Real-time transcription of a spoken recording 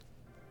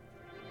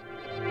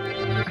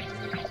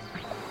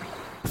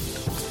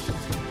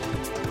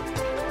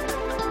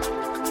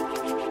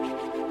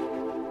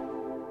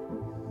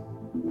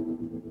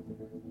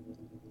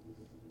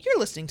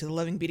listening to the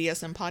Loving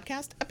BDSM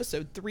podcast,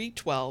 episode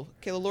 312.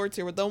 Kayla Lords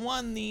here with the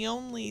one, the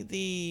only,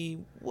 the...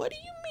 What do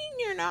you mean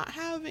you're not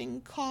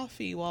having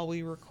coffee while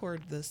we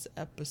record this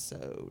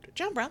episode?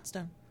 John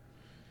Brownstone.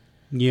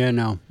 Yeah,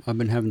 no. I've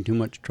been having too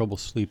much trouble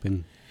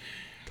sleeping.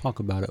 Talk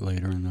about it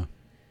later in the...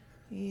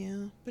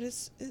 Yeah, but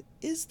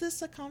is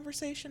this a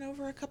conversation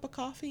over a cup of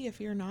coffee if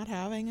you're not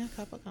having a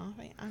cup of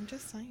coffee? I'm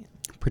just saying.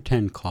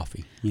 Pretend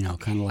coffee. You know,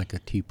 kind of like a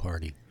tea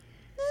party.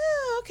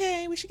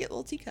 Okay, we should get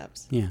little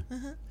teacups. Yeah.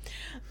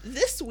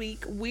 This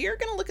week, we're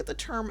going to look at the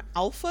term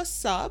alpha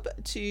sub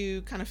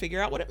to kind of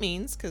figure out what it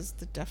means, because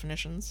the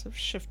definitions have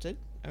shifted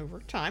over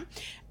time,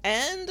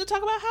 and to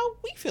talk about how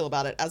we feel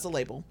about it as a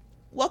label.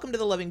 Welcome to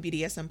the Loving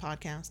BDSM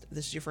podcast. If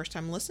this is your first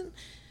time listening,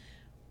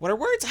 what are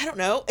words? I don't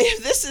know.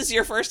 If this is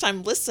your first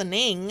time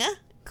listening,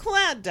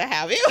 glad to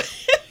have you.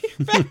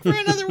 You're back for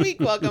another week.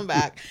 Welcome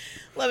back.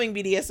 Loving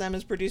BDSM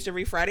is produced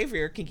every Friday for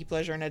your kinky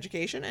pleasure and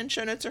education, and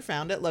show notes are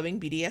found at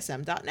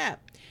lovingbdsm.net.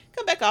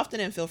 Come back often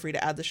and feel free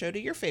to add the show to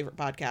your favorite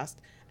podcast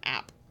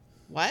app.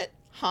 What?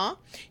 Huh?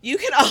 You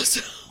can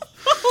also...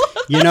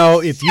 You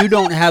know, if you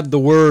don't have the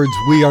words,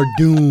 we are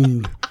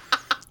doomed.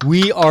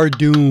 We are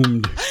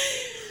doomed.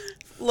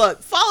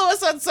 Look, follow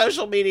us on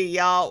social media,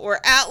 y'all.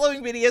 We're at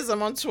Loving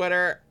BDSM on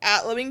Twitter,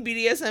 at Loving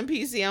BDSM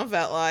PC on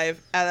FetLive,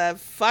 at a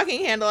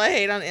fucking handle I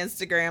hate on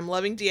Instagram,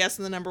 Loving DS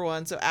and the number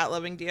 1, so at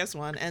Loving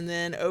DS1, and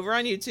then over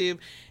on YouTube,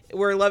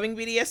 we're Loving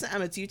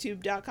BDSM. It's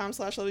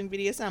youtube.com/Loving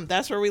BDSM.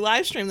 That's where we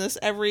live stream this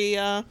every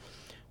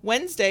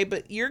Wednesday,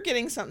 but you're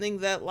getting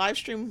something that live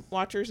stream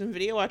watchers and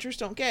video watchers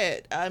don't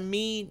get.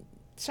 Me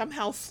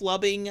somehow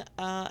flubbing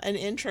an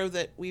intro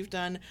that we've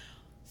done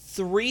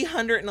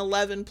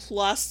 311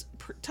 plus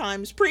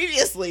times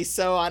previously,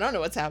 so I don't know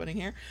what's happening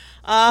here.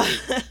 All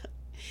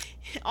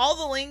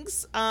the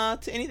links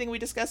to anything we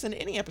discuss in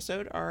any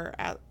episode are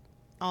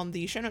on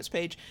the show notes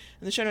page,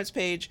 and the show notes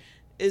page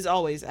is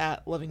always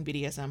at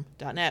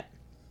lovingbdsm.net.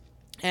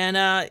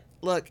 And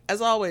look,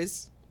 as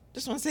always,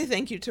 just want to say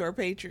thank you to our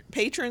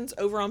patrons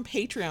over on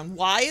Patreon.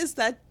 Why is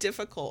that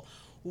difficult?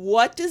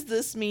 What does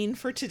this mean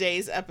for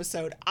today's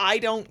episode? I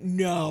don't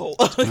know.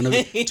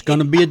 It's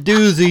gonna be a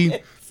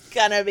doozy.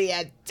 Gonna be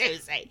a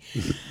doozy.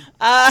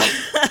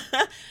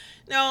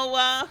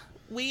 No,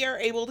 we are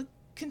able to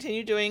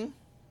continue doing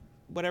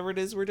whatever it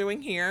is we're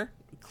doing here.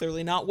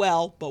 Clearly not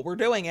well, but we're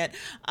doing it.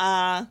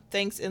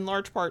 Thanks in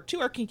large part to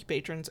our kinky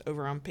patrons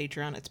over on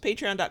Patreon. It's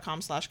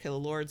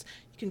patreon.com/Kayla Lords.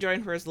 You can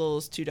join for as little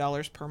as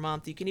 $2 per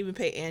month. You can even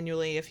pay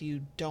annually if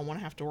you don't want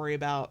to have to worry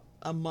about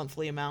a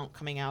monthly amount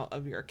coming out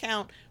of your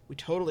account. We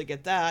totally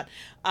get that.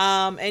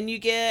 And you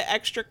get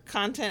extra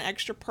content,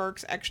 extra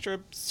perks, extra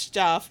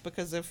stuff,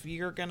 because if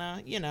you're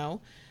gonna,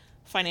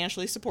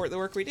 financially support the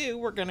work we do,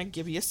 we're gonna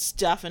give you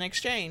stuff in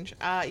exchange.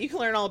 You can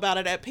learn all about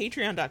it at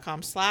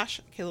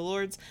patreon.com/Kayla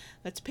Lords.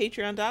 That's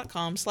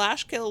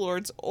patreon.com/Kayla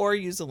Lords, or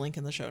use the link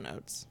in the show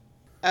notes.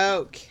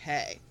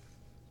 Okay.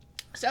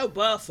 So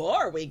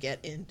before we get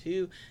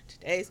into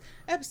today's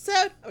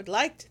episode, I would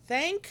like to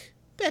thank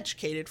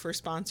Beducated for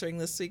sponsoring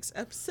this week's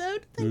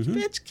episode. Thank you,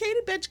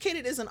 Beducated.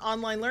 Beducated is an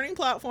online learning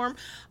platform,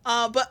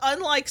 but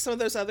unlike some of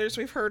those others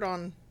we've heard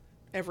on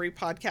every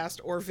podcast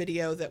or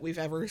video that we've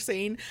ever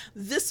seen,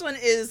 this one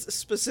is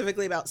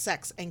specifically about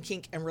sex and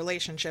kink and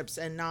relationships,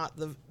 and not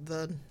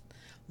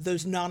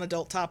those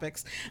non-adult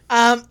topics.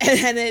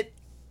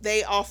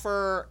 They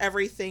offer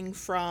everything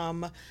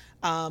from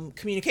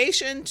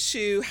communication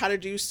to how to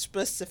do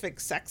specific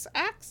sex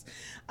acts.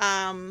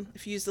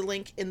 If you use the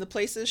link in the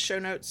places, show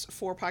notes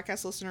for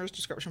podcast listeners,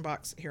 description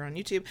box here on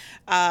YouTube,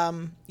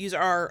 use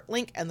our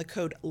link and the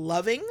code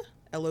LOVING,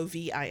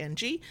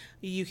 LOVING,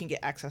 you can get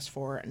access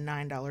for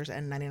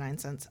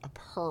 $9.99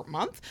 per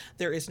month.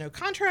 There is no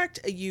contract.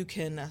 You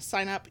can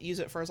sign up, use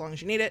it for as long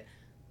as you need it,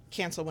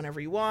 cancel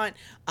whenever you want.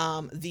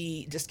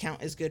 The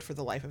discount is good for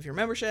the life of your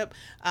membership.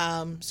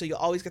 So you'll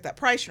always get that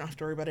price. You don't have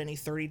to worry about any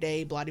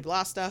 30-day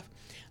blah-de-blah stuff.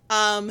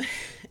 And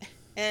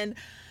I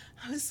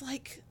was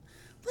like,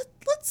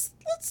 let's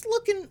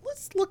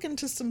look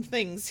into some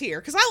things here,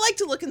 because I like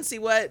to look and see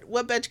what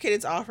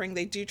Beducated's offering.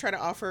 They do try to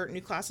offer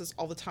new classes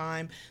all the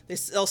time.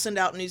 They'll send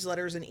out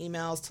newsletters and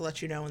emails to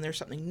let you know when there's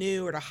something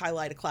new, or to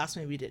highlight a class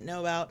maybe you didn't know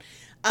about.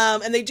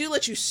 And they do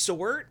let you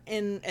sort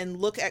and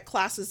look at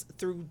classes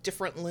through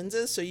different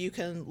lenses, so you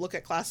can look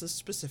at classes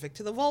specific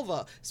to the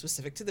vulva,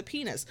 specific to the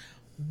penis,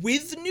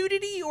 with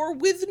nudity or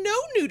with no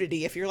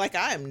nudity. If you're like,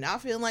 I'm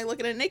not feeling like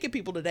looking at naked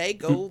people today,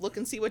 go look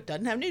and see what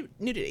doesn't have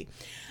nudity.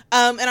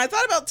 And I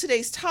thought about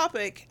today's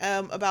topic,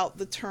 about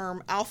the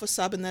term alpha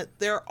sub, and that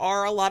there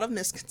are a lot of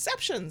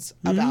misconceptions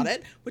about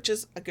it, which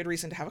is a good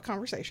reason to have a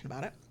conversation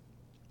about it.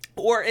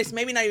 Or it's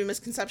maybe not even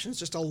misconceptions,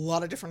 just a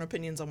lot of different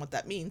opinions on what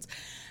that means.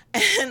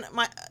 And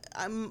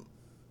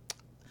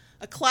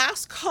a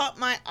class caught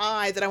my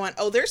eye that I went,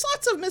 oh, there's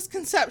lots of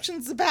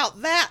misconceptions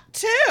about that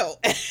too.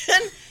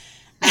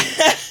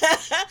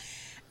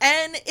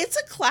 And it's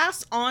a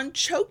class on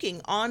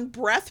choking, on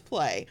breath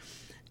play.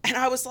 And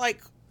I was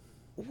like,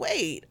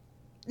 wait,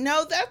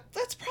 no,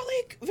 that's probably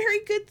a very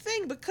good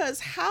thing, because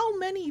how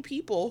many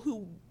people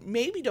who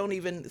maybe don't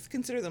even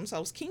consider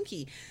themselves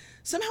kinky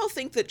somehow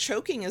think that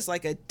choking is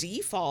like a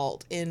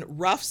default in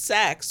rough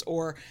sex,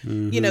 or,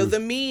 you know, the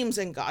memes,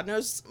 and God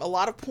knows a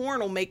lot of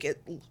porn will make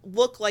it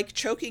look like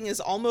choking is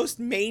almost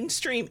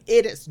mainstream.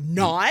 It is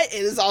not. It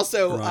is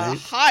also a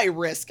high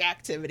risk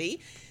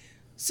activity.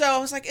 So I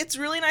was like, it's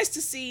really nice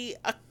to see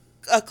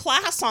a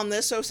class on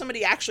this. So if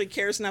somebody actually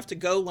cares enough to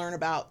go learn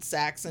about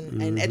sex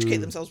and educate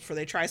themselves before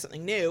they try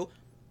something new,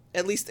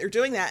 at least they're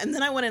doing that. And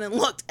then I went in and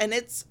looked, and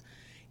it's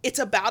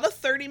about a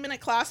 30-minute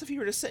class if you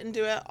were to sit and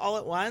do it all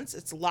at once.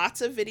 It's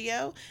lots of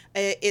video.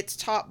 It's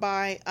taught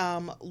by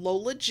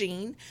Lola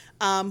Jean,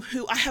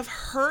 who I have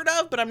heard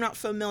of, but I'm not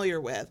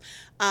familiar with.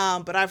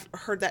 But I've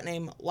heard that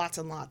name lots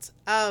and lots.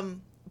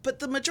 But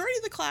the majority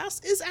of the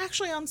class is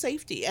actually on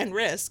safety and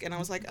risk. And I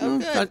was like, oh,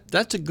 good.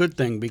 That's a good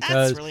thing, because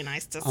that's really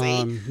nice to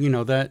see. You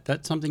know,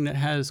 that's something that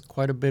has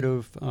quite a bit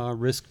of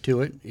risk to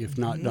it if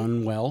not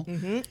done well.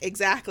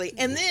 Exactly.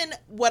 And then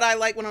what I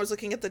like when I was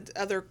looking at the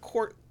other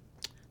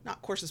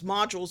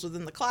modules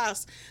within the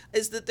class,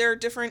 is that there are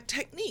different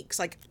techniques.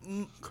 Like,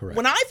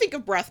 when I think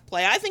of breath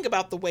play, I think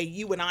about the way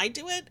you and I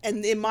do it.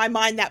 And in my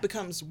mind, that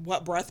becomes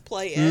what breath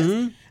play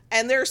is.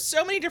 And there are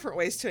so many different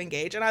ways to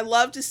engage. And I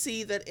love to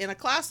see that in a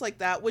class like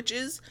that, which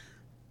is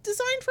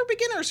designed for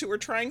beginners who are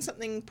trying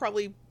something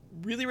probably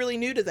really, really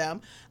new to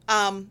them,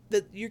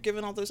 that you're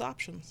given all those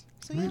options.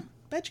 So yeah,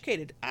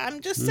 educated.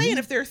 I'm just saying,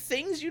 if there are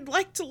things you'd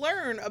like to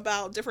learn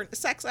about different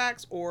sex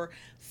acts, or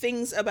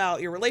things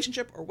about your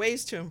relationship, or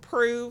ways to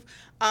improve,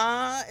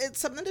 it's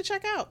something to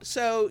check out.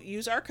 So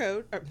use our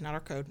code, or not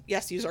our code.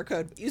 Yes, use our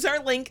code. Use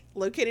our link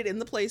located in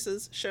the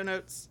places, show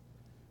notes,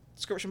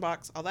 description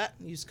box, all that.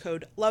 Use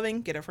code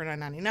LOVING, get it for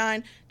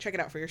 $9.99. Check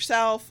it out for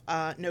yourself.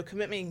 No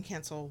commitment. You can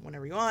cancel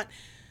whenever you want.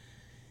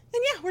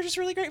 And yeah, we're just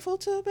really grateful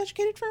to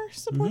Educated for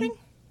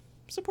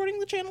supporting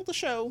the channel, the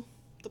show,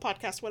 the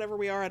podcast, whatever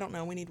we are. I don't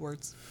know. We need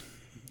words.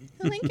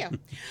 So thank you.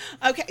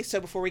 Okay, so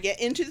before we get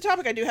into the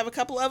topic, I do have a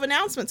couple of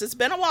announcements. It's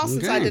been a while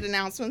since I did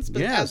announcements,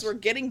 but as we're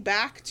getting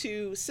back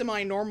to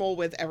semi-normal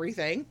with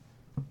everything,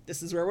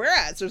 this is where we're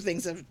at. So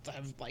things have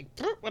like,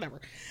 whatever.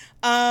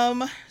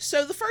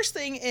 So the first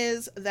thing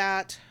is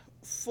that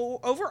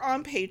over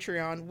on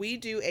Patreon, we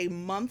do a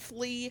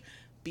monthly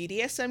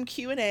BDSM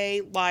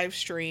Q&A live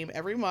stream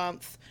every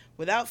month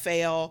without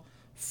fail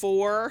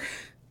for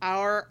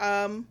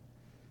our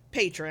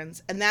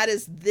patrons, and that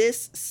is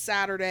this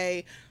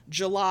Saturday,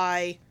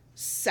 July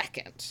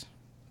 2nd.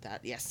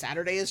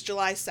 Saturday is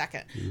July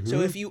 2nd.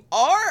 So if you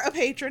are a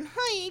patron,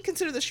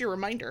 consider this your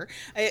reminder.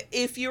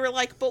 If you were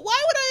like, but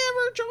why would I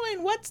ever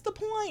join? What's the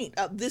point?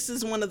 This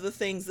is one of the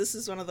things, this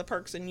is one of the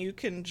perks, and you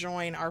can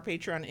join our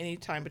Patreon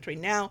anytime between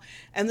now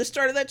and the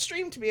start of that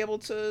stream to be able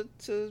to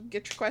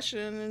get your question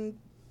and,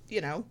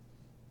 you know,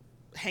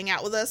 hang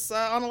out with us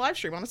on a live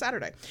stream on a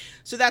Saturday.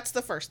 So that's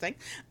the first thing.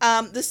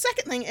 The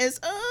second thing is,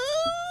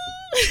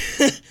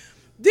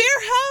 there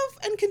have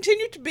and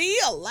continue to be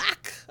a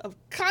lack of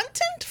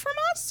content from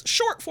us,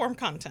 short form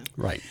content.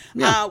 Right.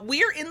 Yeah.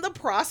 We're in the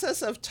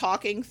process of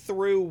talking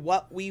through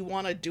what we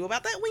want to do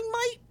about that. We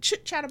might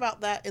chit chat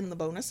about that in the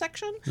bonus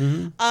section.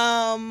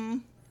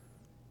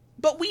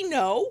 But we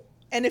know,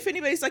 and if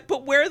anybody's like,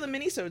 but where are the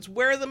minisodes?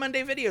 Where are the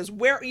Monday videos?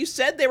 Where you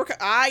said they were,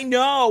 I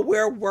know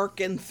we're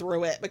working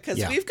through it,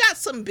 because we've got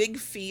some big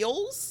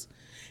feels.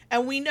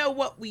 And we know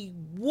what we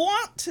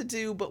want to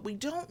do, but we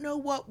don't know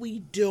what we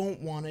don't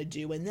want to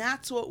do. And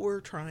that's what we're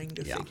trying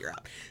to figure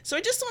out. So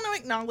I just want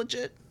to acknowledge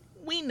it.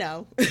 We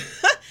know.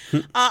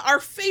 Our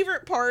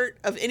favorite part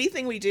of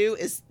anything we do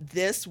is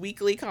this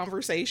weekly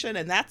conversation,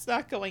 and that's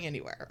not going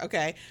anywhere,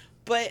 okay?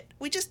 But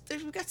we've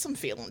got some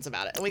feelings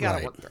about it, and we got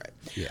to work through it.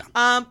 Yeah.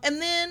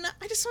 And then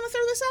I just want to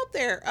throw this out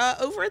there.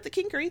 Over at the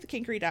Kinkery,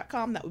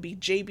 thekinkery.com, that would be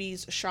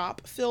JB's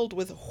shop filled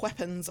with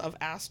weapons of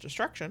ass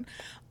destruction.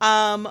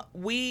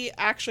 We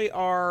actually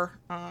are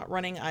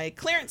running a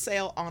clearance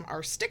sale on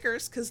our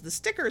stickers, because the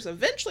stickers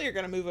eventually are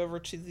going to move over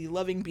to the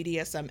Loving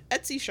BDSM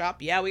Etsy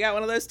shop. Yeah, we got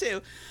one of those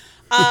too.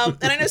 And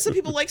I know some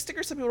people like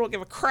stickers, some people don't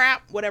give a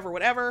crap,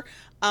 whatever.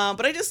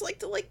 But I just like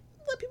to let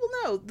people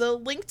know the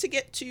link to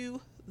get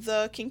to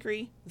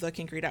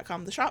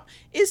thekinkery.com, the shop,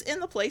 is in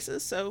the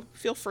places, so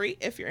feel free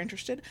if you're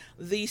interested.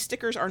 The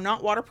stickers are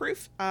not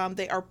waterproof.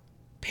 They are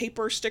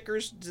paper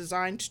stickers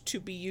designed to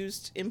be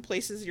used in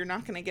places you're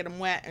not going to get them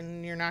wet,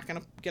 and you're not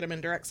going to get them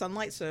in direct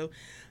sunlight. So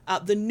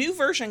the new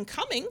version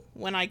coming,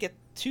 when I get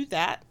to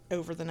that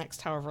over the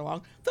next however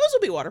long, those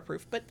will be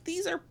waterproof, but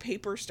these are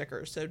paper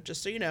stickers, so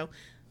just so you know,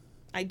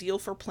 ideal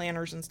for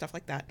planners and stuff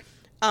like that.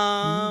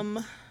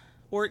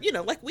 Or, you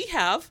know, like we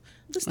have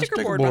the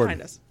sticker board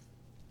behind us.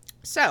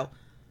 So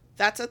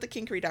that's at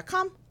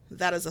thekinkery.com.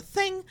 That is a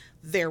thing.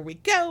 There we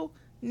go.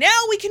 Now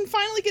we can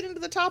finally get into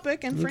the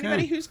topic. And for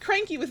anybody who's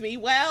cranky with me,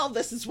 well,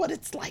 this is what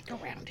it's like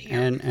around here.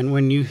 And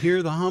when you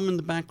hear the hum in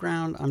the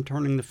background, I'm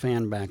turning the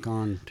fan back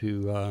on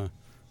to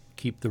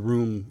keep the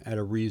room at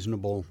a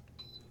reasonable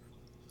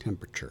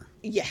temperature.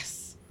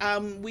 Yes.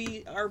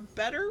 We are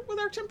better with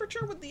our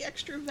temperature with the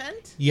extra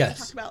vent. Yes. We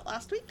talked about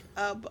last week,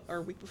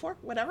 or week before,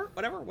 whatever.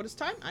 What is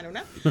time? I don't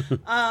know.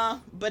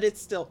 But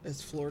it's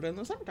Florida in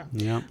the summertime.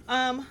 Yeah.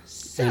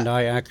 So, And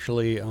I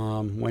actually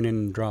went in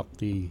and dropped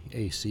the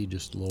AC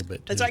just a little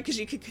bit. That's too. right, because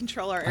you could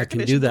control our air I can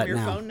conditioning do that from your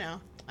now. phone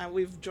now.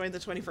 We've joined the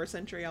 21st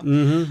century, y'all.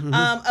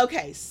 Mm-hmm.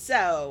 Okay,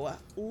 so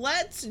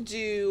let's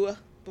do,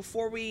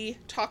 before we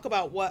talk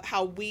about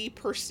how we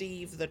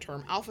perceive the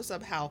term alpha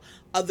sub, how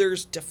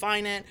others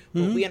define it,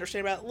 what we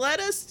understand about it, let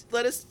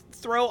us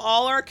throw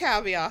all our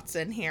caveats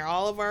in here,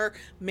 all of our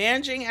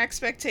managing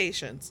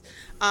expectations.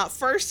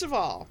 First of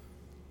all,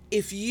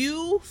 if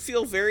you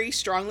feel very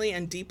strongly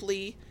and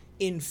deeply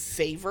in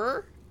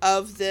favor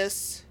of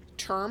this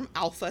term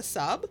alpha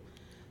sub,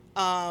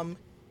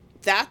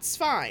 that's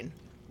fine.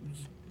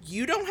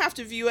 You don't have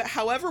to view it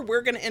however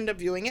we're going to end up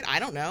viewing it. I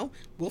don't know.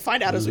 We'll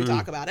find out as we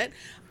talk about it.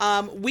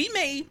 We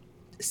may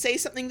say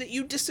something that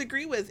you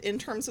disagree with in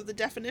terms of the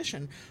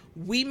definition.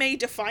 We may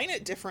define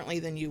it differently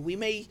than you. We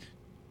may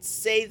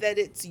say that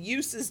its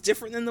use is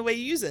different than the way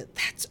you use it.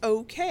 That's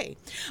okay.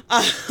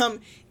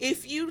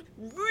 If you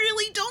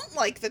really don't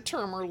like the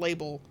term or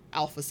label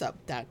alpha sub,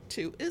 that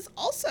too is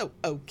also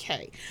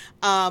okay.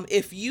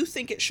 If you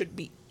think it should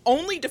be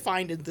only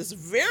defined in this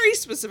very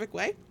specific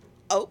way,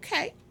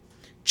 okay.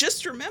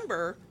 Just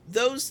remember,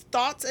 those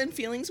thoughts and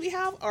feelings we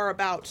have are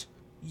about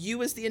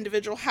you as the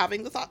individual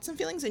having the thoughts and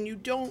feelings, and you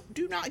do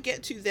not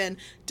get to then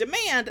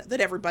demand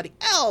that everybody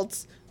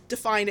else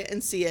define it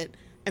and see it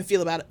and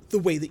feel about it the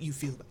way that you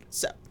feel about it.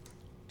 So,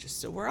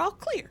 just so we're all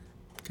clear.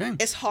 Okay.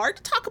 It's hard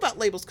to talk about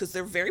labels because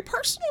they're very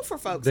personal for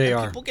folks. They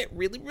and are. People get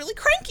really, really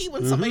cranky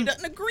when somebody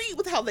doesn't agree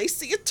with how they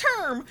see a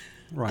term.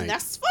 Right. And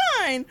that's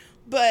fine,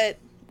 but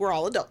we're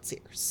all adults here.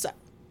 So,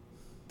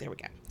 there we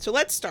go. So,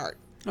 let's start.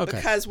 Okay.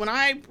 Because when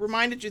I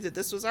reminded you that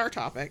this was our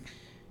topic,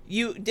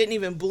 you didn't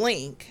even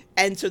blink.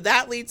 And so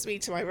that leads me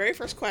to my very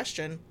first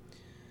question.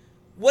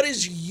 What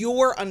is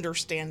your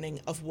understanding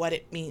of what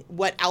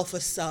alpha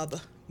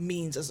sub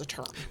means as a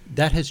term?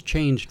 That has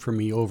changed for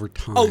me over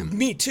time. Oh,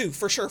 me too,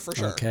 for sure.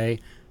 Okay.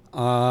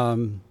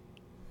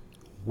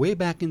 Way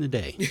back in the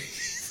day.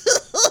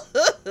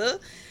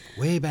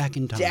 Way back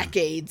in time.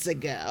 Decades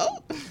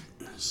ago.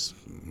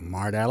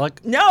 Smart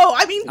Alec. No,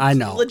 I mean, I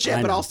know, legit,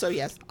 I but know. also,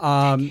 yes.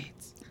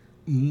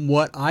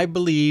 What I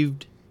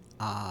believed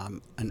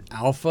an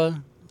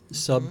alpha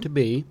sub to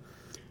be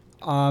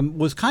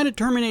was kind of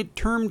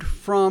termed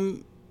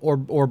from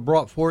or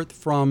brought forth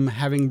from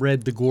having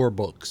read the Gore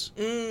books.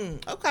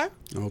 Okay.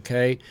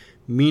 Okay,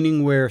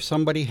 meaning where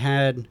somebody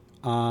had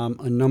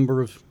a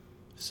number of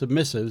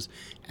submissives,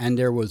 and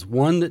there was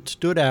one that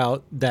stood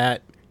out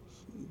that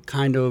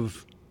kind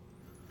of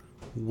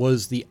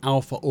was the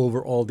alpha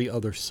over all the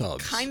other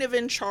subs. Kind of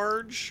in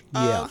charge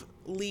Yeah. of,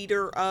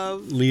 leader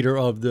of.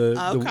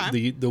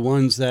 the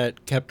ones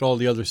that kept all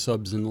the other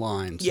subs in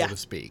line, so Yeah. to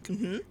speak.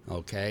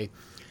 Okay.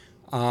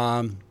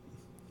 Born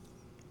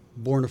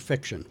of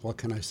fiction. What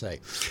can I say?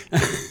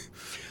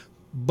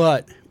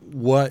 But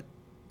what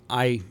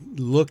I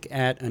look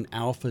at an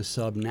alpha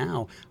sub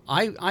now,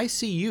 I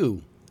see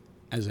you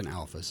as an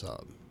alpha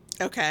sub.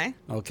 Okay.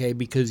 Okay,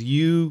 because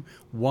you,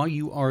 while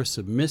you are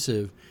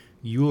submissive,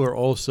 you are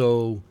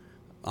also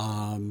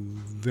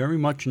very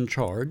much in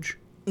charge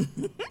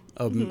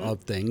of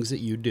things that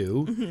you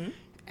do,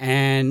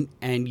 and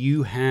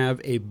you have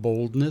a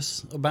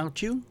boldness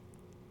about you.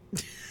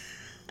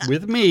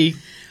 With me,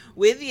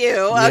 With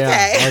you.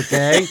 yeah,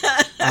 Okay.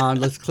 okay.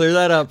 Let's clear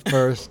that up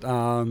first.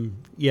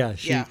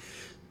 Yeah.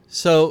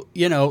 So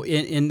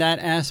in that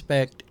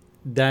aspect,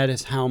 that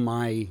is how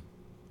my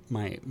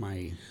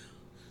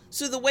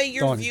So the way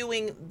you're Thought.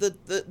 viewing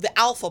the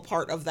alpha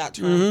part of that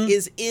term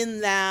is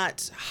in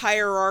that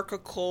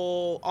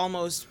hierarchical,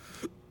 almost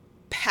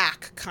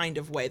pack kind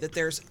of way, that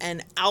there's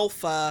an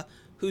alpha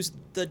who's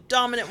the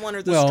dominant one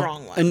or the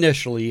strong one.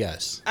 Initially,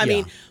 yes. I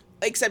mean,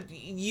 except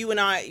you and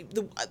I,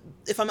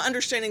 if I'm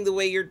understanding the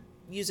way you're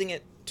using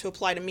it to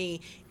apply to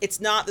me, it's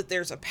not that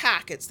there's a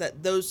pack, it's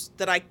that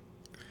that I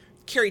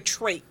carry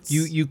traits.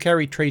 you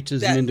carry traits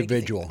as that an make you think-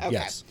 individual. okay.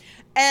 Yes.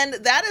 And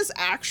that is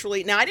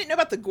actually, now I didn't know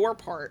about the Gore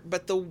part,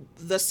 but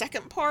the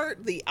second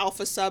part, the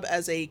alpha sub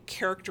as a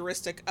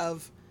characteristic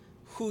of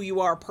who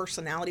you are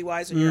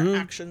personality-wise and your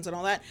actions and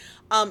all that,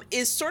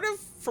 is sort of,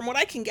 from what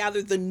I can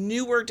gather, the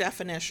newer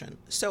definition.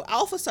 So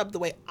alpha sub, the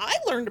way I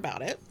learned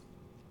about it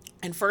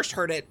and first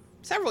heard it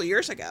several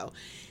years ago,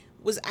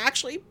 was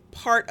actually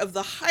part of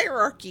the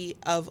hierarchy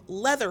of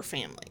leather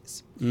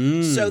families.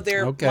 So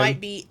there okay. might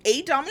be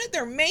a dominant,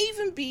 there may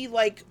even be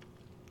like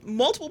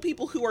multiple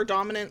people who are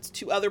dominant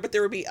to other, but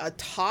there would be a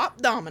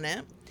top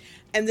dominant,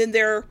 and then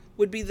there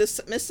would be the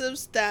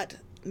submissives that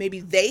maybe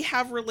they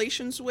have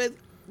relationships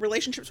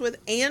with,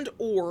 and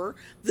or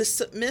the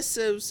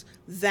submissives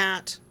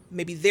that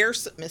maybe their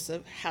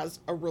submissive has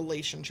a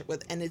relationship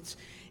with, and it's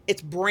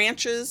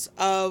branches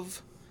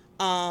of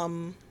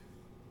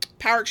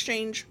power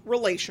exchange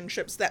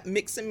relationships that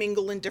mix and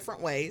mingle in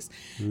different ways.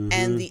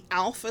 And the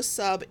alpha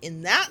sub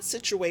in that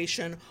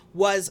situation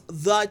was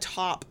the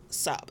top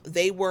sub.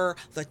 They were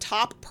the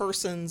top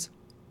person's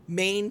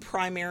main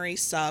primary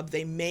sub.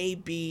 They may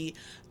be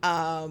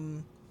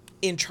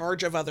in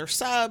charge of other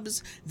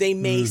subs. They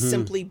may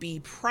simply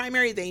be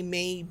primary. They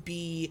may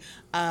be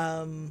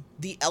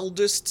the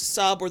eldest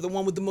sub or the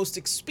one with the most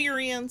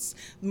experience,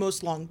 the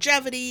most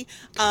longevity.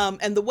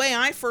 And the way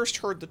I first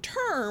heard the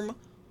term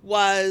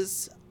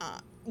was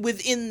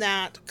within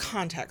that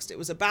context. It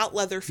was about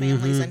leather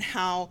families and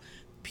how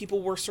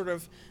people were sort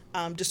of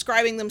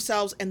describing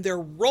themselves and their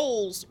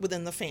roles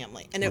within the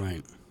family.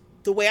 And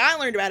the way I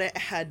learned about it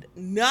had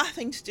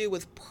nothing to do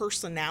with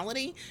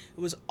personality.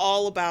 It was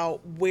all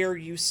about where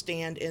you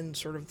stand in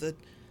sort of the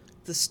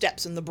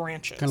steps and the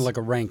branches. Kind of like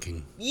a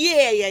ranking.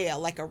 Yeah,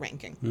 like a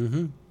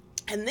ranking.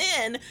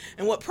 And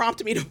what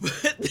prompted me to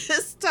put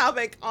this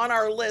topic on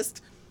our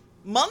list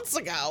months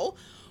ago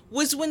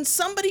was when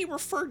somebody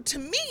referred to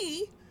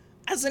me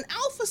as an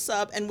alpha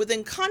sub, and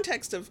within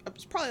context of, it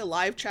was probably a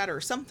live chat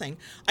or something,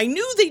 I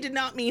knew they did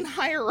not mean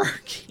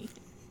hierarchy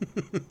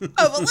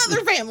of a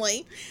leather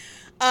family.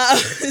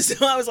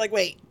 So I was like,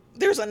 wait,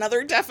 there's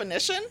another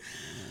definition?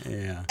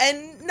 Yeah.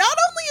 And not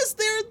only is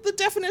there the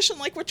definition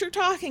like what you're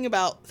talking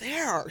about,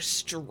 there are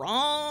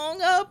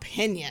strong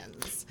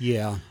opinions.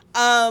 Yeah.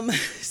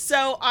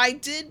 So I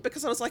did,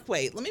 because I was like,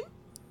 wait, let me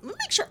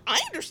make sure I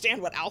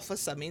understand what alpha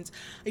sub means.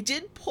 I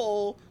did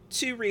pull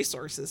 2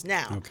 resources.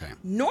 Now,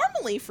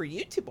 normally for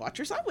YouTube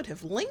watchers, I would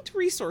have linked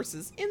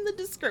resources in the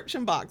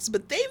description box,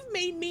 but they've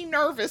made me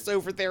nervous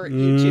over there at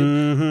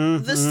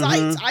YouTube. The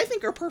sites I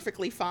think are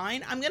perfectly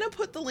fine. I'm going to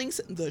put the links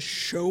in the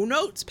show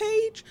notes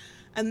page,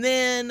 and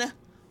then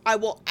I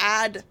will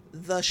add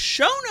the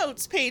show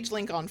notes page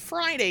link on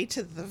Friday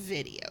to the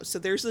video. So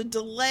there's a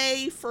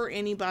delay for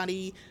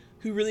anybody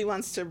who really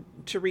wants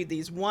to read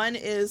these. One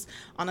is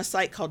on a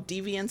site called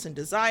Deviance and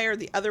Desire.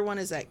 The other one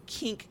is at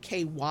Kink,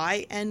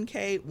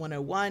 KYNK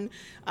 101.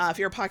 If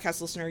you're a podcast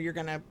listener, you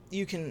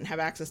can have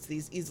access to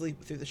these easily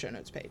through the show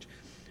notes page.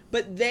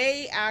 But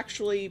they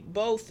actually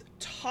both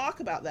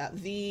talk about that.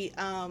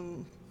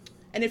 And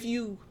if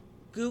you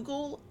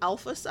Google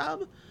alpha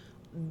sub,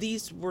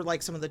 these were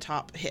like some of the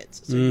top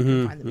hits, so you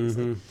can find them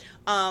easily.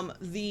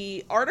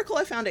 The article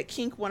I found at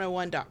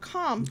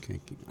kink101.com.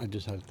 Okay, I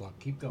just had a thought.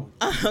 Keep going.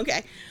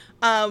 Okay.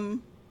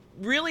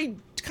 Really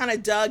kind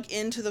of dug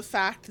into the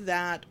fact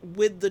that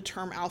with the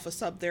term alpha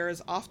sub, there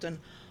is often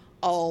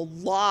a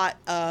lot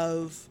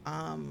of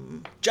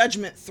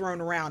judgment thrown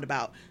around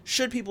about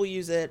should people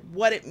use it,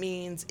 what it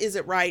means, is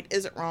it right,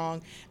 is it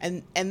wrong,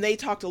 and they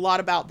talked a lot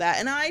about that,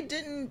 and I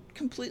didn't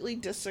completely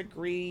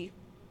disagree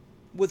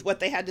with what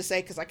they had to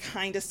say, because I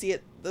kind of see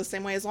it the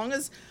same way. As long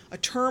as a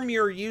term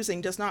you're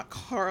using does not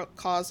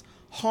cause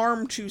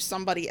harm to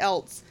somebody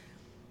else,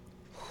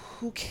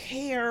 who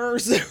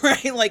cares,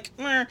 right? Like,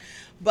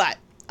 but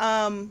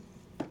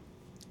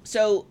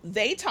so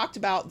they talked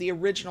about the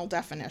original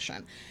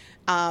definition.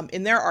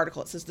 In their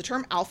article, it says the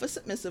term alpha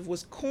submissive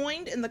was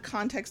coined in the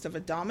context of a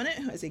dominant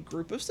who has a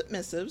group of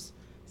submissives,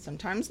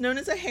 sometimes known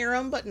as a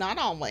harem, but not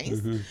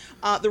always.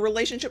 The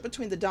relationship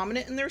between the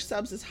dominant and their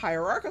subs is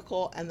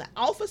hierarchical, and the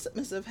alpha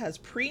submissive has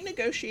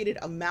pre-negotiated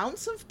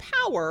amounts of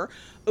power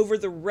over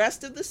the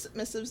rest of the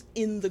submissives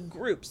in the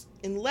groups.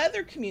 In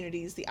leather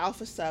communities, the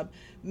alpha sub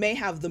may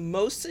have the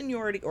most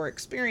seniority or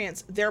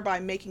experience, thereby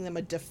making them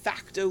a de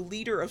facto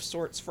leader of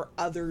sorts for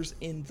others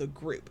in the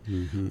group.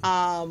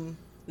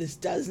 This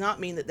does not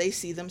mean that they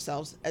see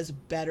themselves as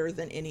better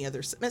than any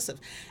other submissive.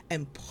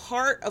 And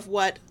part of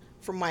what,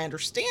 from my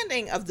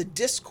understanding of the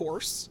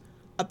discourse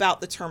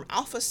about the term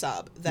alpha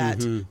sub,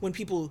 that when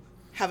people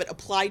have it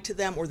applied to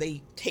them or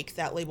they take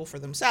that label for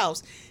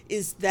themselves,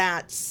 is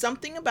that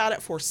something about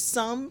it for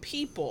some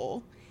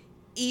people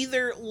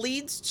either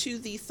leads to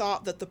the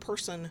thought that the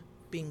person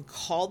being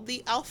called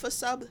the alpha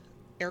sub,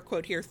 air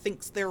quote here,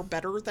 thinks they're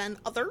better than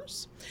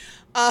others,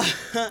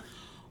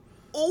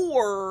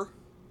 or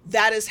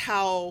that is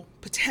how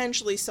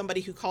potentially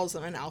somebody who calls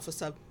them an alpha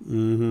sub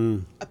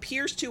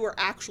appears to or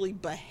actually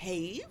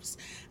behaves.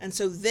 And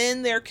so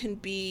then there can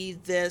be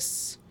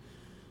this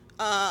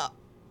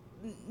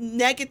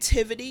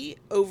negativity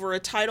over a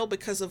title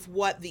because of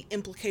what the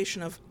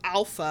implication of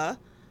alpha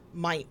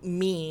might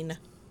mean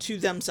to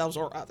themselves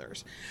or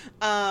others.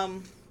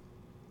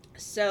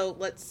 So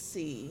let's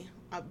see.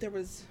 There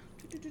was...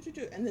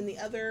 And then the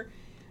other...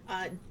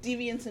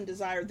 Deviance and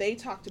Desire, they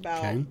talked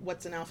about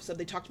what's an alpha sub.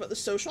 They talked about the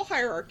social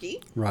hierarchy,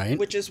 right,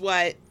 which is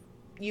what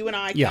you and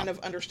I kind of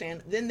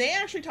understand. Then they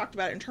actually talked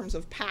about it in terms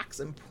of packs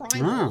and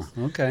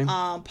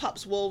primals.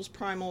 Pups, wolves,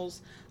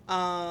 primals.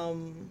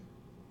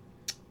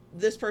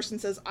 This person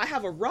says, I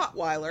have a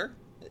Rottweiler.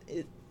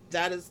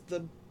 That is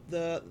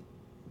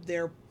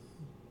their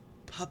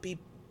puppy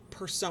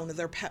persona,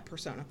 their pet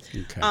persona.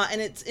 And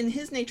it's in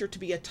his nature to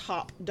be a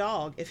top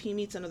dog. If he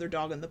meets another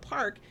dog in the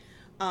park,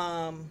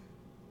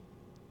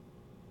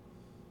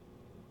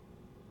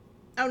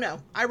 oh no,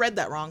 I read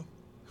that wrong.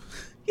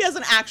 He has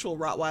an actual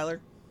Rottweiler.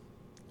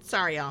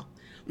 Sorry, y'all.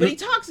 But he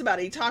talks about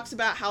it. He talks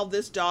about how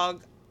this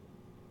dog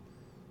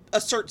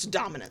asserts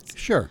dominance.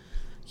 Sure.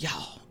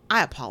 Y'all,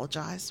 I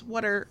apologize.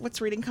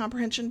 What's reading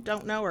comprehension?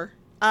 Don't know her.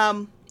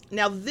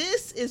 Now,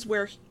 this is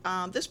where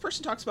this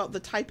person talks about the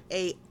type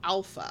A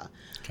alpha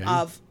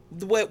of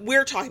what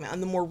we're talking about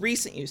in the more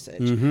recent usage,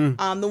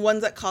 the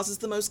ones that causes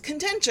the most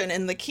contention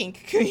in the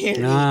kink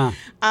community.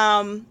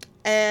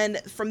 And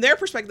from their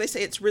perspective, they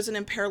say it's risen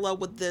in parallel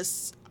with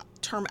this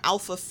term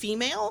alpha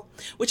female,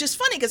 which is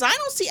funny because I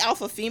don't see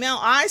alpha female.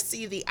 I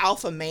see the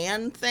alpha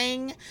man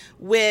thing,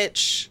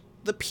 which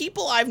the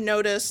people I've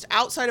noticed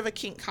outside of a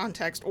kink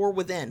context or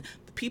within,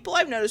 the people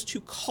I've noticed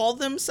who call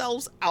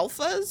themselves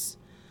alphas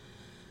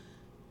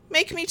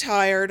make me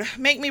tired,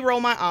 make me roll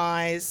my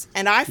eyes.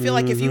 And I feel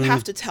like if you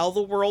have to tell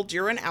the world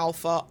you're an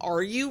alpha,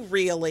 are you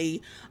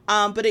really?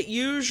 But it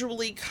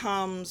usually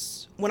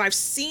comes, when I've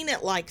seen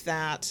it like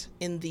that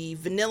in the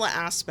vanilla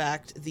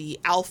aspect, the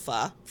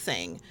alpha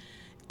thing,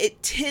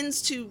 it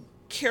tends to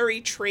carry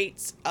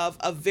traits of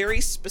a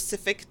very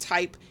specific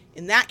type,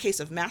 in that case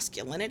of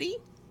masculinity,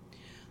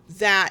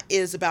 that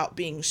is about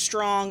being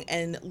strong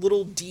and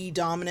little d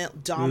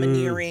dominant,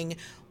 domineering,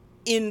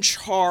 in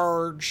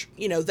charge,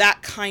 that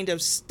kind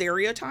of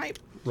stereotype.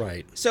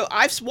 Right. So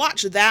I've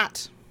watched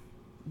that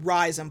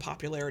rise in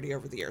popularity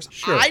over the years.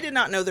 Sure. I did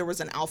not know there was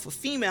an alpha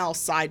female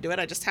side to it.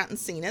 I just hadn't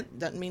seen it.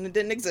 Doesn't mean it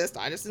didn't exist.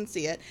 I just didn't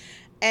see it.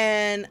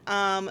 And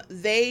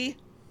they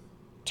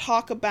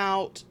talk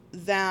about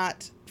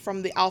that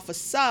from the alpha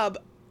sub,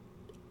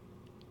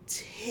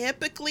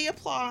 typically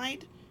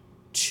applied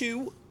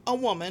to a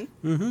woman.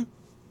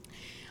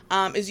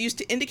 Is used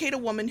to indicate a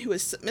woman who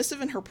is submissive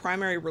in her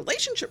primary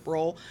relationship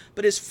role,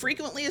 but is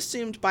frequently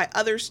assumed by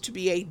others to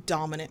be a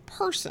dominant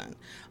person.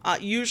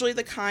 Usually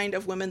the kind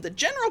of women the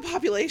general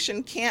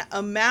population can't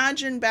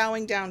imagine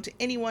bowing down to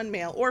anyone,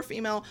 male or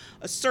female,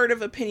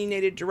 assertive,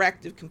 opinionated,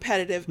 directive,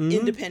 competitive,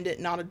 independent,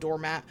 not a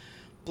doormat,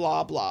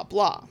 blah, blah,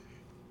 blah.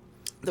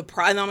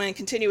 I'm going to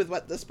continue with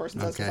what this person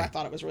says because I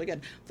thought it was really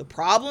good. The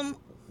problem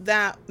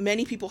that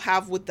many people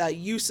have with the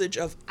usage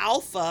of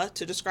alpha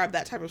to describe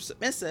that type of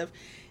submissive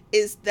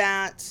is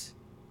that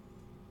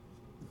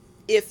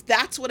if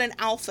that's what an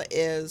alpha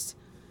is,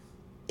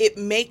 it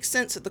makes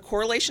sense that the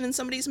correlation in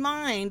somebody's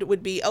mind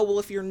would be, oh, well,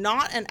 if you're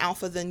not an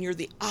alpha, then you're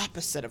the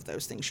opposite of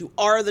those things. You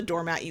are the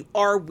doormat. You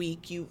are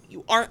weak. You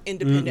aren't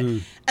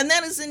independent. And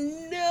that is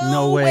in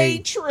no way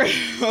true.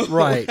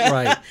 Right.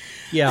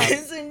 Yeah. That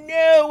is in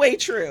no way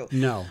true.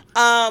 No.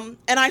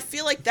 And I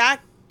feel like that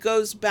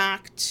goes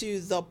back to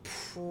the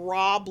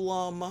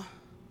problem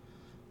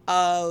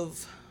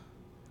of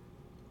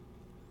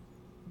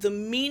the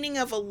meaning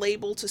of a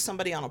label to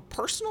somebody on a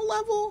personal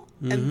level,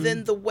 and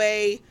then the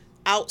way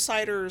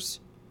outsiders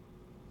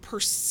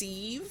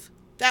perceive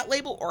that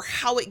label or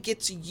how it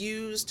gets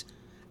used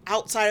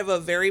outside of a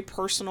very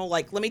personal,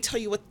 like, let me tell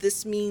you what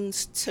this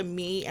means to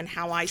me and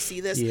how I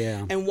see this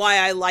and why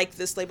I like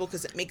this label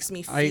because it makes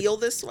me feel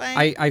this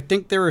way. I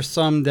think there are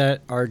some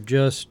that are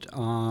just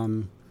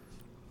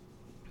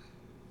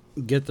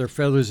get their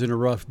feathers in a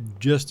ruff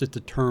just at the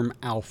term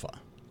alpha.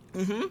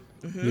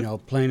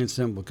 Plain and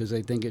simple, because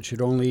they think it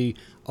should only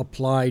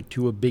apply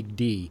to a big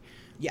D.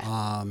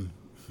 Yeah. One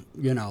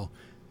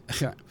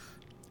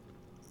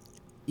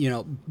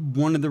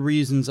of the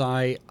reasons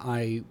I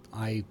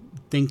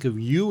think of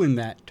you in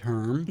that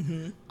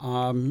term,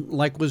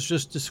 like was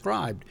just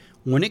described,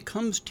 when it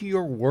comes to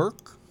your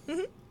work,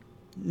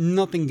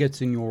 nothing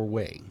gets in your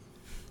way.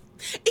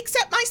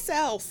 Except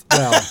myself.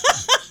 Well,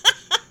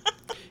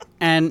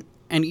 and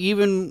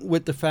even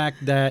with the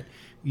fact that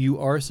you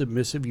are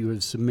submissive, you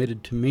have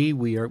submitted to me,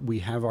 we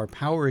have our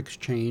power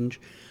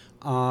exchange.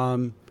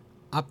 I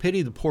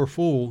pity the poor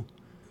fool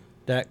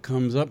that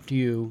comes up to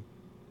you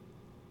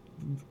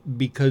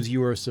because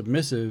you are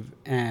submissive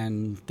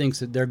and thinks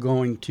that they're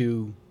going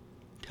to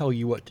tell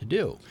you what to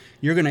do.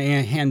 You're going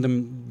to hand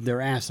them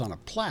their ass on a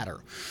platter.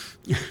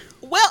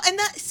 Well, and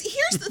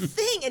here's the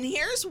thing, and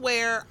here's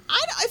where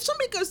if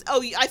somebody goes,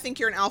 oh, I think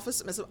you're an alpha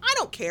submissive, I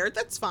don't care,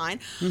 that's fine.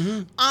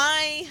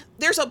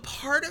 There's a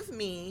part of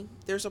me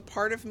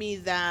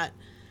that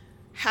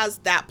has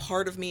that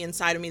part of me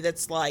inside of me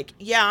that's like,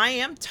 yeah, I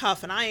am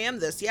tough and I am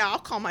this. Yeah, I'll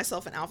call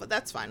myself an alpha.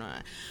 That's fine.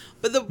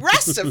 But the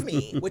rest of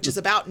me, which is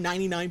about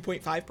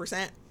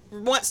 99.5%,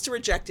 wants to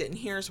reject it. And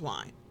here's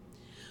why.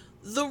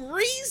 The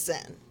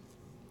reason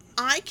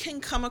I can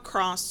come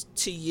across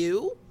to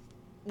you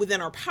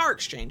within our power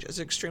exchange is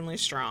extremely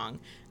strong,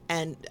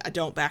 and I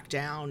don't back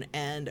down.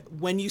 And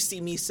when you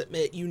see me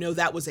submit, you know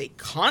that was a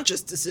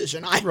conscious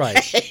decision I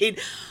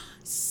made.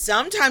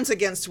 Sometimes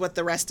against what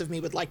the rest of me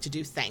would like to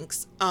do.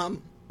 Thanks.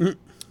 And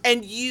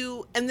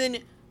then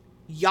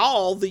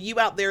y'all, the you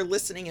out there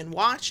listening and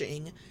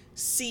watching,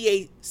 see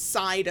a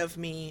side of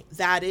me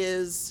that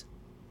is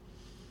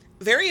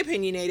very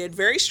opinionated,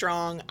 very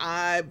strong.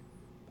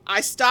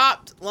 I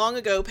stopped long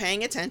ago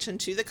paying attention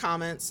to the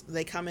comments.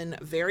 They come in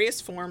various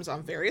forms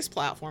on various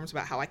platforms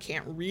about how I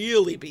can't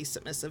really be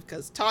submissive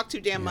because talk too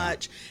damn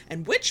much.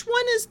 And which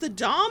one is the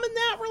dom in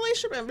that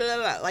relationship? Blah, blah,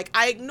 blah. Like,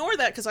 I ignore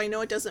that because I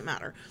know it doesn't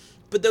matter.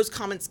 But those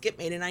comments get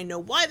made, and I know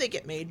why they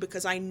get made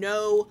because I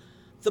know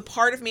the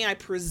part of me I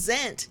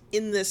present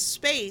in this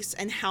space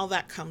and how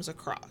that comes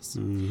across.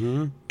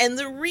 Mm-hmm. And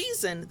the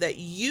reason that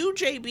you,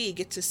 JB,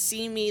 get to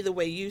see me the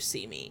way you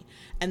see me,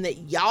 and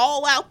that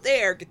y'all out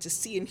there get to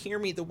see and hear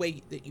me the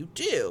way that you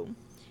do,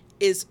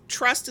 is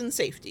trust and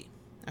safety.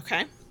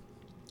 Okay?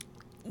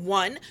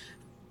 One,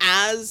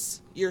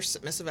 as your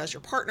submissive, as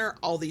your partner,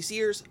 all these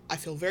years, I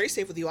feel very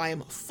safe with you. I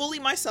am fully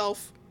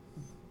myself,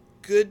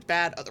 good,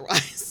 bad,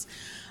 otherwise.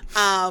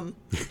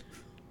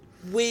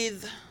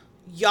 With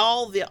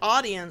y'all, the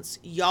audience,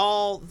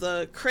 y'all,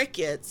 the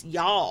crickets,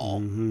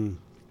 y'all, Mm-hmm.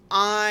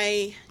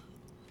 I,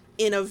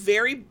 in a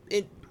very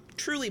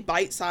truly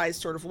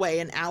bite-sized sort of way,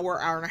 an hour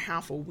and a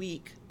half a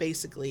week,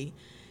 basically,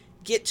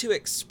 get to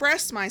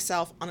express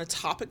myself on a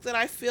topic that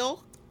I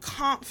feel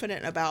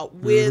confident about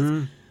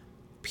with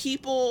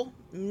people,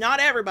 not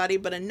everybody,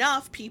 but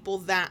enough people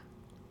that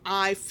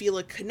I feel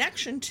a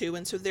connection to.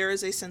 And so there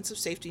is a sense of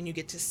safety, and you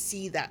get to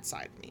see that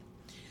side of me.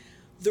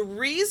 The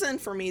reason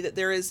for me that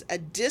there is a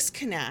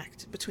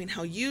disconnect between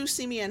how you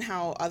see me and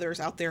how others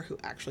out there who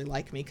actually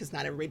like me, because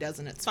not everybody does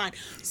and it's fine,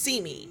 see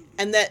me,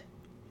 and that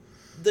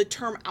the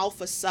term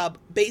alpha sub,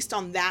 based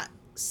on that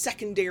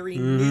secondary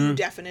new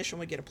definition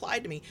would get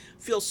applied to me,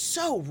 feels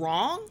so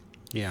wrong,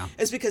 Yeah.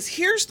 is because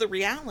here's the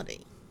reality.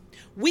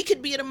 We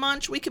could be at a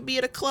munch, we could be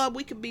at a club,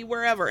 we could be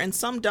wherever, and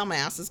some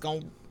dumbass is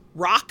going to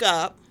rock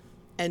up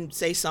and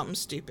say something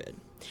stupid.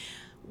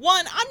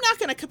 One, I'm not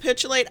going to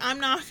capitulate. I'm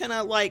not going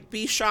to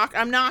be shocked.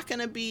 I'm not going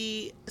to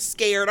be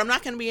scared. I'm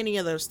not going to be any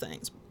of those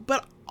things.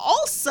 But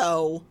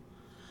also,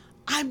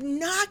 I'm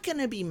not going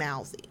to be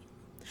mouthy.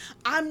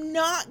 I'm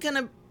not going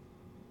to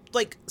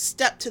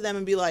step to them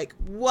and be like,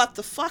 what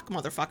the fuck,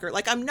 motherfucker?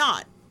 I'm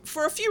not.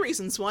 For a few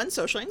reasons. One,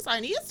 social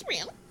anxiety is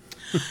real.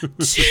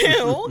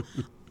 Two,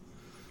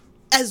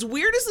 as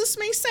weird as this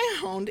may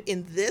sound,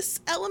 in this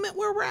element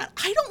where we're at,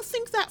 I don't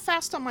think that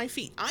fast on my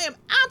feet. I am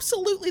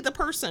absolutely the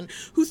person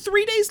who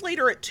 3 days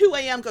later at 2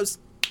 a.m. goes,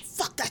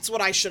 fuck, that's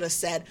what I should have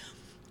said.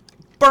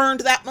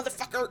 Burned that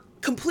motherfucker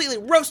completely,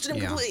 roasted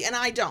him completely, and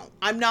I don't.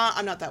 I'm not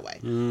that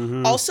way.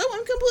 Also,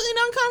 I'm completely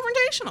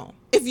non-confrontational.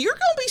 If you're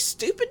going to be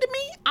stupid to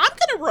me, I'm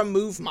going to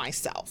remove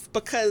myself,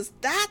 because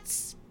that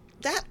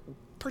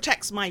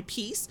protects my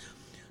peace.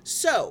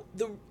 So,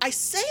 I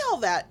say all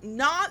that,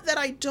 not that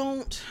I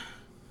don't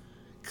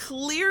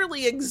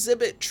clearly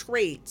exhibit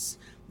traits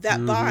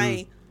that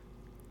by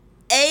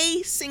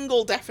a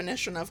single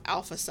definition of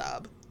alpha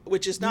sub,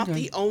 which is not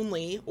the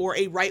only or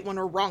a right one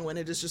or wrong one,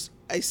 it is just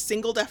a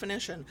single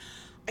definition,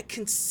 I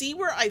can see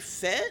where I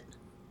fit.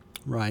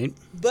 Right.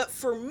 But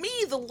for me,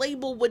 the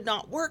label would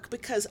not work,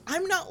 because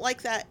I'm not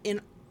like that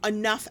in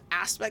enough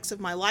aspects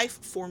of my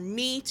life for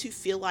me to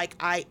feel like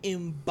I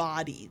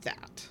embody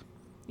that.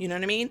 You know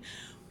what I mean?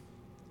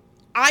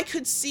 I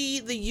could see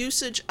the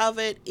usage of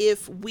it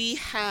if we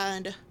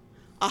had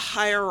a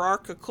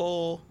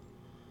hierarchical,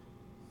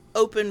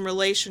 open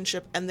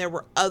relationship and there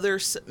were other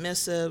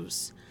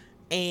submissives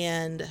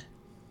and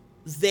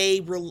they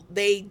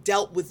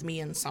dealt with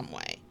me in some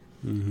way.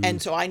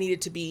 And so I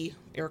needed to be,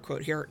 air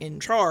quote here, in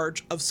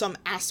charge of some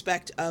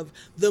aspect of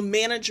the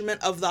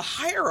management of the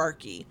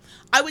hierarchy.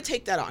 I would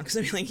take that on, because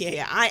I'd be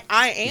like,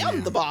 I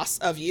am the boss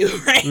of you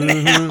right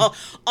now,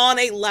 on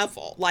a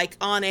level,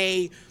 on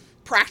a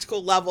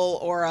practical level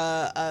or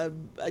a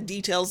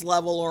details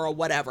level or a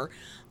whatever.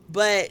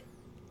 But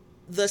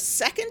the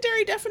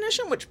secondary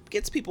definition, which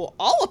gets people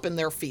all up in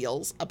their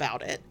feels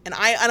about it, and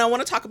I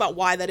want to talk about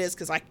why that is,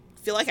 because I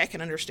feel like I can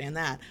understand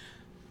that.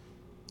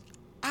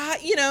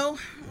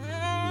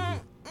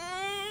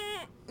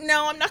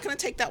 No, I'm not going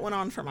to take that one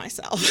on for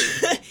myself.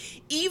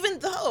 Even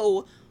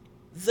though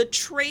the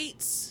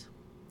traits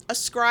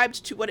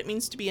ascribed to what it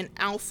means to be an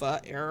alpha,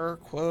 air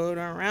quote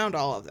around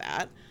all of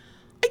that,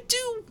 I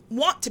do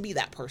want to be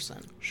that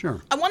person.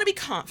 Sure. I want to be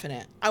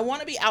confident. I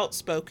want to be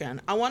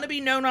outspoken. I want to be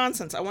no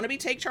nonsense. I want to be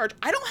take charge.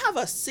 I don't have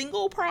a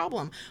single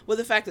problem with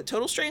the fact that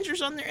total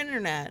strangers on the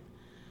internet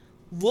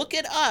look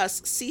at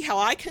us, see how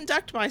I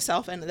conduct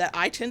myself, and that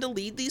I tend to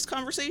lead these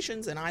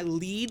conversations, and I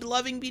lead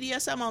loving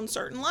BDSM on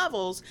certain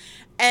levels,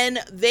 and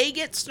they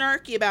get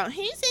snarky about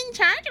who's in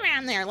charge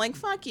around there.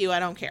 Fuck you, I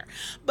don't care.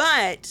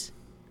 But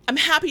I'm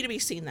happy to be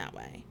seen that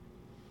way.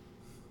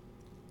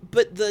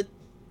 But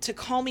to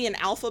call me an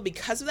alpha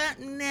because of that,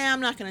 nah, I'm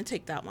not going to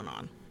take that one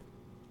on.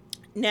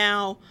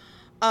 Now,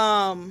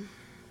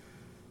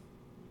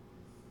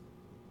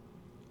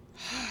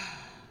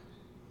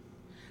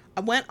 I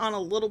went on a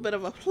little bit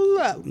of a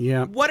flow.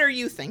 Yeah. What are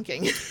you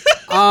thinking?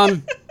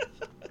 One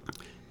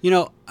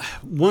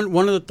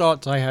of the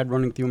thoughts I had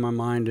running through my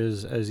mind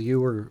is, as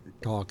you were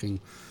talking,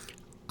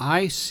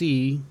 I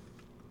see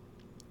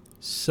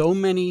so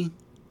many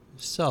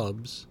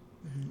subs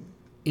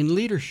in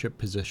leadership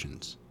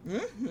positions.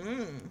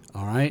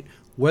 All right.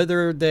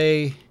 Whether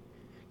they,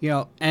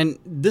 and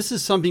this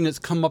is something that's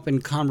come up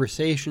in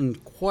conversation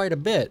quite a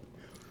bit.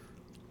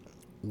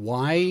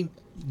 Why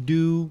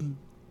do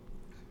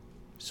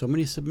so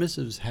many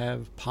submissives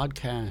have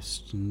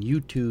podcasts and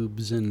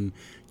YouTubes, and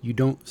you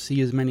don't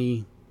see as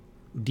many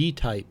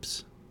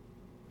D-types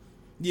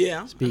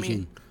Yeah.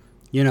 speaking?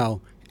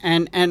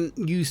 And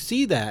you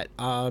see that,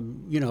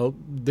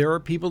 there are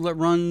people that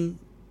run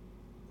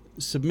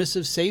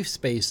submissive safe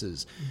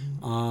spaces.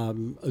 A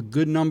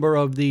good number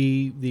of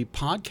the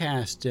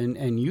podcast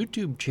and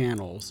YouTube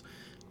channels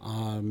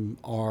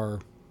are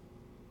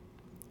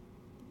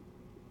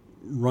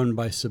run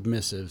by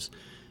submissives.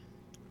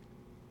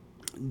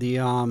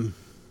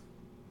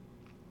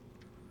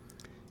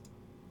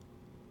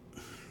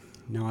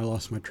 Now I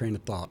lost my train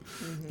of thought.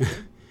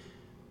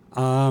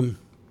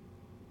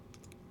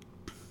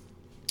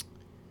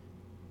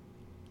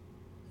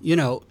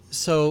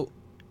 So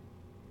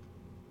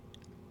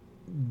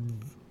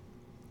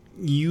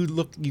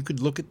you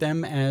could look at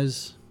them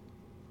as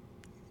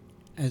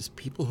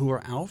people who are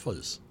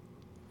alphas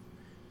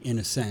in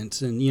a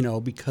sense,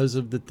 and because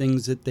of the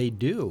things that they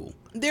do.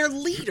 They're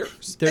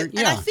leaders. And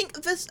I think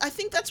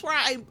that's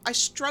where I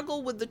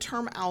struggle with the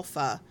term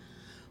alpha,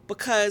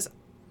 because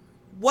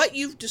what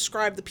you've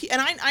described,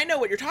 and I know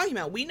what you're talking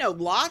about. We know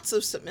lots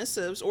of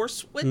submissives or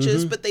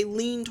switches, but they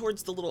lean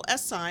towards the little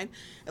S sign,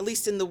 at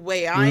least in the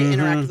way I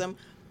interact with them.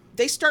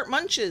 They start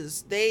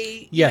munches.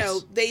 They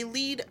they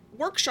lead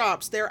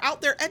workshops. They're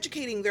out there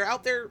educating. They're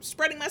out there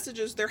spreading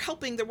messages. They're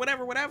helping. They're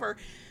whatever.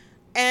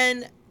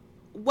 And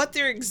what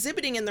they're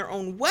exhibiting in their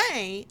own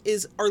way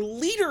are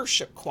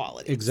leadership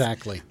qualities.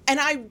 Exactly. And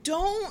I'm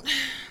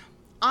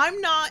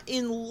not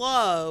in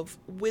love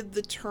with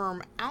the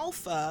term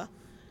alpha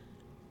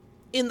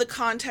in the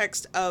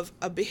context of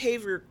a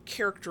behavior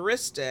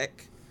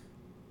characteristic,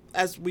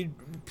 as we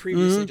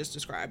previously just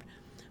described,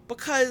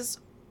 because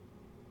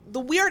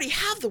we already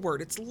have the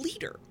word. It's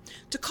leader.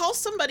 To call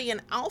somebody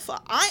an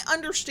alpha, I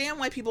understand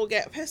why people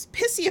get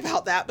pissy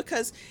about that,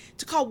 because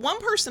to call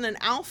one person an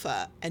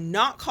alpha and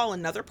not call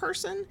another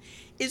person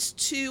is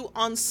to,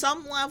 on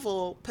some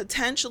level,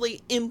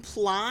 potentially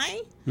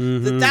imply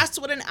that that's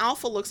what an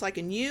alpha looks like,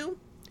 and you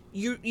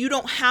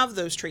don't have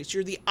those traits.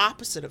 You're the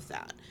opposite of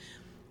that.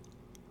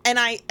 And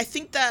I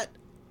think that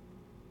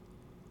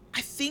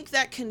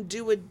can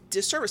do a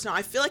disservice. Now,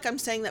 I feel like I'm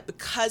saying that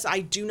because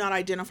I do not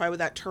identify with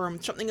that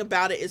term. Something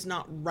about it is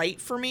not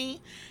right for me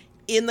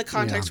in the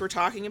context we're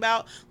talking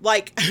about.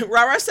 Like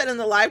Rara said in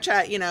the live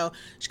chat,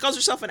 she calls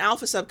herself an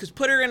alpha sub because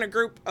put her in a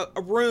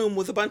room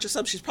with a bunch of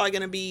subs, she's probably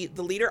going to be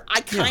the leader.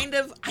 I can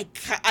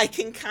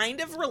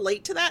kind of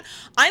relate to that.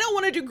 I don't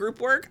want to do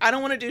group work. I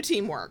don't want to do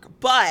teamwork,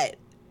 but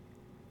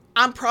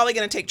I'm probably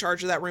going to take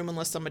charge of that room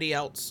unless somebody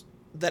else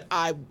that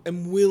I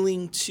am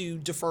willing to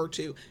defer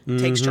to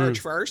takes charge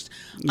first.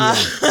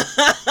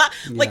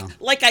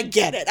 Like I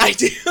get it. I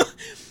do.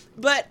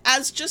 But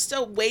as just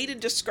a way to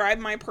describe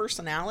my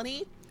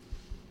personality,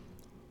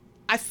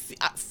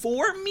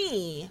 for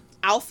me,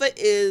 alpha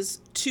is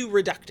too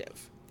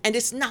reductive. And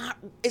it's not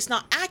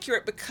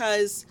accurate,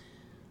 because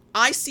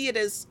I see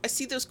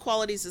those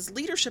qualities as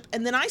leadership,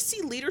 and then I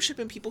see leadership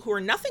in people who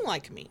are nothing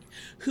like me,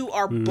 who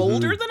are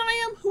bolder than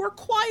I am, who are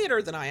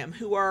quieter than I am,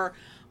 who are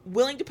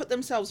willing to put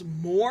themselves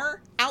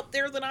more out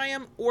there than I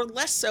am, or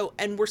less so,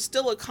 and we're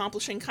still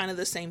accomplishing kind of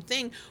the same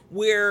thing.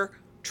 We're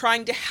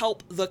trying to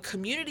help the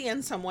community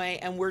in some way,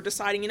 and we're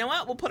deciding,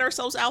 we'll put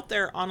ourselves out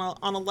there on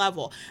a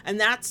level, and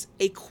that's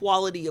a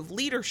quality of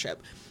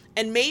leadership.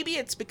 And maybe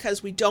it's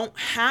because we don't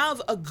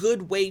have a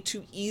good way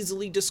to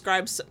easily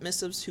describe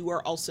submissives who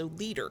are also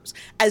leaders,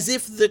 as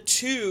if the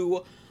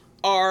two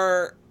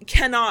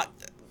cannot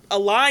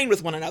align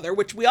with one another,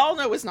 which we all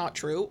know is not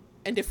true.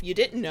 And if you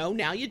didn't know,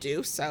 now you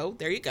do. So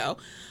there you go.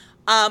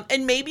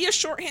 And maybe a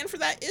shorthand for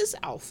that is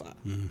alpha.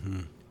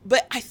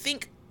 But I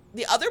think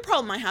the other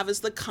problem I have is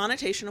the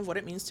connotation of what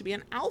it means to be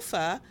an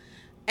alpha.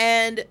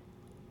 And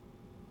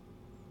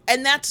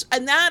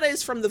that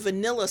is from the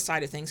vanilla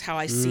side of things, how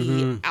I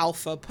see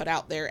alpha put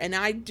out there. And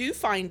I do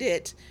find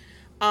it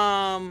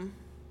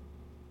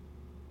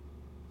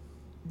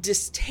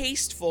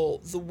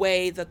distasteful the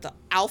way that the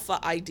alpha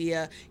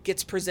idea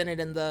gets presented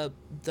in the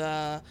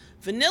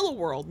vanilla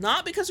world,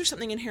 not because there's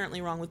something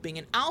inherently wrong with being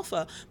an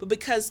alpha, but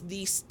because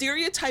the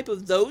stereotype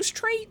of those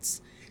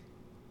traits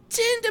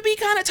tend to be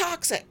kind of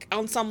toxic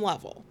on some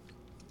level.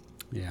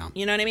 Yeah.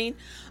 You know what I mean?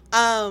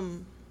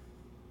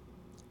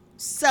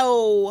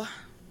 So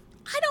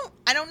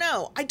I don't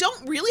know. I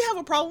don't really have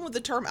a problem with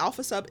the term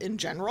alpha sub in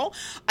general.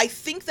 I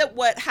think that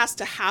what has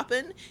to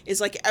happen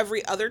is, like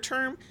every other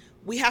term,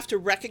 we have to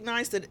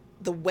recognize that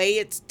the way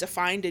it's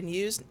defined and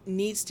used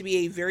needs to be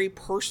a very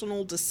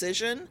personal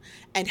decision,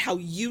 and how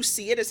you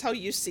see it is how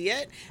you see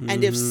it.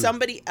 And if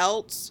somebody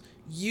else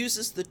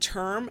uses the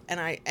term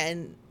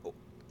and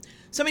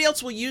somebody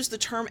else will use the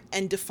term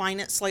and define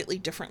it slightly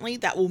differently,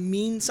 that will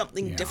mean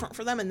something different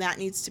for them, and that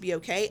needs to be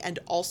okay. And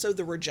also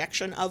the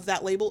rejection of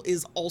that label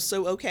is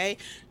also okay.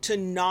 To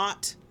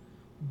not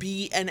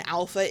be an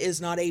alpha is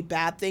not a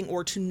bad thing,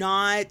 or to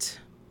not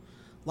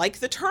like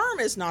the term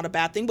is not a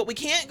bad thing, but we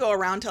can't go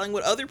around telling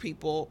what other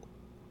people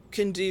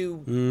can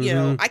do.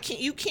 You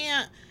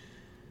can't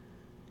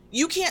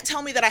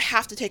tell me that I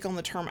have to take on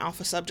the term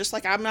alpha sub, just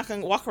like I'm not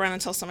going to walk around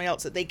and tell somebody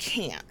else that they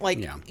can't.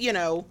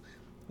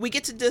 We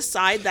get to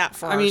decide that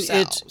for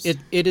ourselves.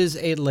 It is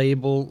a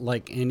label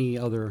like any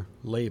other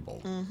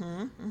label.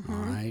 All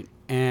right.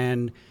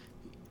 And,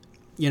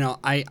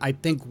 I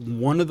think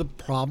one of the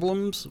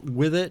problems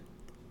with it,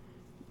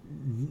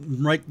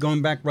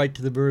 going back right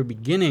to the very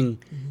beginning,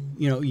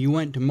 you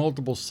went to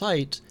multiple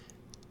sites,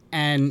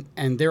 and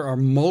there are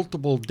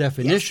multiple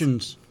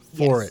definitions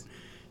for it.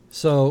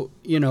 So,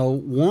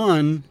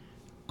 one,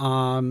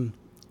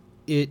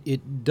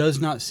 it does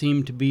not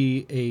seem to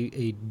be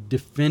a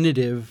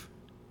definitive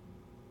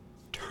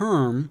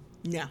term.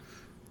 Yeah.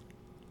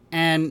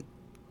 And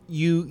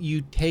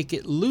you take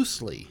it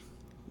loosely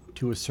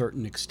to a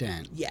certain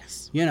extent.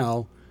 Yes.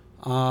 You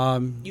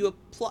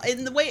apply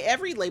in the way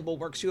every label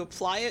works. You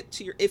apply it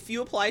to if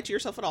you apply it to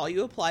yourself at all,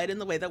 you apply it in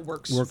the way that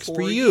works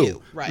for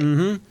you. Right.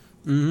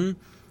 Mm-hmm. Mm-hmm.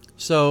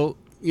 So,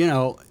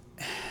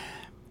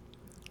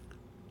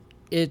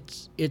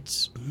 it's I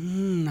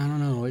don't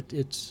know.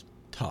 It's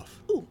tough.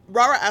 Ooh,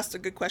 Rara asked a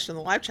good question in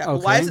the live chat. Okay.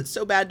 Well, why is it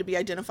so bad to be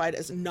identified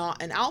as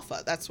not an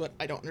alpha? That's what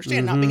I don't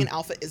understand. Not being an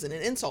alpha isn't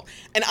an insult.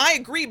 And I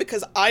agree,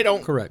 because I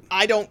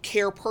don't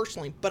care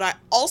personally, but I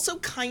also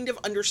kind of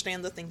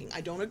understand the thinking.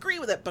 I don't agree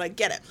with it, but I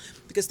get it.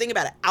 Because think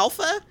about it.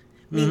 Alpha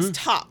means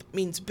top,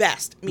 means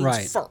best,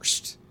 means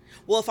first.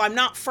 Well, if I'm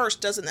not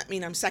first, doesn't that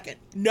mean I'm second?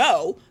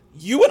 No.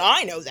 You and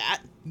I know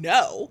that.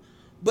 No.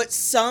 But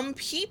some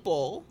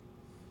people,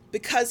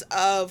 because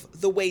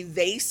of the way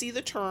they see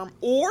the term,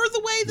 or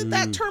the way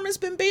that term has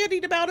been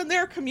bandied about in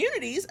their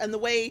communities, and the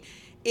way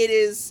it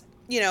is,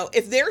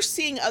 if they're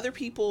seeing other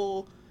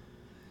people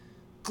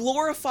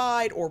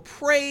glorified or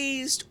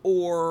praised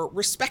or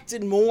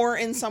respected more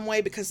in some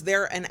way because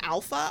they're an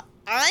alpha,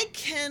 I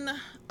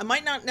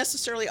might not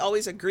necessarily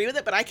always agree with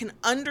it, but I can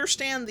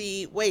understand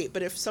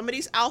but if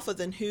somebody's alpha,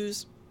 then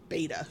who's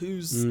beta?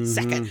 Who's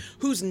second?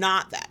 Who's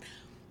not that?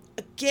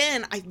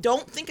 Again, I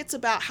don't think it's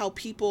about how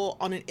people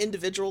on an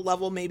individual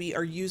level maybe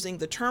are using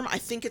the term. I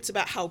think it's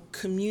about how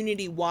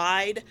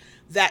community-wide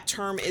that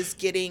term is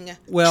getting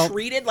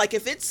treated. Like,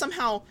 if it's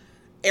somehow,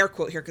 air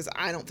quote here, because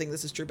I don't think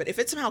this is true, but if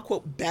it's somehow,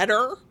 quote,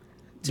 better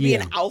to be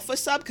an alpha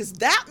sub, because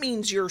that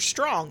means you're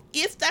strong.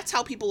 If that's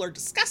how people are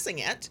discussing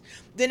it,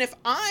 then if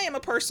I am a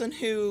person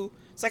who,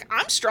 it's like,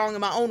 I'm strong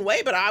in my own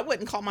way, but I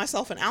wouldn't call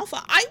myself an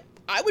alpha,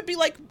 I would be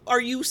like, are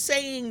you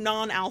saying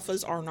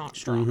non-alphas are not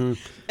strong?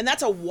 And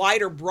that's a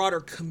wider, broader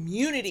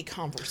community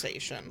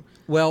conversation.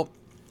 Well,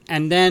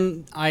 and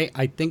then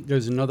I think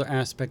there's another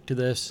aspect to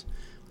this.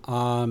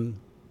 Not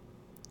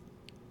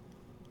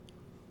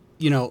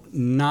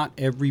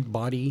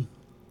everybody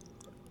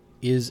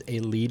is a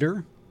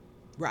leader.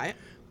 Right.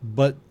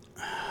 But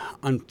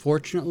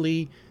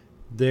unfortunately,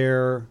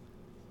 it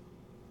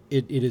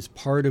is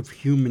part of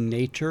human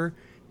nature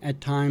at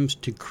times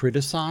to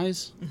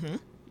criticize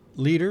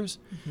leaders.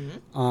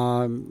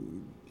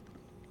 Kind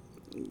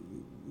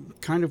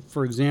of,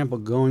 for example,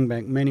 going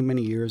back many,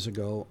 many years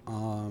ago,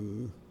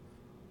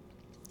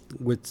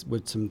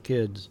 with some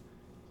kids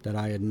that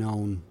I had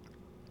known,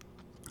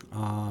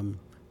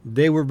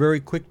 they were very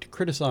quick to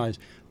criticize.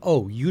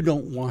 Oh, you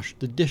don't wash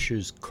the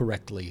dishes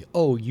correctly.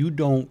 Oh, you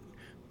don't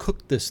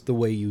cook this the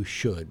way you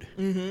should.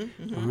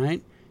 All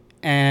right?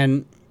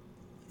 And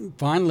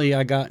finally,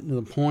 I got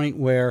to the point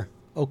where,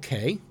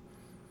 okay,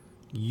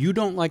 you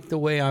don't like the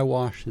way I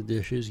wash the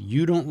dishes.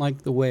 You don't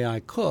like the way I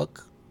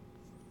cook.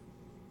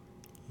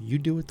 You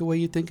do it the way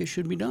you think it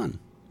should be done.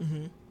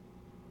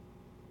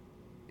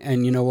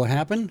 And you know what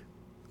happened?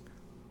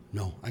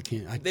 No, I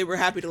can't. They were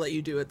happy to let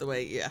you do it the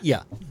way,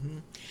 Yeah.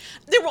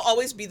 There will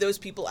always be those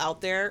people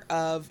out there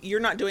of, you're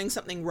not doing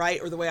something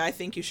right or the way I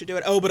think you should do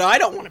it. Oh, but I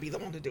don't want to be the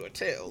one to do it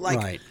too.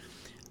 Right.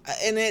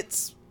 And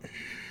it's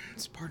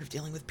part of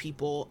dealing with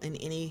people in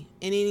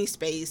any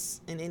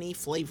space, in any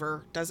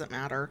flavor, doesn't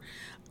matter.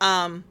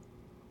 I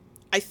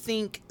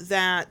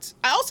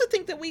also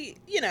think that we,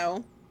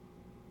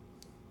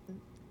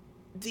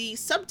 the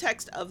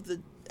subtext of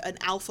an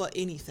alpha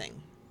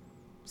anything,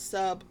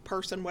 sub,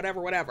 person,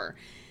 whatever,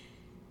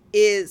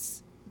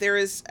 is there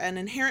is an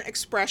inherent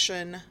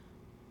expression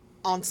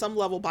on some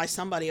level by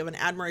somebody of an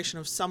admiration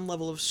of some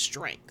level of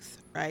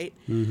strength, right?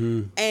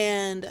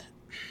 And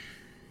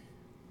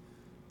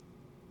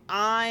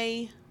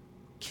I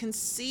can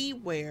see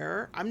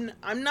where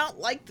I'm not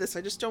like this.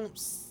 I just don't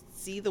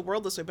see the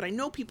world this way, but I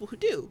know people who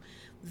do.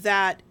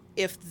 That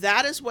if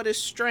that is what is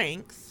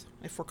strength,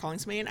 if we're calling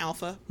somebody an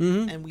alpha,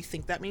 and we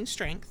think that means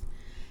strength,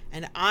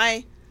 and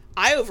I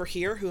over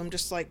here, who I'm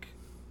just like,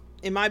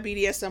 in my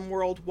BDSM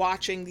world,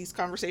 watching these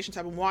conversations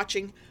happen,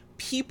 watching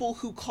people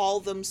who call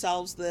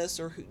themselves this,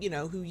 or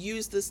who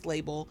use this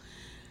label,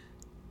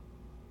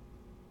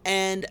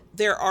 and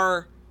there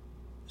are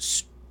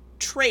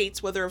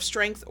traits, whether of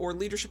strength or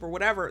leadership or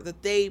whatever,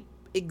 that they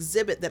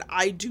exhibit that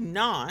I do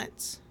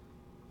not,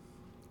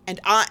 and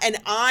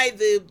I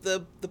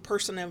the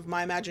person of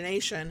my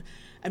imagination,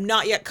 am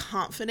not yet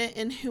confident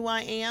in who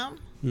I am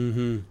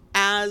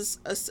as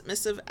a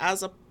submissive,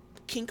 as a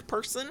kink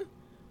person.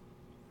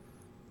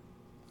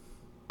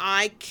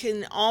 I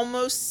can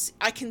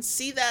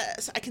see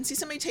that. I can see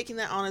somebody taking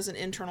that on as an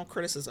internal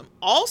criticism.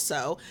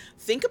 Also,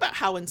 think about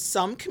how in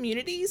some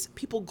communities,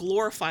 people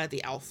glorify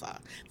the alpha.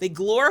 They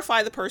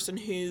glorify the person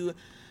who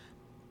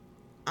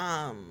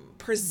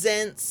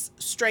presents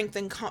strength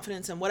and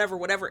confidence and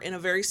whatever in a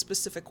very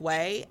specific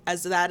way,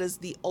 as that is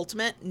the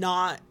ultimate,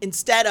 not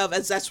instead of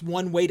as that's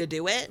one way to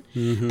do it.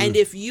 And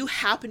if you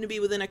happen to be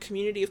within a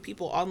community of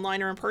people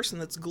online or in person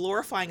that's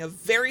glorifying a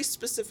very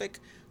specific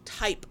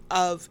type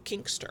of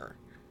kinkster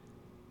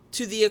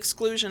to the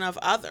exclusion of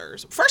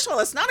others, first of all,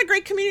 it's not a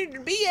great community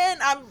to be in.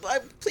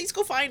 Please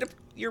go find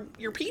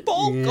your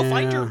people. Go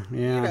find your,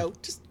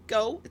 just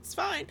go. It's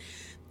fine.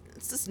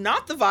 It's just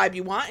not the vibe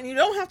you want, and you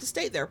don't have to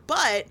stay there.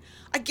 But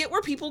I get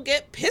where people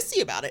get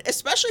pissy about it,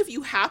 especially if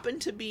you happen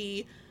to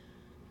be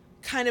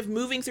kind of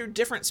moving through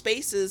different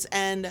spaces,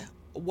 and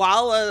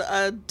while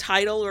a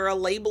title or a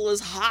label is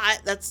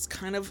hot, that's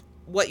kind of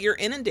what you're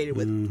inundated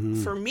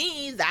with. For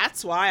me,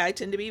 that's why I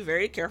tend to be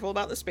very careful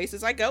about the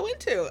spaces I go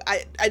into.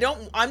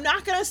 I'm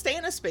not going to stay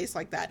in a space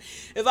like that.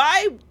 If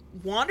I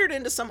wandered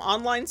into some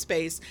online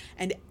space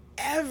and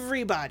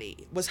everybody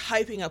was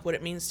hyping up what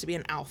it means to be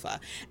an alpha,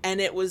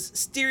 and it was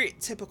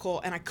stereotypical,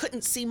 and I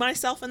couldn't see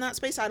myself in that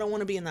space, I don't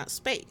want to be in that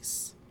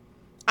space.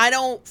 I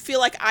don't feel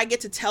like I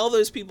get to tell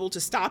those people to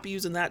stop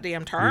using that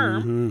damn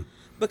term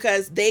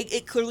because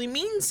it clearly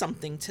means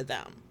something to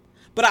them.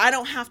 But I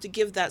don't have to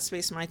give that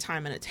space my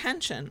time and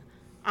attention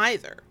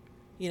either.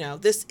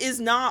 This is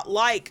not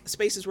like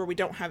spaces where we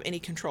don't have any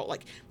control.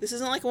 Like, this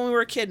isn't like when we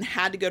were a kid and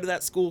had to go to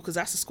that school because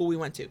that's the school we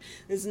went to.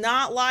 It's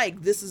not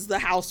like this is the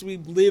house we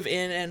live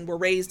in and were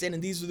raised in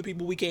and these are the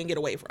people we can't get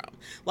away from.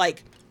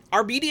 Like,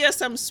 our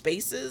BDSM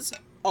spaces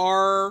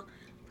are,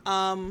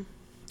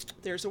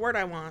 there's a word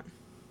I want.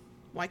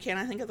 Why can't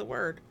I think of the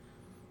word?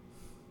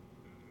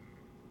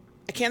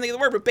 I can't think of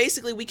the word, but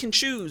basically we can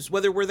choose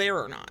whether we're there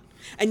or not.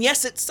 And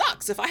yes, it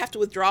sucks if I have to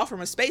withdraw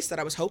from a space that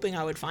I was hoping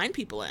I would find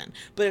people in.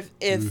 But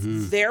if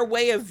their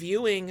way of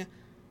viewing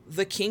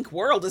the kink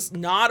world is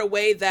not a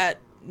way that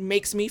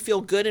makes me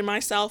feel good in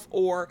myself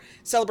or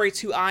celebrates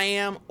who I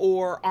am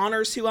or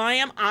honors who I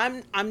am,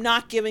 I'm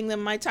not giving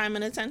them my time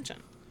and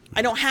attention.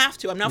 I don't have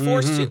to. I'm not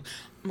forced to.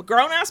 I'm a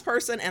grown-ass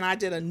person, and I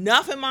did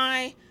enough in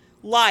my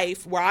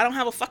life where I don't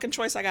have a fucking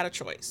choice. I got a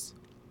choice.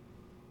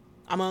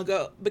 I'm going to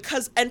go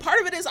and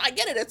part of it is, I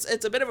get it.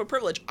 It's a bit of a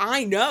privilege.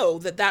 I know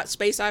that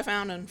space I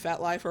found in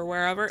FetLife or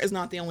wherever is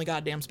not the only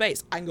goddamn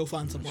space. I can go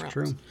find somewhere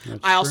else.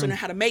 I also know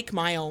how to make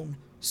my own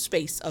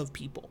space of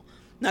people.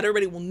 Not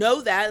everybody will know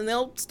that, and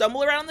they'll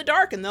stumble around in the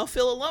dark and they'll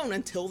feel alone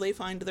until they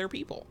find their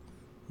people.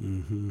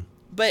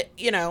 But,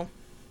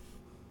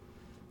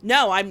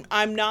 no,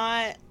 I'm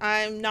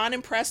not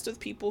impressed with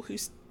people who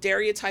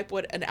stereotype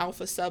what an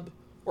alpha sub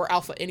or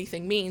alpha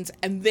anything means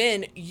and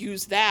then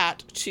use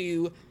that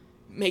to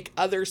make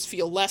others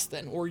feel less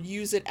than, or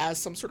use it as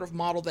some sort of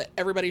model that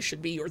everybody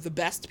should be, or the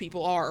best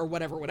people are, or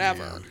whatever.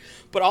 Yeah.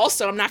 But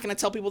also, I'm not going to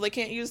tell people they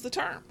can't use the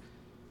term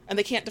and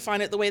they can't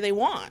define it the way they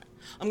want.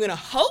 I'm going to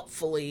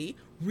hopefully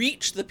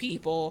reach the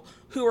people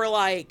who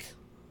are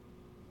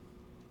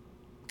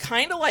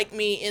kind of like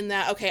me in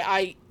that, okay,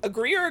 I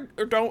agree or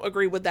don't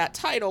agree with that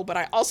title, but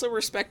I also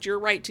respect your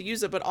right to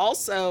use it. But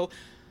also,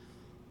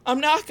 I'm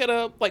not going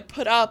to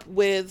put up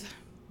with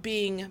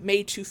being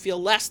made to feel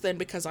less than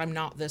because I'm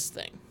not this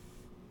thing.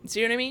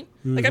 See what I mean?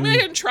 I'm not going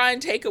to try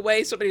and take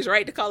away somebody's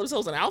right to call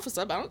themselves an alpha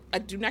sub. I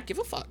do not give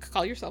a fuck.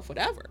 Call yourself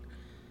whatever.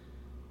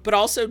 But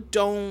also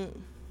don't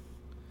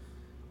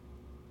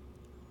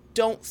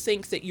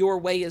think that your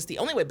way is the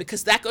only way,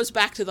 because that goes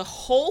back to the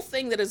whole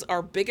thing that is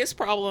our biggest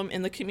problem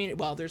in the community.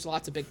 Well, there's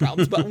lots of big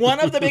problems, but one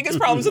of the biggest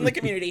problems in the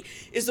community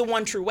is the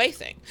one true way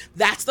thing.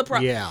 That's the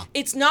problem. Yeah.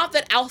 It's not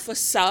that alpha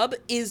sub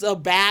is a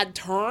bad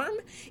term.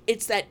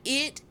 It's that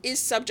it is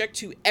subject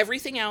to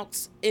everything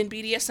else in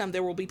BDSM.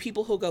 There will be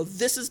people who'll go,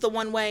 this is the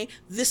one way.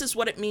 This is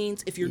what it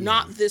means. If you're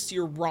not this,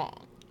 you're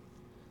wrong.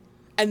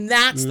 And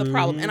that's the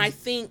problem. And I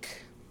think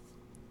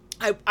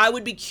I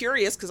would be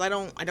curious, because I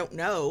don't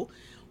know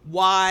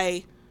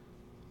why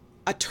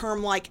a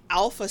term like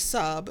alpha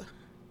sub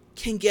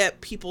can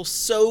get people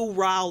so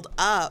riled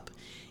up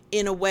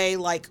in a way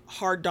like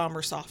hard dom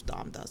or soft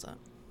dom doesn't,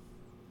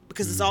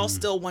 because it's all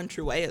still one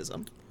true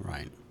wayism.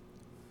 Right.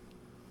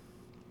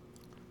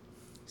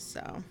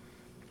 So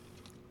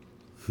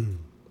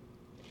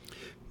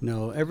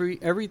no,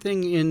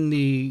 everything in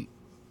the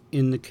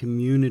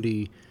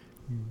community,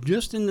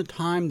 just in the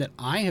time that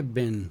I have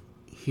been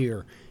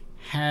here,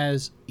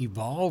 has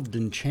evolved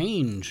and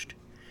changed.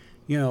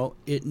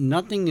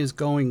 Nothing is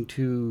going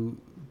to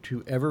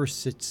ever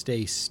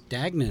stay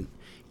stagnant.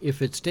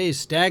 If it stays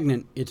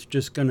stagnant, it's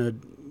just going to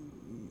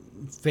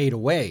fade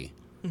away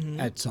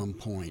at some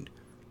point.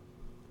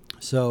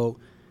 So,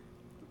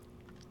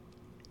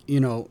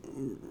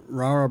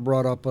 Rara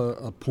brought up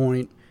a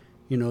point,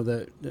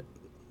 that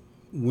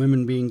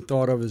women being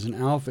thought of as an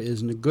alpha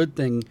isn't a good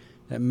thing,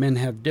 that men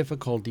have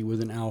difficulty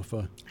with an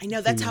alpha. I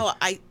know, that's how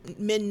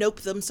men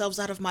nope themselves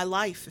out of my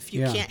life. If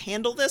you can't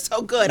handle this,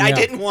 oh good, I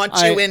didn't want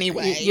you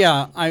anyway.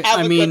 Have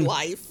a good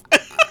life.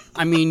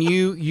 I mean,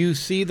 you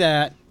see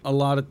that a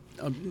lot of,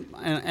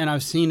 and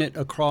I've seen it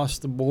across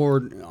the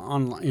board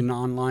in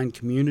online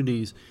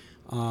communities.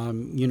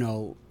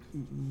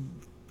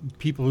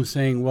 People who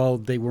saying, well,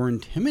 they were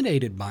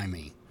intimidated by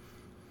me.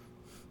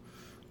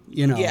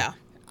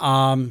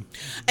 And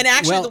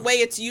actually, well- the way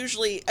it's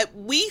usually,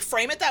 we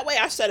frame it that way.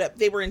 I said it,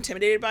 they were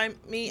intimidated by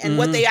me. And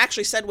what they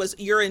actually said was,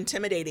 you're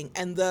intimidating.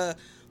 And the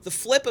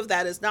flip of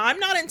that is, no, I'm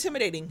not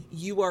intimidating.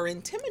 You are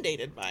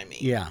intimidated by me.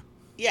 Yeah.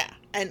 Yeah.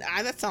 And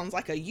that sounds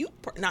like a you,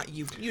 not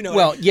you, you know.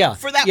 Well, yeah.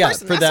 For that yeah,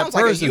 person, for that that sounds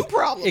person. like a you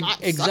problem.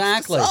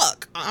 Exactly.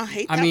 Suck. I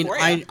hate that I mean, for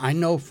you. I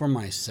know for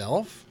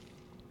myself,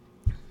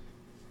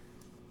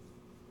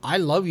 I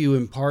love you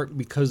in part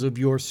because of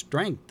your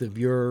strength, of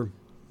your,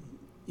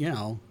 you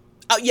know.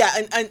 Oh, yeah.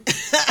 And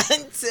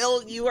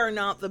until you are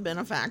not the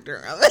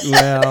benefactor of it.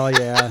 Well,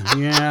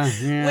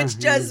 yeah. Which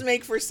does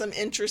make for some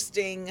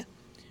interesting,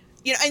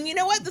 you know, and you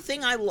know what? The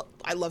thing I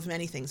love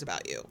many things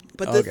about you,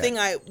 but the Okay.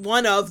 thing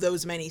one of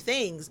those many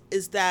things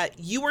is that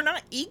you are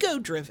not ego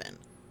driven.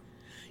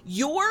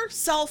 Your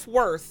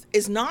self-worth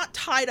is not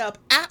tied up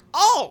at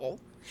all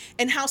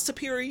in how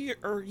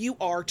superior you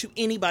are to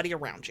anybody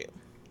around you.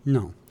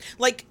 No.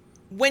 Like,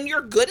 when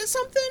you're good at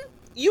something,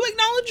 you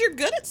acknowledge you're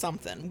good at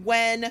something.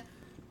 When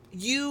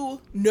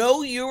you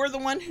know you're the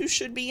one who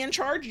should be in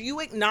charge,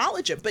 you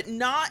acknowledge it, but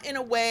not in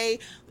a way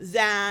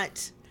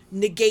that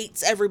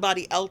negates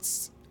everybody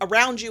else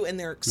around you and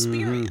their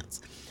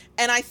experience.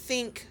 And I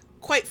think,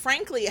 quite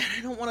frankly,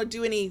 I don't want to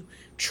do any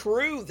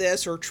true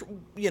this or,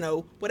 you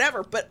know,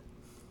 whatever, but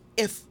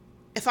if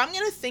I'm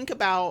going to think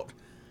about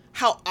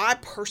how I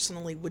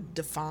personally would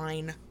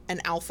define an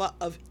alpha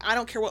of, I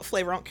don't care what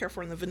flavor, I don't care if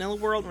we're in the vanilla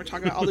world and we're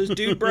talking about all those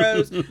dude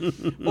bros,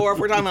 or if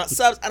we're talking about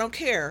subs, I don't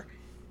care.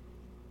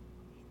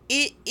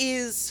 It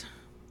is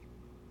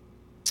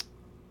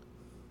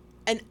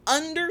an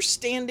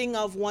understanding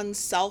of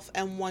oneself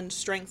and one's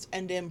strengths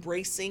and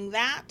embracing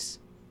that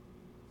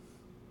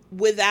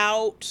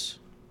without,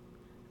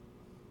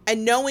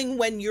 and knowing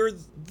when you're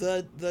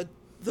the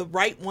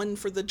right one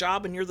for the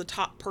job and you're the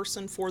top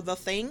person for the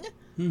thing,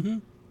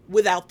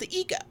 without the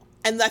ego.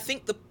 And I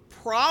think the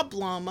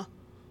problem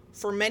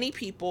for many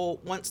people,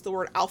 once the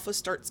word alpha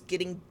starts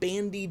getting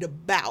bandied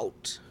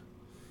about,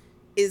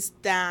 is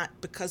that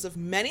because of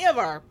many of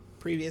our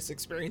previous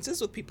experiences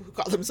with people who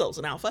call themselves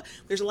an alpha,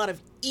 there's a lot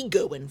of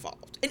ego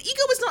involved. And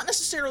ego is not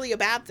necessarily a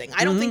bad thing.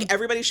 I don't think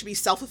everybody should be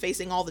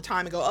self-effacing all the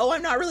time and go, oh,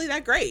 I'm not really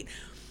that great.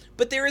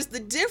 But there is the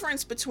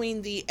difference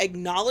between the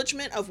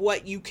acknowledgement of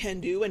what you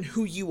can do and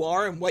who you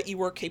are and what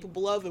you are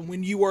capable of and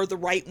when you are the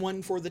right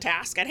one for the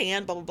task at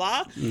hand, blah, blah,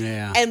 blah.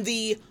 Yeah. And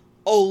the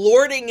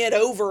lording it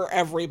over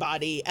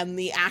everybody and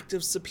the act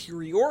of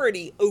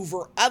superiority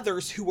over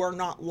others who are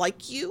not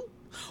like you.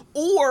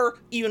 Or,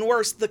 even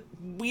worse, the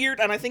weird,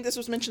 and I think this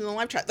was mentioned in the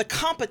live chat, the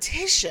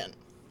competition.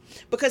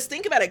 Because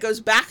think about it, it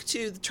goes back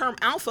to the term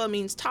alpha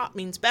means top,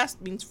 means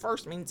best, means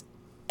first, means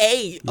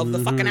A of the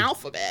fucking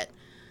alphabet.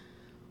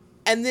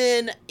 And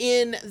then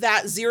in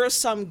that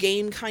zero-sum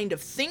game kind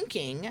of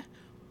thinking,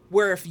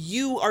 where if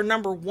you are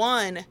number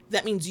one,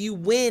 that means you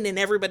win and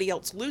everybody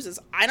else loses.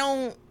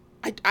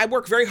 I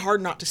work very hard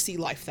not to see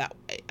life that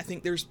way. I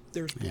think there's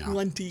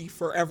plenty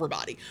for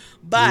everybody.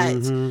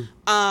 But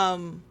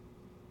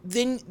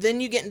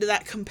then you get into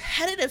that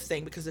competitive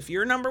thing, because if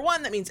you're number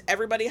one, that means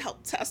everybody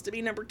else has to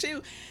be number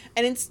two.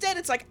 And instead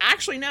it's like,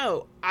 actually,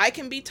 no, I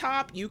can be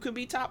top. You can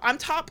be top. I'm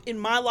top in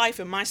my life,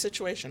 in my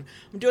situation.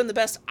 I'm doing the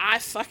best I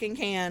fucking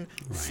can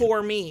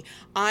for me.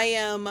 I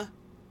am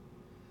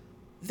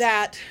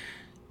that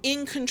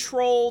in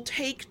control,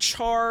 take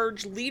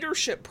charge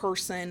leadership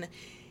person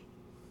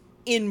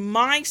in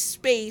my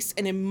space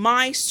and in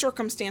my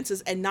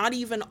circumstances, and not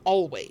even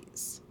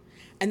always.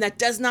 And that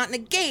does not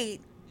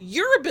negate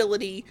your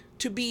ability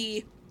to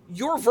be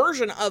your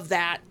version of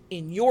that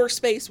in your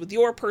space with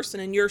your person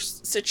in your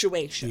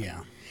situation.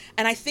 Yeah.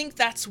 And I think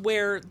that's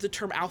where the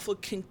term alpha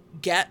can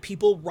get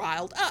people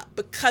riled up,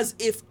 because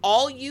if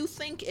all you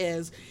think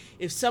is,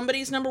 if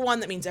somebody's number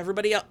one, that means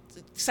everybody else,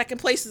 second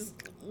place is,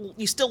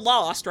 you still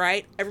lost,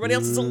 right? Everybody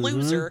else is a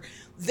loser.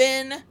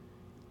 Then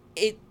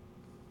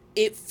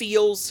it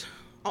feels,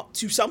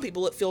 to some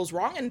people it feels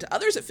wrong, and to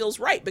others it feels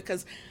right,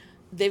 because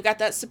they've got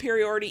that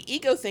superiority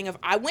ego thing of,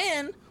 I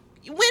win.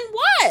 You win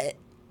what?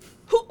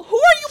 Who are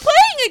you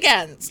playing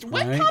against?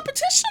 What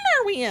competition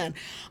are we in?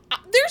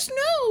 There's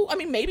no, I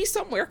mean, maybe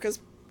somewhere,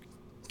 because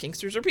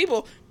Kingsters are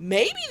people,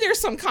 maybe there's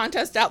some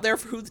contest out there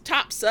for who the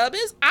top sub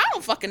is. I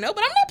don't fucking know,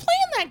 but I'm not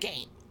playing that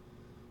game.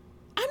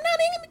 I'm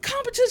not in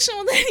competition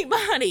with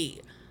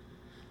anybody.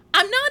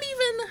 I'm not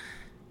even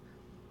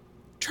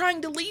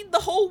trying to lead the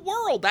whole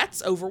world.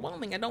 That's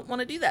overwhelming. I don't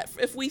want to do that.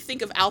 If we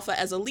think of alpha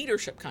as a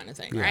leadership kind of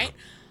thing, right?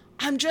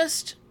 I'm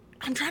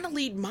trying to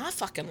lead my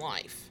fucking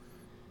life.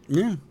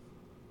 Yeah.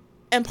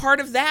 And part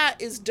of that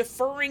is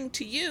deferring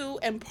to you,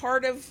 and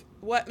part of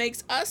what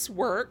makes us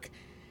work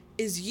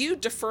is you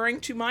deferring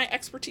to my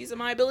expertise and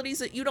my abilities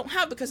that you don't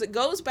have, because it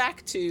goes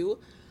back to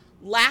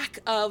lack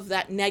of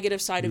that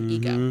negative side of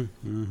ego.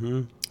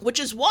 Which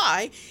is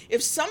why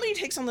if somebody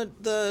takes on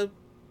the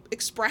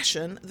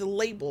expression, the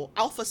label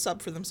alpha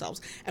sub for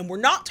themselves, and we're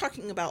not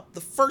talking about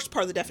the first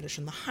part of the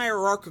definition, the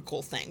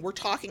hierarchical thing, we're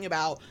talking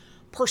about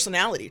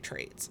personality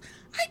traits.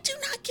 I do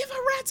not give a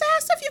rat's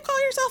ass if you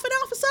call yourself an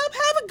alpha sub.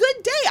 Have a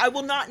good day. I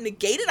will not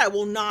negate it. I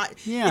will not.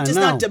 Yeah, it does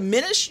no. not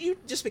diminish you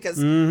just because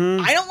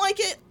I don't like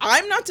it.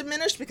 I'm not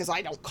diminished because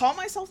I don't call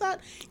myself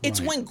that. It's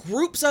Right. when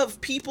groups of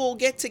people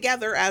get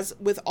together, as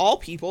with all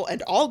people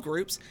and all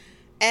groups,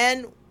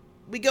 and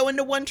we go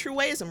into one true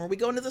waism, or we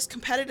go into this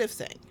competitive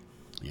thing.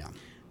 Yeah.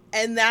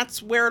 And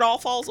that's where it all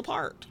falls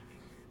apart.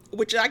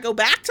 Which I go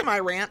back to my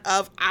rant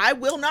of, I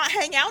will not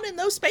hang out in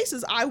those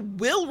spaces. I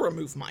will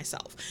remove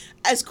myself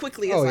as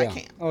quickly as I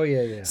can. Oh,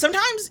 yeah.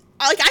 Sometimes,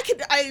 like,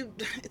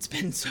 it's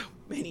been so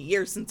many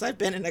years since I've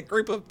been in a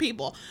group of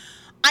people.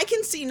 I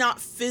can see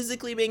not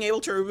physically being able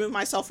to remove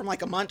myself from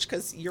like a munch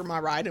because you're my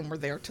ride and we're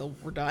there till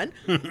we're done.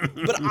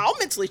 But I'll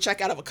mentally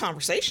check out of a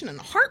conversation in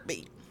a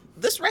heartbeat.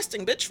 This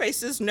resting bitch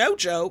face is no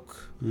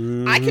joke.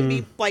 I can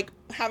be like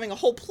having a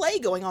whole play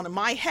going on in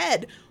my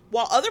head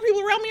while other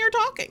people around me are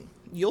talking.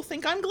 You'll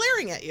think I'm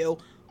glaring at you.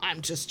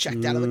 I'm just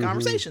checked out of the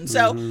conversation.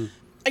 So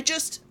I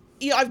just,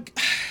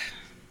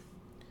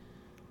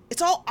 it's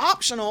all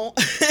optional.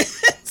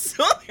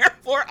 So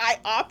therefore I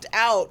opt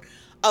out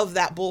of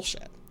that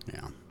bullshit.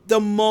 Yeah. The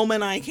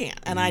moment I can,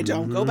 and I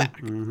don't go back.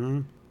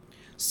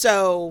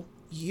 So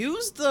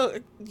use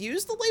the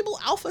label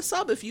alpha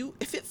sub if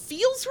it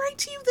feels right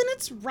to you, then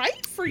it's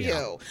right for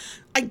you.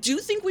 I do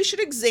think we should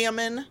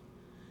examine,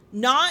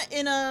 not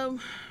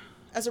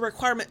as a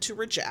requirement to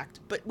reject,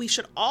 but we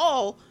should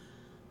all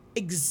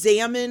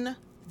examine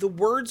the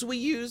words we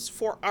use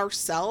for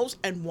ourselves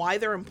and why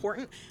they're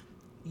important.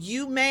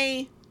 You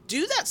may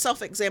do that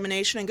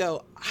self-examination and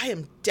go, I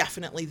am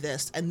definitely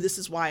this, and this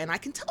is why, and I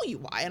can tell you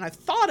why, and I've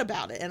thought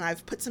about it, and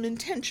I've put some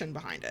intention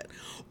behind it.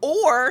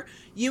 Or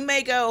you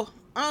may go,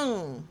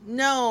 oh,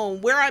 no,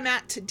 where I'm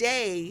at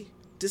today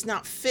does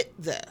not fit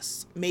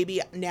this.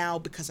 Maybe now,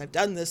 because I've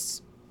done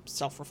this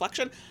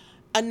self-reflection,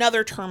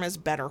 another term is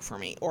better for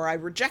me, or I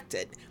reject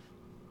it.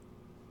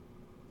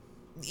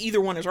 Either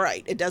one is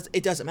right. It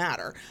doesn't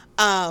matter.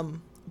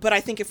 But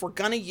I think if we're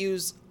going to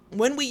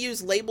when we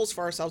use labels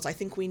for ourselves, I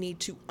think we need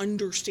to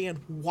understand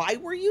why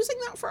we're using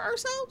that for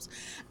ourselves.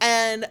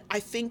 And I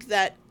think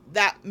that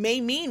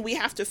may mean we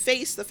have to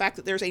face the fact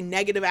that there's a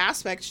negative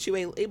aspect to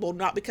a label,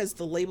 not because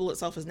the label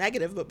itself is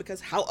negative, but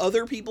because how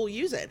other people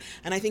use it.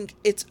 And I think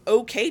it's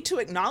okay to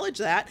acknowledge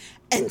that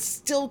and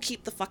still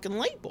keep the fucking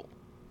label.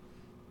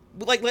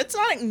 Like, let's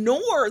not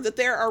ignore that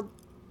there are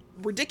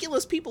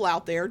ridiculous people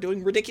out there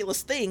doing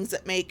ridiculous things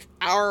that make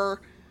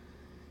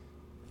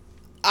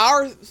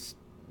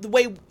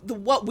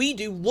what we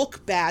do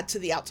look bad to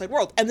the outside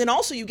world. And then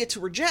also you get to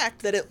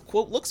reject that it,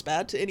 quote, looks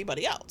bad to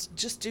anybody else.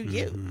 Just do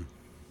you.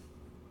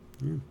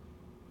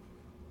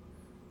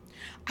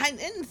 I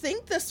didn't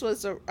think this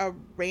was a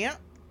rant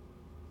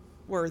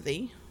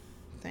worthy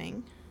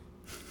thing.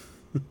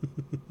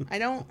 I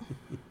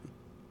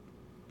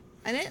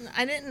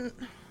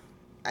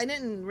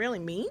didn't really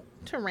mean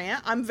to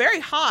rant. I'm very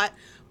hot,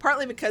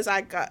 partly because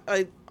I got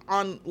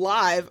on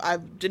live. I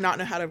did not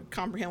know how to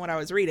comprehend what I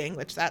was reading,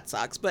 which that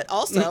sucks. But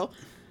also,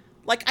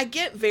 like, I'm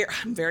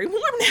very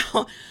warm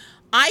now.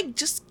 I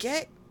just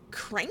get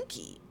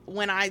cranky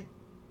when I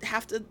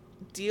have to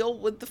deal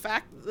with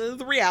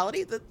the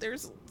reality that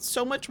there's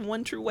so much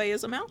one true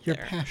wayism out there.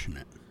 You're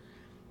passionate.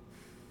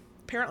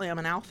 Apparently, I'm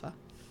an alpha.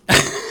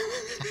 I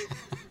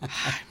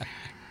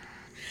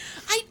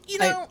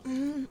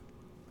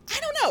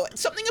don't know.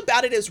 Something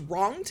about it is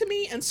wrong to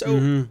me, and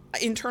so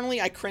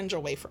internally I cringe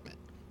away from it.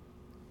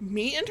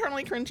 Me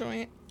internally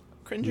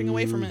cringing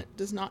away from it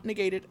does not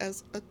negate it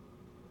as a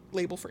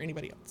label for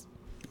anybody else.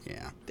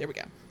 Yeah. There we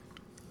go.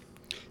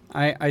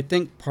 I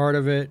think part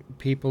of it,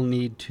 people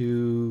need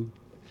to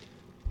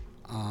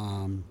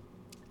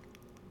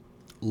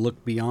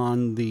look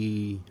beyond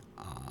the,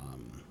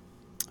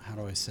 how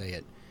do I say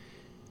it?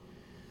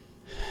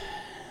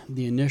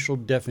 The initial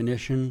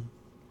definition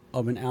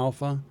of an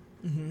alpha.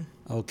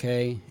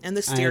 Okay. And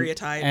the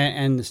stereotype.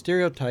 And the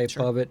stereotype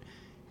of it.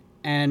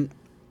 And,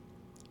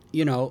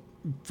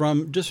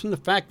 from the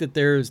fact that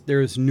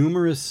there's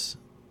numerous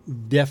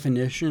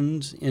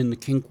definitions in the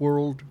kink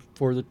world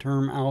for the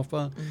term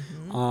alpha.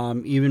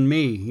 Even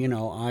me,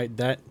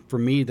 for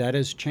me, that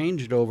has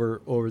changed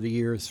over the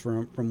years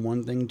from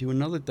one thing to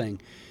another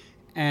thing.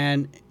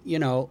 And,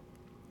 a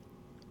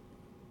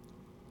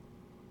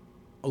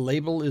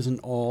label isn't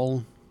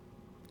all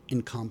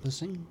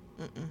encompassing.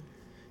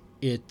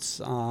 It's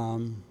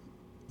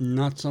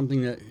not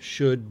something that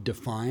should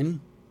define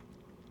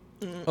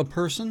a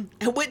person.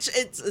 Which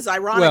is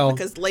ironic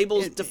because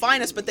labels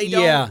define us, but they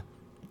don't. Yeah.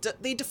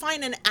 They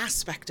define an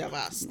aspect of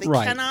us. They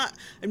Right. cannot.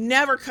 I've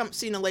never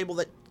seen a label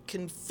that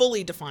can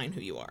fully define who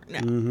you are.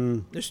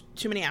 No. There's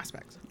too many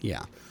aspects.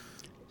 Yeah.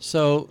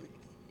 So,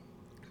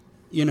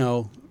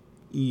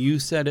 you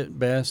said it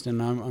best,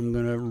 and I'm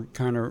going to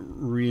kind of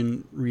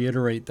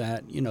reiterate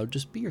that.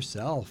 Just be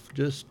yourself.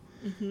 Just,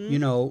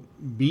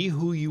 be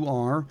who you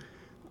are.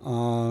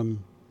 To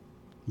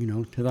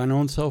thine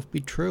own self be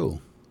true.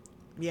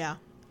 Yeah.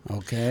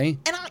 Okay.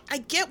 And I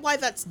get why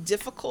that's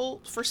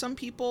difficult for some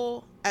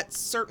people at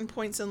certain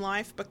points in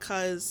life,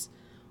 because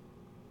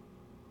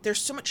there's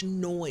so much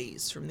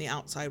noise from the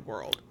outside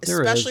world,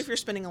 especially if you're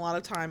spending a lot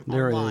of time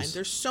online.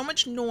 There's so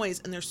much noise,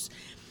 and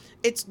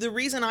it's the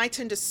reason I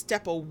tend to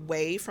step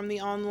away from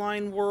the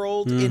online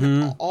world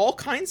in all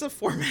kinds of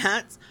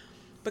formats,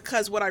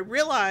 because what I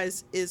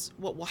realize is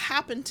what will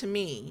happen to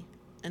me,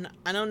 and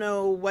I don't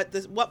know what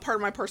part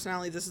of my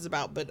personality this is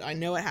about, but I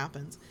know it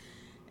happens,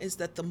 is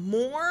that the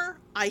more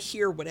I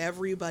hear what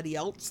everybody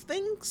else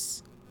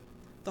thinks,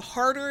 the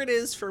harder it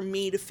is for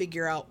me to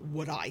figure out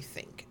what I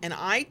think. And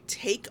I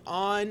take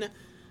on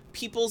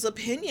people's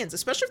opinions,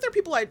 especially if they're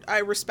people I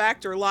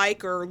respect or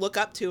like or look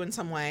up to in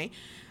some way.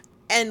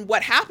 And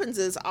what happens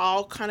is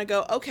I'll kind of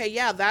go, okay,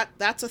 yeah,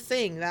 that's a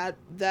thing.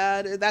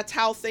 That's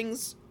how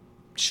things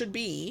should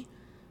be,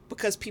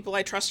 because people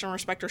I trust and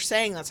respect are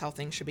saying that's how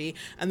things should be.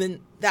 And then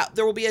that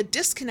there will be a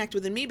disconnect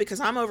within me, because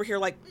I'm over here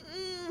like,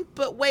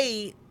 but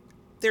wait,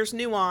 there's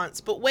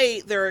nuance. But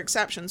wait, there are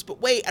exceptions. But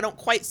wait, I don't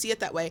quite see it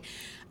that way.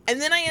 And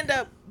then I end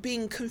up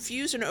being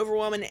confused and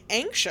overwhelmed and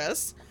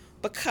anxious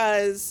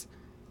because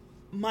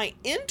my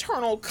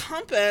internal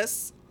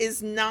compass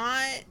is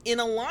not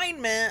in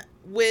alignment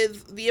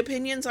with the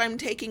opinions I'm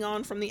taking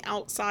on from the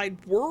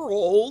outside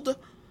world.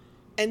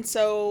 And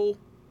so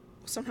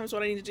sometimes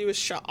what I need to do is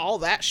shut all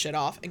that shit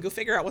off and go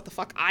figure out what the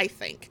fuck I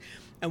think.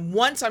 And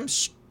once I'm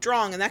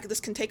strong, and this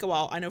can take a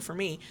while, I know for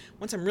me,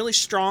 once I'm really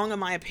strong on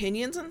my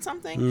opinions on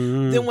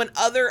something, then when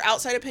other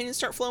outside opinions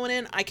start flowing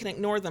in, I can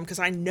ignore them because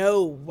I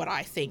know what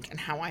I think and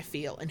how I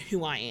feel and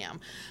who I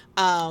am.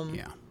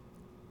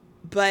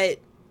 But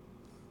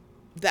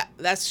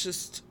that's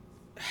just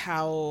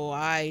how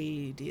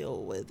I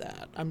deal with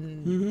that.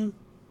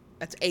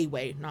 That's a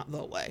way, not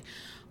the way.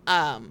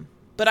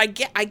 But I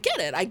get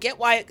it. I get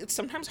why it's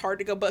sometimes hard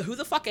to go, but who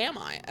the fuck am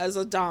I as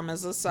a dom,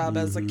 as a sub,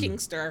 as a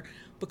kingster?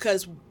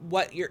 Because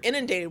what you're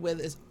inundated with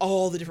is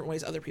all the different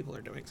ways other people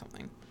are doing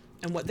something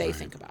and what they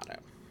think about it.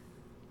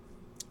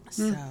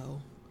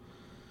 So,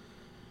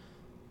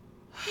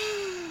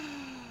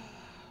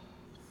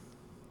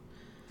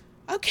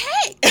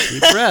 okay.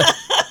 Deep breath.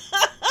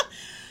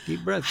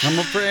 Deep breath. Come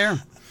up for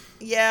air.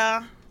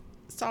 Yeah.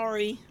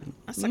 Sorry.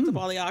 I sucked up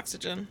all the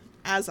oxygen,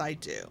 as I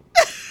do.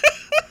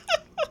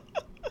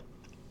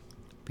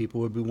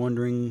 People would be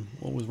wondering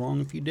what was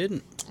wrong if you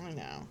didn't. I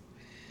know.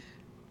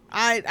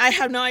 I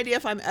have no idea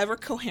if I'm ever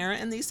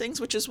coherent in these things,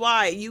 which is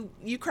why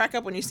you crack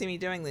up when you see me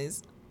doing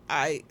these.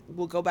 I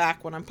will go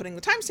back when I'm putting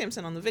the timestamps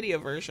in on the video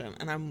version,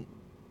 and I'm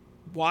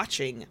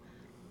watching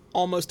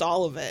almost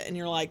all of it, and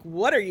you're like,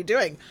 what are you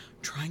doing?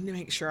 Trying to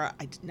make sure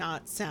I did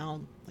not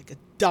sound like a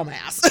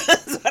dumbass.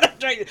 That's what I'm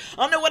trying to do.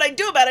 I don't know what I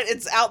do about it.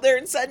 It's out there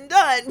and said and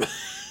done.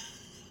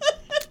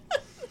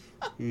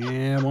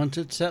 Yeah, once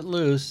it's set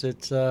loose,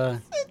 it's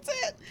That's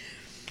it.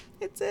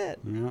 It's it.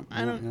 Yeah,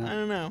 I don't know. I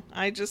don't know.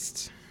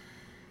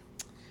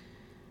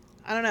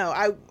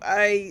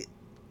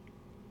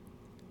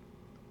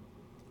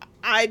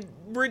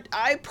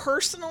 I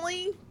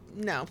personally,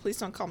 no, please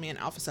don't call me an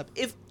alpha sub.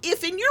 If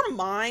in your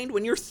mind,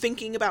 when you're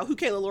thinking about who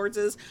Kayla Lords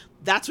is,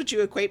 that's what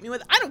you equate me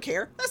with, I don't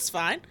care. That's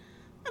fine.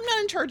 I'm not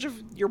in charge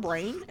of your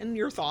brain and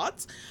your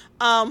thoughts.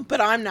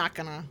 But I'm not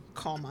gonna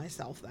call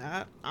myself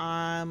that.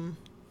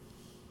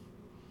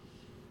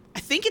 I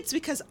think it's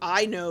because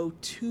I know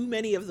too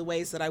many of the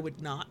ways that I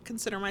would not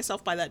consider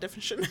myself by that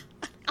definition.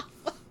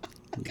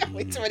 I've got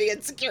way too many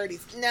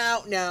insecurities.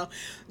 No,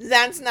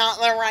 that's not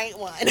the right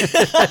one. That's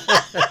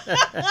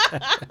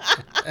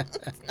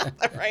not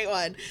the right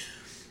one.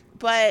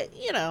 But,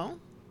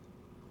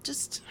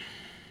 just,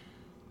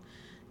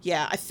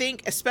 yeah, I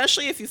think,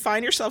 especially if you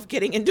find yourself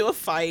getting into a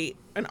fight,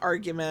 an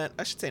argument,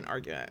 I should say an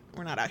argument.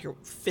 We're not out here with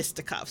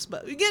fisticuffs,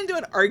 but we get into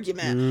an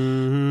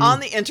argument on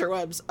the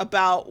interwebs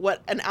about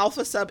what an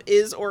alpha sub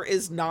is or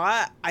is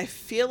not. I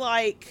feel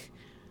like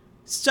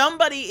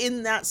somebody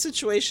in that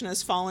situation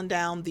has fallen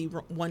down the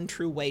one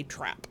true way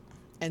trap.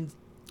 And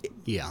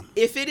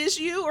if it is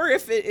you, or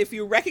if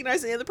you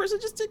recognize the other person,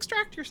 just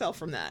extract yourself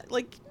from that.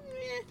 Like,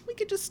 we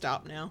could just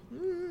stop now.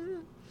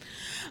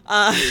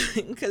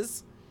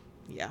 Because,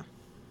 yeah.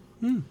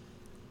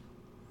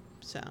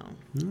 So,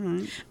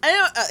 right. I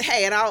know,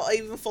 hey, and I'll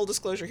even full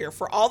disclosure here,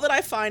 for all that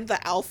I find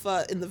the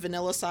alpha in the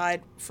vanilla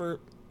side, for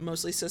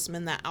mostly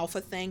cis-men, that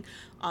alpha thing,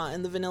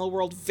 in the vanilla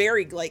world,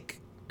 very, like,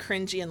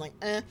 cringy and like,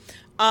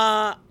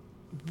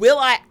 will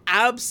I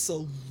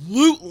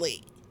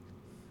absolutely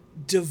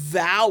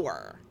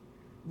devour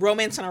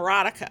romance and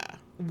erotica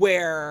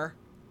where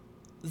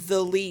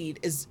the lead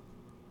is,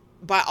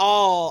 by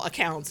all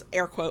accounts,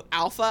 air quote,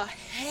 alpha?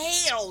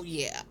 Hell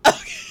yeah.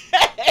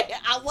 Okay.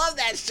 I love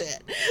that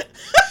shit.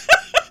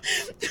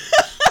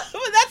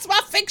 But that's my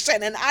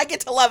fiction, and I get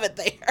to love it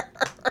there.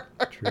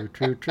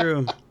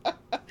 True.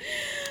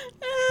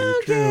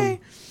 Okay.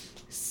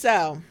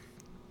 So,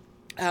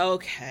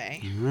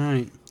 okay. All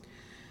right.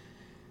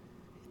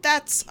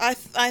 That's, I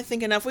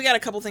think, enough. We got a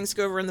couple things to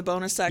go over in the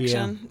bonus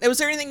section. Was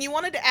there anything you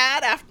wanted to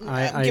add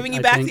after giving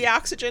you back the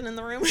oxygen in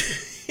the room?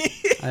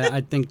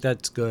 I think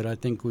that's good. I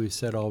think we've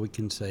said all we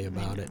can say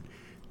about it.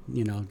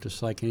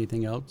 Just like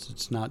anything else,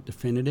 it's not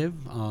definitive.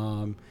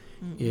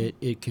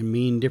 It can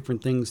mean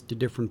different things to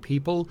different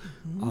people.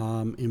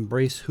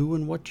 Embrace who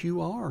and what you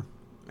are.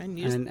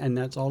 And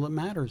that's all that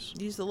matters.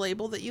 Use the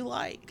label that you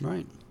like.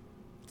 Right.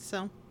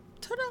 So,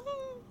 Ta-da.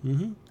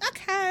 Mm-hmm.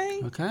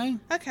 Okay. Okay.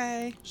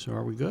 Okay. So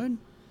are we good?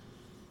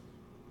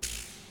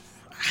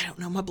 I don't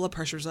know. My blood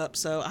pressure's up,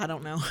 so I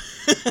don't know.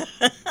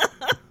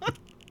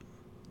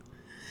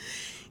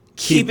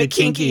 Keep it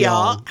kinky,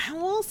 y'all. And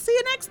we'll see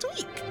you next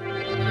week.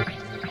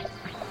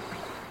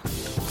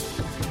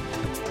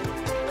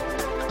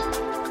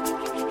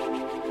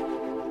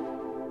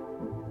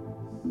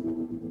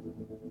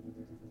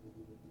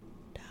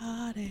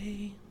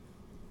 Dottie.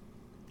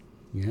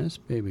 Yes,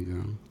 baby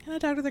girl. Can I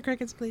talk to the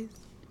crickets, please?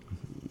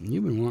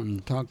 You've been wanting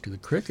to talk to the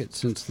cricket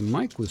since the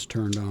mic was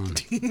turned on.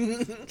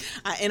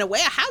 In a way,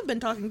 I have been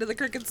talking to the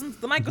crickets since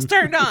the mic was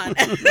turned on.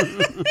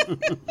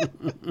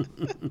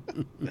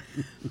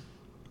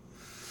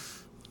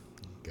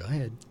 Go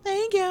ahead.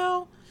 Thank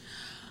you.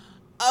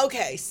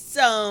 Okay,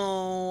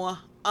 so,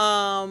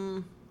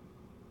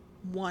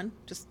 one,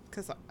 just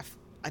because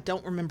I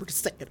don't remember to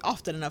say it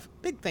often enough,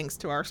 big thanks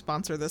to our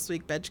sponsor this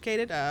week,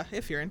 Beducated.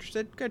 If you're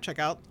interested, go check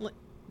out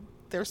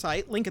their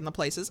site, link in the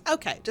places.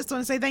 Okay, just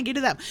want to say thank you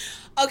to them.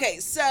 Okay,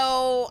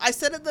 so I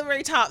said at the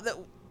very top that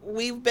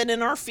we've been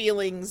in our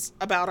feelings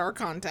about our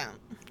content.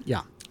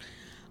 Yeah.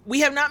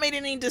 We have not made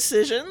any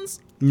decisions.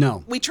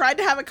 No. We tried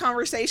to have a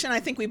conversation.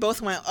 I think we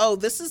both went, oh,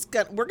 this is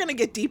good. We're going to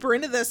get deeper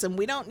into this, and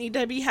we don't need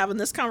to be having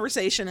this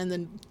conversation and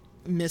then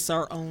miss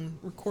our own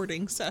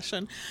recording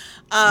session.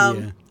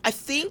 Yeah. I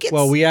think it's...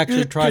 Well, we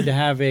actually tried to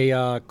have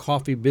a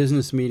coffee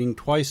business meeting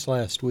twice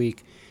last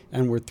week,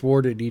 and were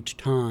thwarted each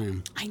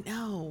time. I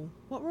know.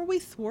 What were we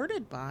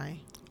thwarted by?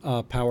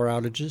 Power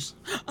outages.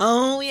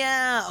 Oh,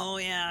 yeah. Oh,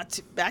 yeah.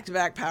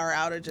 Back-to-back power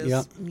outages.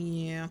 Yep.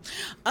 Yeah.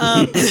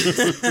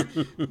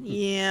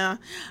 Yeah.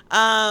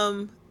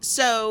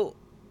 So,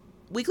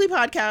 weekly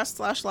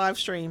podcast / live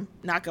stream,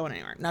 not going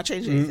anywhere. Not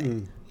changing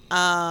anything.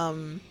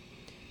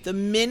 The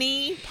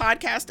mini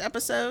podcast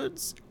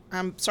episodes,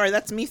 I'm sorry,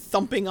 that's me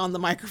thumping on the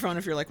microphone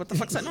if you're like, what the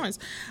fuck's that noise?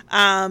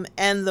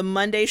 And the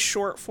Monday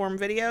short form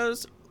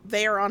videos,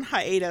 they are on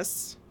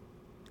hiatus.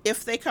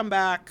 If they come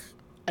back,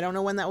 I don't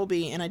know when that will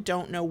be, and I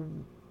don't know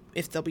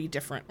if they'll be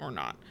different or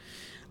not.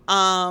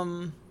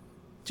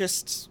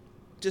 Just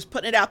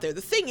putting it out there.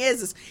 The thing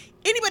is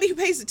anybody who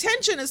pays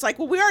attention is like,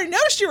 well, we already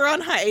noticed you were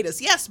on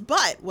hiatus. Yes,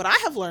 but what I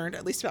have learned,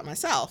 at least about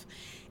myself,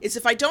 is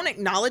if I don't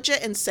acknowledge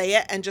it and say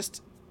it and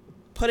just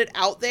put it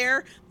out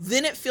there,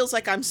 then it feels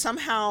like I'm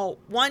somehow,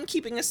 one,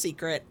 keeping a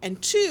secret,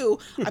 and two,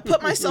 I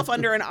put myself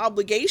under an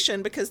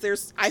obligation because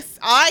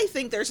I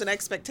think there's an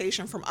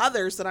expectation from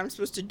others that I'm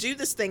supposed to do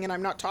this thing and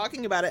I'm not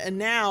talking about it, and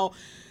now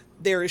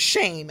there is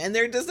shame, and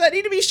there does not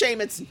need to be shame.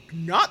 It's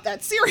not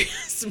that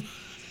serious.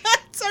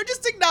 So I'm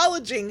just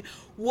acknowledging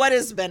what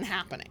has been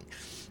happening.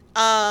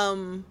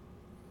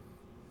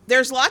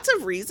 There's lots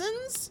of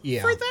reasons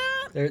for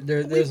that.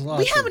 There's lots.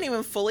 We haven't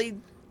even fully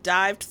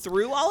dived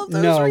through all of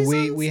those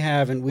reasons. No, we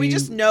haven't. We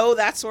just know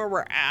that's where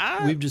we're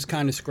at. We've just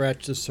kind of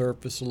scratched the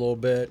surface a little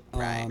bit.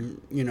 Right.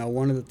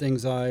 One of the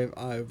things I've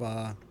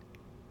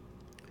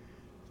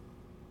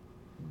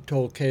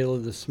told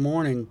Kayla this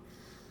morning,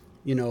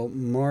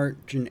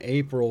 March and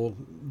April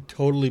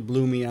totally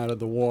blew me out of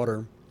the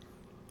water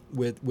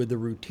with the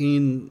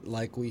routine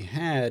like we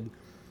had,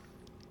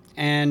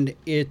 and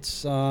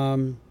it's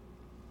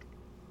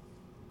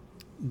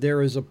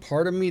there is a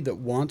part of me that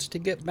wants to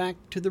get back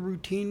to the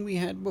routine we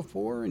had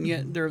before, and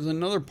yet there's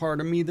another part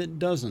of me that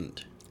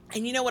doesn't.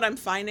 And you know what I'm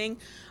finding?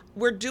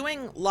 We're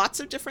doing lots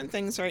of different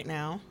things right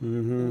now.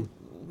 Mm-hmm.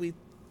 We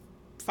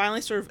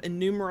finally sort of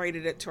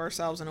enumerated it to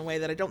ourselves in a way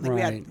that I don't think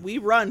we Right. had. We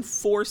run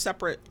 4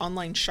 separate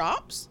online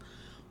shops,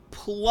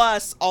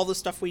 plus all the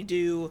stuff we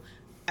do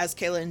as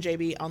Kayla and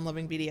JB on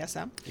Loving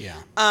BDSM. Yeah.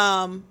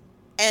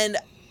 And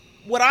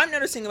what I'm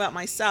noticing about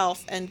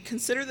myself, and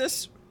consider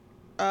this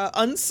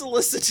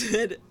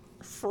unsolicited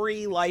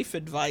free life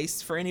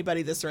advice for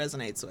anybody this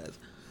resonates with,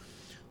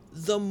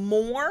 the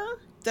more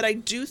that I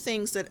do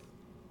things that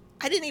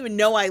I didn't even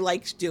know I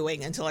liked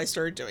doing until I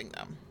started doing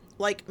them,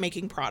 like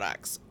making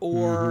products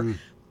or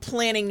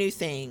planning new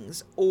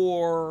things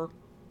or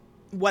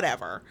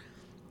whatever,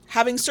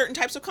 having certain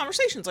types of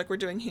conversations like we're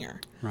doing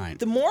here. Right.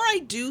 The more I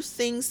do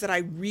things that I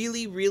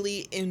really,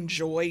 really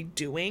enjoy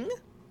doing,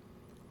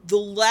 the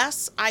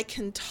less I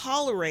can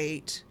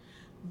tolerate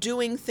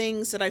doing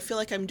things that I feel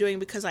like I'm doing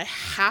because I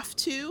have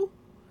to,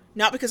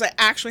 not because I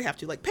actually have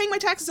to. Like paying my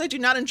taxes, I do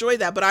not enjoy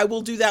that, but I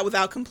will do that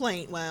without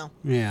complaint. Well,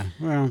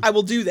 I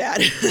will do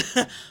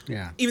that.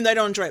 Yeah. Even though I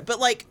don't enjoy it. But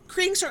like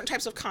creating certain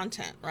types of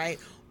content, right?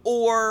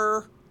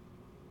 Or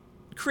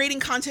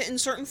creating content in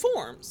certain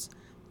forms.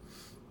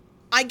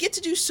 I get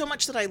to do so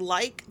much that I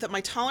like that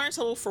my tolerance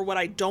level for what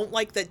I don't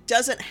like that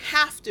doesn't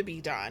have to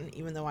be done,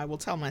 even though I will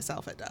tell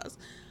myself it does,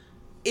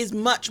 is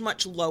much,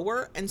 much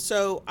lower. And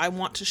so I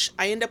want to,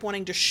 I end up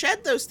wanting to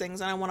shed those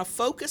things, and I want to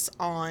focus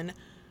on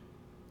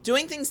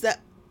doing things that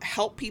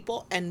help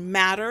people and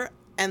matter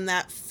and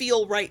that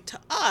feel right to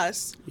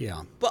us.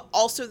 Yeah. But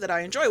also that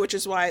I enjoy, which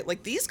is why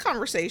like these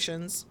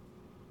conversations,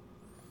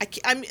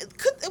 I mean,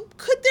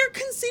 could there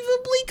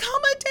conceivably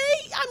come a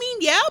day? I mean,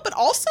 yeah, but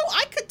also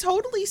I could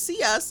totally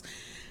see us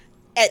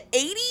at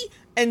 80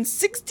 and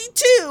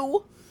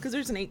 62 because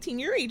there's an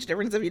 18-year age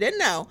difference if you didn't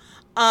know,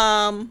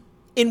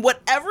 in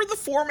whatever the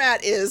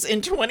format is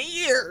in 20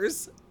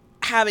 years,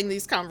 having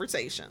these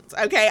conversations.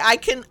 Okay, I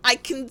can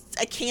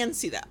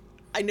see that.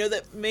 I know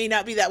that may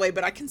not be that way,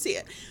 but I can see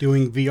it.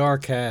 Doing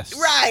VR casts.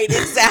 Right,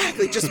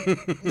 exactly. Just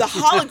the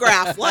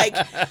holograph,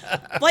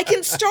 like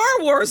in Star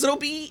Wars, it'll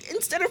be,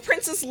 instead of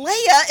Princess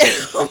Leia,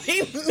 it'll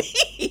be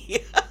me.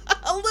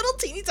 A little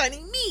teeny tiny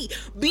me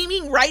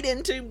beaming right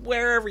into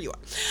wherever you are.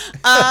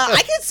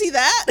 I can see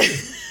that.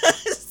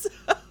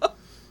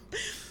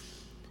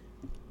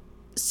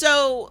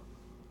 So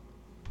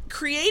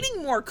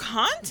creating more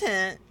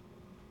content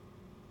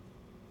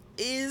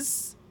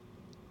is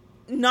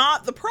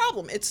not the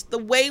problem. It's the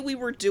way we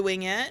were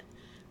doing it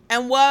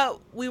and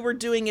what we were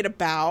doing it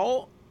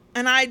about.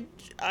 And I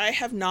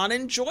have not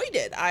enjoyed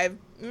it.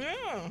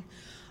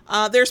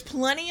 There's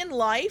plenty in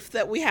life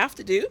that we have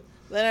to do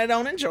that I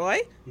don't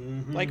enjoy,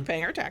 like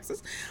paying our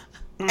taxes.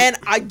 And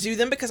I do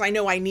them because I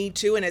know I need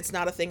to, and it's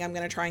not a thing I'm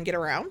going to try and get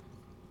around.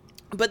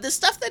 But the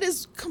stuff that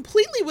is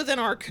completely within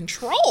our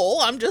control,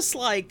 I'm just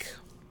like,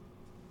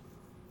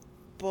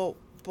 but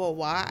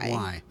why?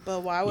 Why?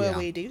 But why would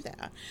we do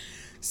that?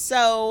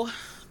 So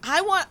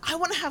I want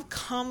to have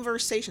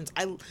conversations.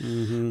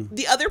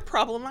 The other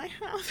problem I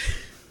have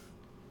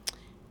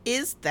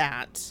is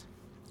that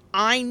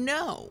I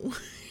know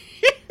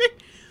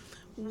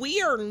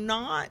we are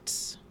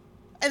not,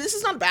 and this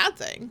is not a bad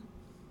thing,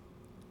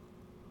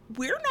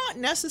 we're not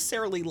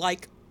necessarily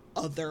like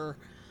other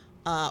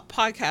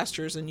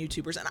podcasters and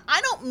YouTubers. And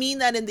I don't mean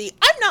that in the,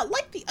 I'm not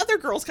like the other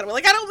girls kind of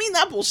way. Like, I don't mean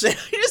that bullshit.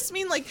 I just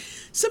mean, like,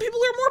 some people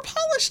are more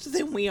polished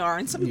than we are.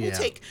 And some people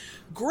take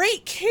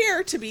great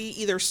care to be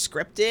either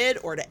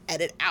scripted or to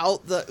edit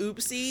out the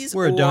oopsies.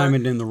 We're a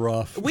diamond in the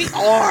rough. We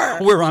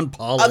are. We're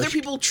unpolished. Other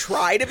people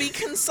try to be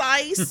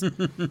concise.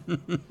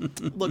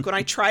 Look, when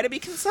I try to be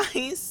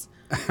concise,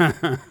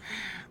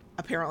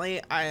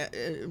 apparently I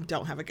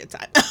don't have a good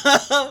time.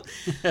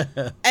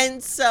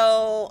 And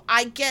so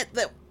I get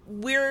that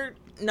we're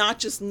not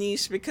just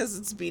niche because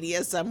it's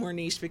BDSM. We're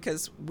niche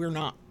because we're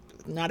not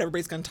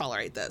everybody's going to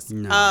tolerate this.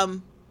 No.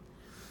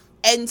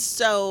 And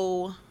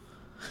so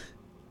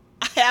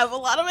I have a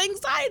lot of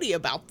anxiety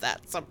about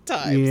that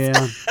sometimes.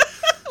 Yeah.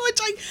 Which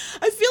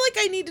I feel like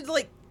I need to,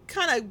 like,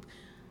 kind of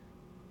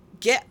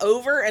get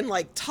over and,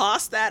 like,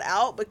 toss that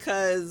out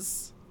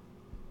because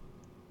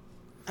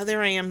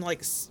there I am,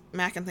 like,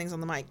 smacking things on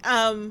the mic.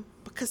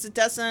 Because it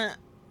doesn't,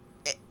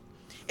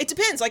 it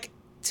depends. Like,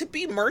 to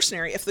be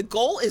mercenary, if the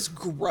goal is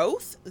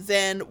growth,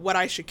 then what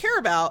I should care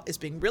about is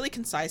being really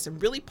concise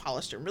and really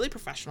polished and really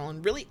professional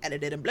and really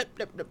edited and blah,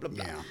 blah, blah, blah,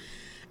 blah. Yeah.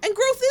 And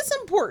growth is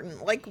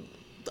important. Like,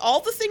 all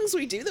the things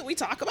we do that we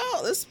talk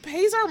about, this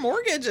pays our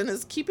mortgage and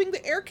is keeping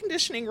the air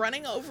conditioning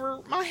running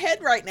over my head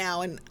right now.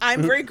 And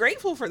I'm very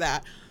grateful for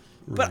that.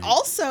 But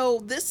also,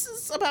 this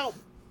is about,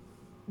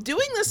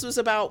 doing this was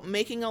about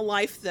making a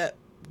life that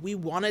we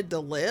wanted to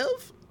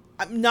live.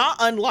 Not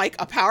unlike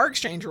a power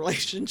exchange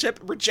relationship,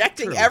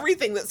 rejecting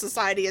everything that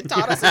society had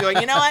taught us and going,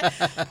 you know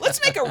what,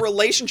 let's make a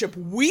relationship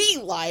we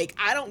like.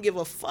 I don't give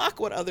a fuck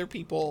what other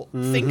people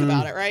think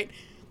about it, right?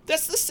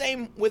 That's the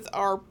same with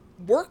our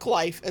work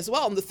life as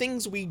well, and the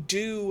things we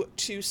do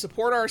to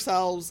support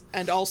ourselves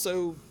and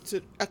also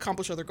to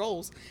accomplish other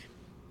goals.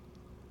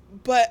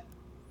 But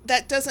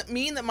that doesn't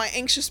mean that my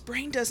anxious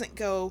brain doesn't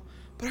go,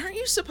 but aren't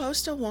you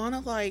supposed to want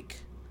to, like,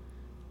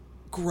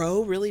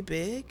 grow really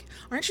big?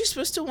 Aren't you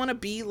supposed to want to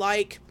be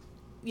like,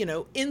 you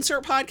know,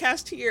 insert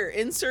podcast here,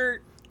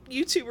 insert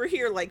YouTuber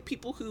here, like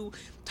people who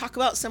talk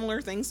about similar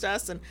things to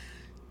us? And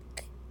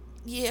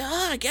yeah,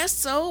 I guess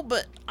so,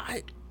 but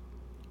I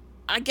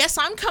guess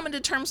I'm coming to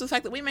terms with the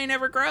fact that we may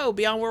never grow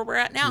beyond where we're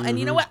at now. And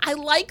you know what? I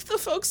like the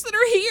folks that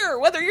are here,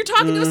 whether you're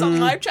talking to us on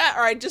live chat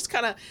or I just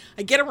kind of,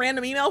 I get a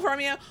random email from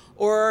you,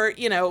 or,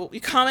 you know,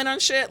 you comment on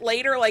shit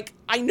later. Like,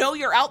 I know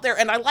you're out there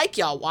and I like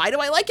y'all. Why do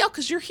I like y'all?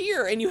 Because you're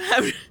here and you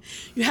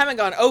haven't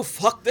gone, oh,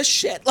 fuck this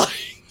shit.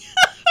 Like,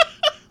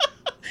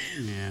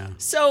 yeah.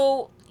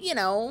 So, you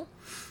know,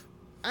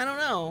 I don't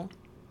know.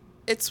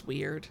 It's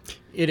weird.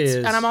 It is.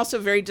 And I'm also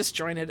very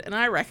disjointed, and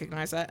I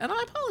recognize that, and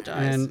I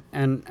apologize.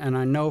 And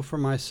I know for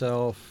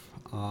myself,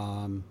 you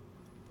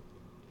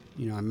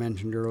know, I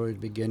mentioned earlier at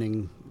the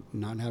beginning,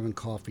 not having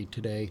coffee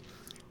today.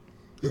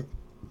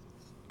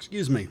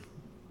 Excuse me.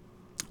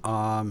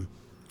 I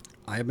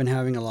have been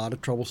having a lot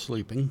of trouble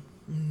sleeping,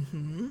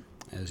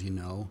 as you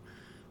know.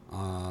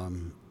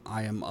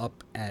 I am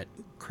up at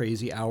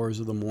crazy hours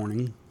of the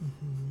morning.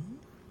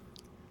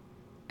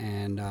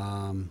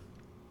 And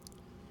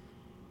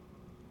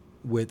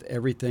with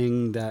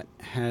everything that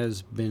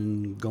has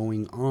been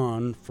going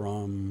on,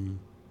 from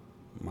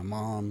my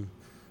mom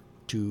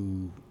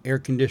to air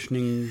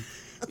conditioning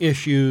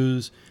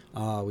issues,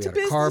 we had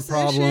a car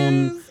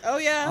problem. Issues. Oh,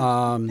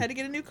 yeah. Had to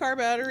get a new car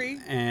battery.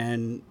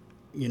 And,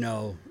 you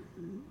know,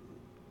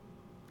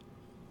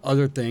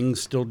 other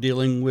things, still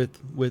dealing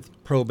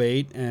with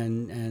probate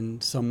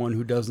and someone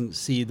who doesn't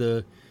see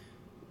the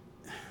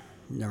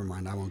never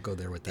mind. I won't go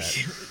there with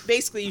that.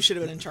 Basically, you should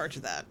have been in charge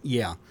of that.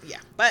 Yeah. Yeah,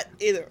 but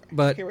either way,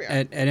 But here we are.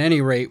 at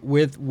any rate,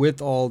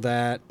 with all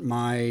that,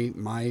 my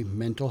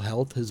mental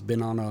health has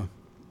been on a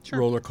Sure.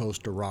 roller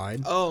coaster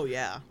ride. Oh,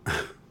 yeah.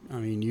 I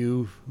mean,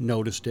 you've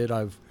noticed it.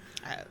 I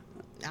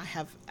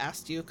have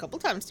asked you a couple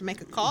times to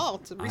make a call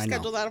to I know.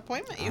 reschedule that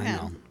appointment you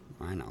have.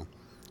 I know.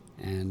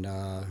 And,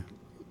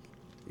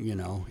 you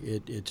know,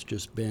 it's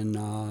just been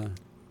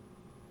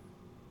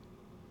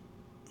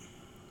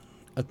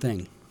a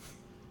thing.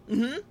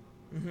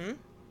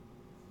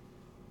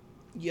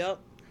 Yep.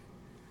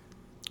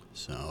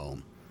 So,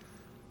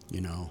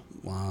 you know,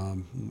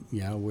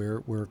 yeah,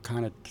 we're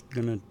kind of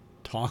gonna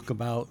talk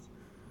about.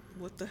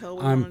 What the hell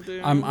we want to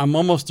do? I'm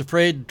almost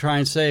afraid to try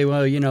and say,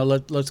 well, you know,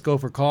 let's go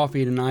for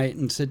coffee tonight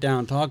and sit down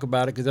and talk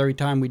about it, because every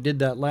time we did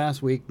that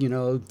last week, you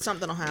know,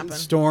 Something will happen.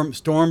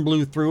 Storm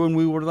blew through and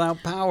we were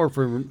without power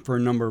for a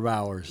number of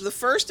hours. The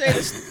first day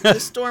the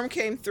storm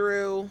came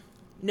through,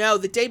 no,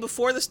 the day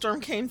before the storm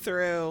came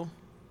through,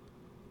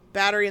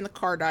 battery in the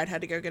car died,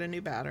 had to go get a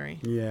new battery.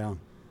 Yeah.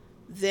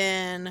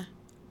 Then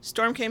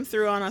storm came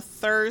through on a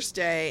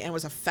Thursday, and it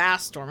was a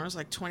fast storm. It was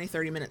like 20,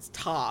 30 minutes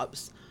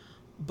tops.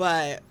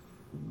 But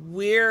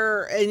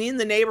and in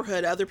the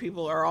neighborhood, other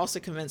people are also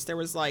convinced there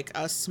was like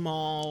a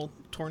small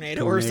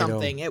tornado or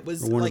something. It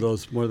was one like, of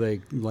those, were they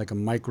like a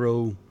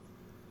micro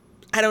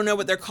I don't know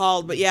what they're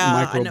called, but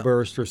yeah. I know.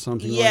 Microburst or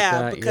something like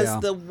Yeah, that? because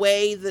the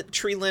way the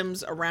tree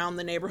limbs around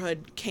the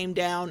neighborhood came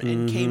down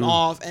and came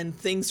off and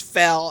things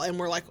fell, and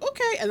we're like,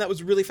 okay. And that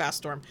was a really fast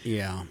storm.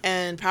 Yeah.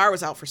 And power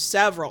was out for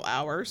several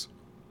hours.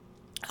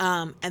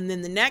 And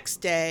then the next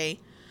day,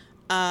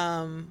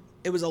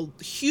 it was a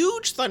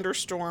huge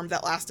thunderstorm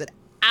that lasted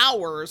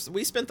hours.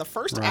 We spent the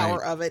first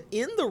hour of it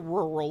in the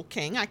Rural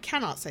King. I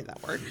cannot say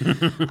that word.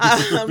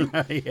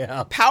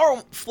 Yeah.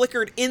 Power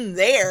flickered in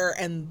there,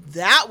 and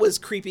that was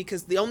creepy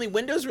because the only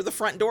windows were the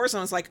front doors. And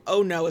I was like,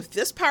 oh no, if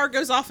this power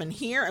goes off in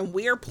here and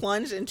we are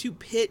plunged into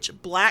pitch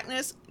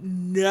blackness,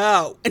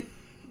 no.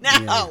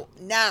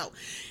 No.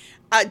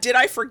 Did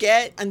I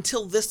forget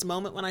until this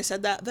moment when I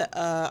said that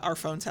our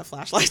phones have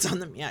flashlights on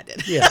them? Yeah, I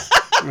did. Yeah.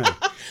 Right.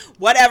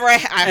 Whatever. I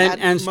had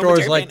And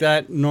stores like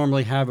that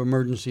normally have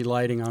emergency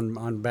lighting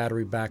on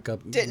battery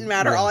backup. Didn't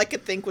matter. Right. All I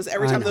could think was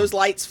every time those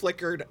lights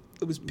flickered,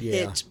 it was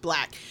pitch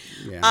black.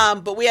 Yeah.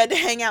 But we had to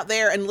hang out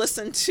there and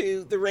listen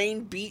to the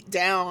rain beat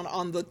down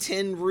on the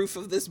tin roof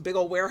of this big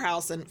old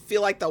warehouse and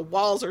feel like the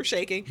walls are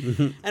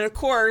shaking. And of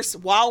course,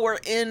 while we're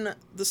in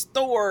the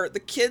store, the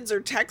kids are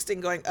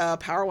texting going,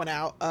 power went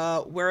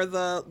out. Where are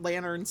the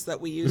lanterns that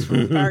we use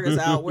when the power goes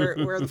out? Where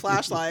are the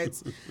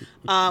flashlights?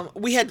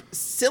 We had,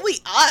 silly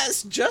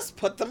us, just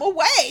put them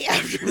away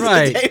after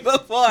the day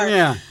before.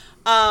 Yeah.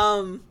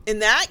 In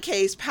that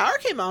case, power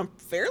came on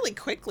fairly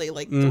quickly,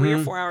 like 3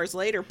 or 4 hours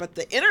later, but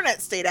the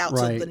internet stayed out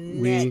till the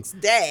next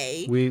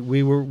day.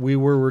 We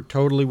were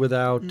totally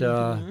without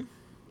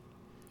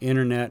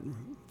internet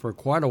for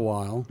quite a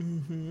while.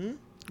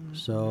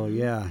 So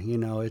yeah, you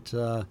know, it's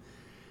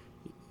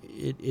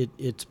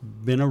it's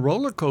been a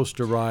roller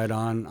coaster ride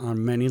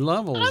on many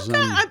levels.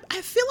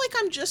 I feel like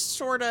I'm just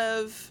sort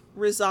of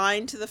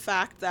resigned to the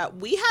fact that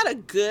we had a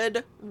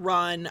good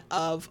run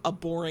of a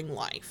boring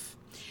life.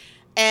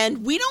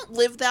 And we don't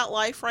live that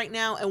life right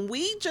now, and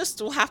we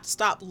just will have to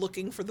stop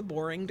looking for the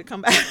boring to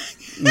come back.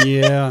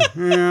 Yeah.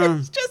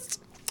 It's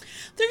just,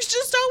 there's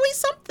just always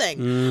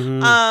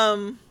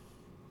something.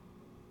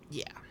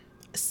 Yeah.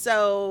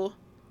 So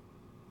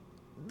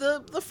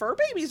the fur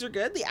babies are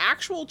good. The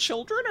actual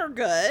children are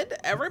good.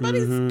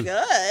 Everybody's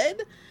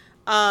good.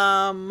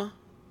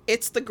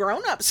 It's the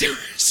grown-ups who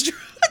are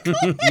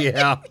struggling.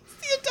 Yeah.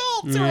 The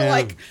adults who are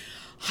like,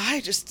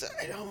 I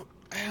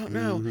don't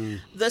know.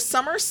 The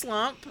summer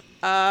slump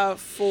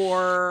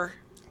for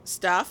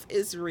stuff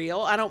is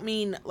real. I don't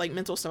mean like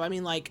mental stuff. I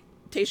mean like,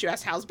 Taste, you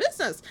asked, how's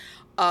business?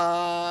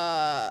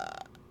 The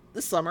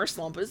summer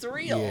slump is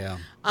real. Yeah.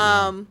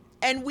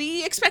 And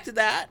we expected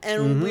that,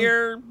 and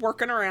we're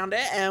working around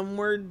it, and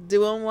we're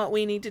doing what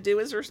we need to do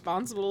as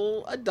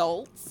responsible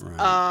adults.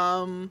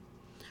 Right.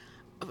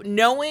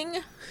 Knowing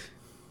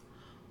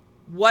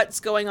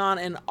what's going on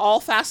in all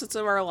facets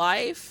of our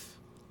life,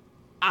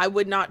 I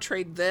would not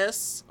trade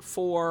this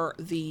for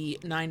the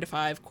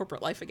 9-to-5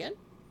 corporate life again.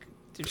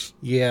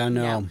 Yeah,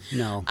 no.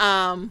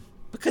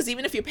 Because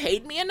even if you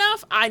paid me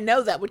enough, I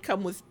know that would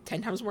come with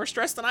 10 times more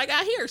stress than I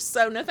got here.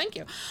 So no, thank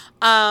you.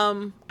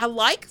 I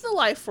like the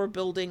life we're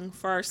building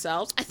for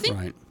ourselves. I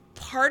think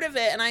part of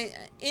it, and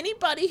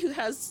anybody who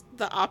has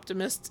the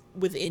optimist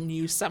within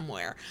you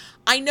somewhere,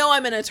 I know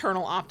I'm an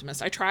eternal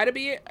optimist. I try to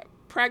be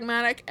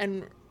pragmatic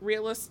and a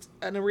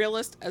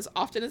realist as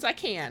often as I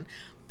can,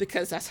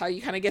 because that's how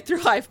you kind of get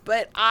through life.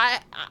 But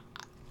I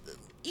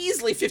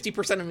easily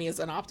 50% of me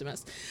is an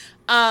optimist.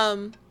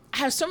 I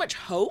have so much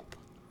hope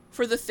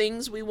for the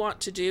things we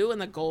want to do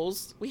and the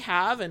goals we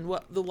have and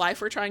what the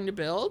life we're trying to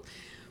build.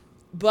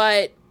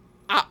 But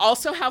I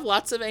also have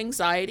lots of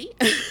anxiety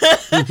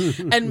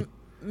and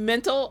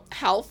mental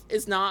health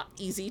is not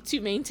easy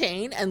to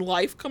maintain, and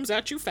life comes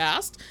at you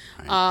fast.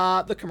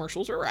 The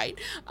commercials are right.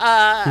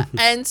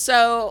 And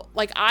so,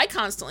 like, I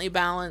constantly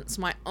balance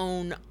my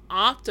own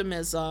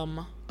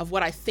optimism of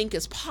what I think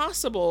is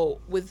possible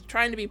with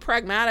trying to be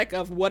pragmatic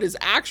of what is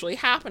actually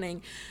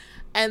happening.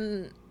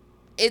 And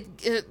it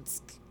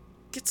gets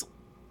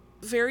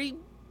very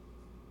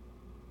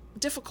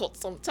difficult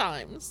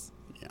sometimes.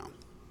 Yeah.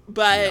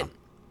 But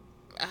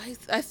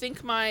I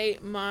think my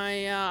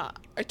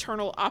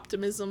eternal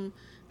optimism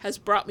has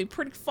brought me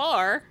pretty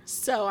far,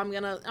 so I'm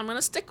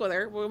gonna stick with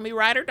her. We'll be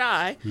ride or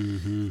die.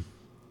 Mm-hmm.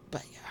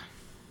 But yeah.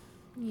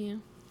 Yeah.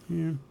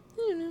 You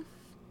know.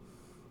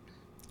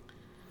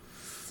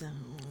 So.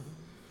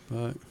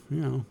 But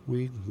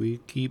we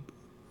keep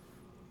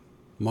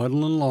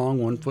muddling along,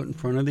 one foot in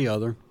front of the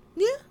other.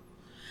 Yeah,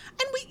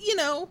 and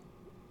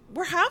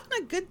we're having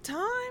a good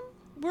time.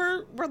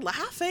 We're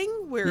laughing.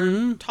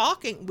 We're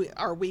talking. We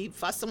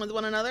fussing with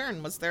one another?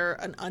 And was there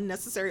an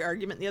unnecessary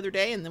argument the other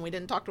day? And then we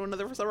didn't talk to one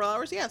another for several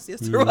hours? Yes,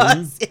 there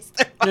was. Yes,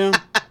 there was.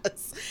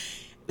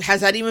 Yeah.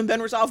 Has that even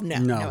been resolved? No,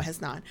 it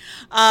has not.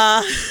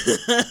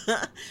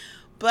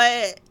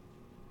 But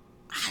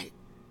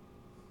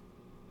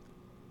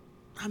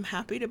I'm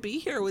happy to be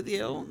here with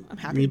you. I'm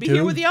happy to be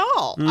here with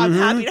y'all. I'm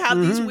happy to have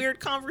these weird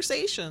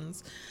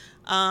conversations.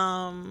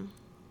 Yeah.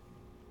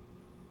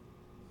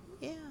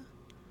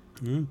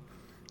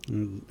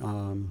 And,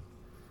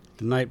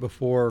 the night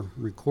before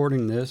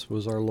recording this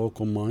was our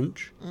local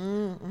munch.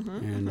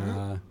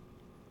 And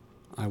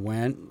I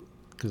went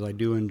because I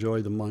do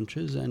enjoy the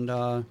munches, and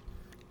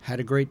had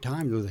a great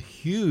time. There was a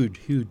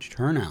huge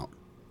turnout.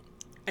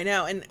 I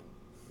know, and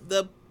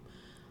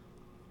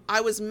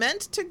I was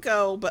meant to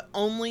go, but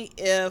only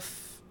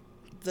if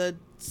the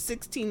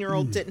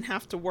 16-year-old didn't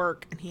have to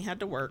work, and he had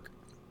to work.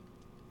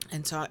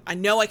 And so I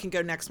know I can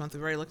go next month.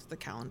 We've already looked at the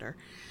calendar.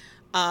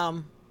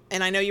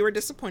 And I know you were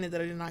disappointed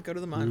that I did not go to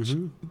the munch.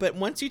 But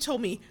once you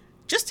told me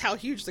just how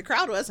huge the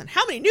crowd was and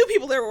how many new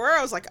people there were,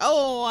 I was like,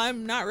 oh,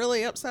 I'm not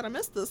really upset I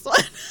missed this one.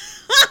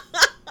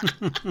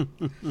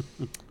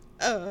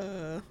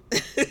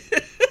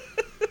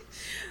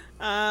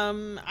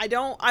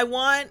 I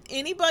want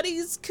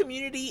anybody's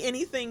community,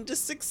 anything to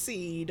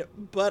succeed,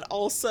 but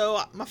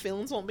also my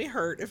feelings won't be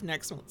hurt if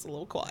next month's a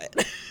little quiet.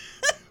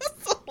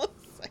 That's all I'm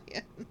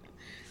saying.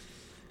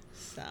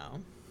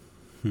 So,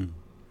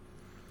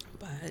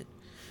 but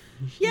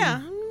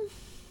yeah,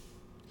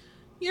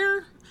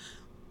 you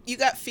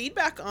got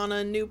feedback on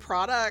a new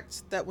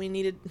product that we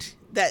needed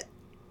that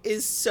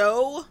is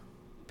so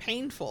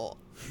painful.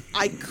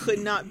 I could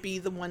not be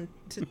the one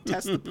to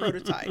test the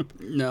prototype.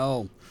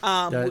 No.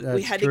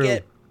 We had to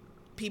get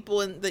people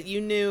that you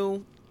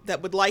knew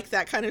that would like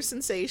that kind of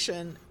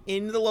sensation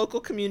in the local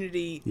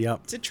community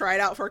to try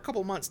it out for a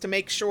couple months to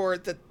make sure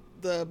that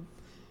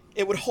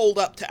it would hold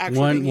up to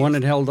actual use. One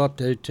had held up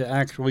to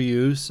actual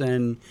use,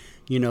 and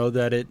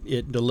that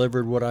it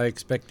delivered what I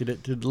expected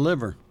it to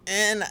deliver.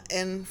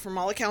 And from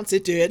all accounts,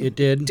 it did. It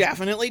did.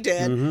 Definitely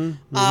did.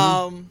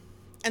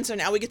 And so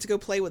now we get to go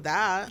play with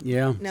that.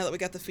 Yeah. Now that we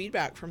got the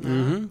feedback from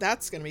that,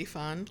 that's going to be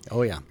fun.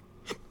 Oh yeah.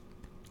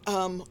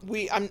 I'm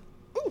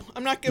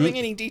not giving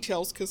any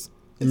details because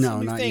it's a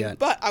new thing. Yet.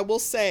 But I will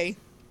say,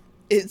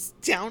 it's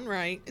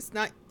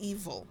not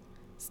evil.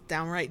 It's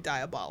downright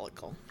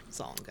diabolical.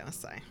 That's all I'm going to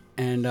say.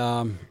 And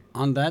on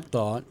that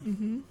thought,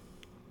 you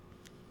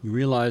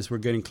realize we're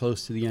getting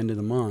close to the end of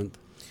the month.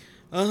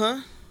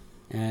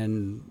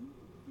 And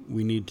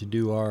we need to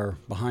do our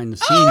behind the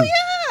scenes. Oh,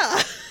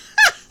 yeah!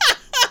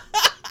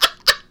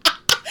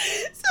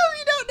 So if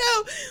you don't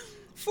know,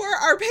 for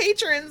our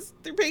patrons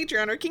through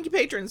Patreon, our Kinky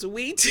Patrons,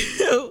 we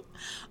do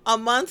a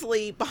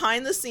monthly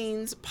behind the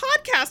scenes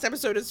podcast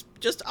episode. It's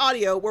just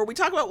audio where we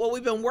talk about what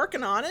we've been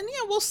working on, and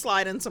we'll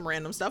slide in some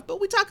random stuff,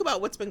 but we talk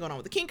about what's been going on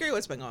with the kinkery,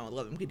 what's been going on with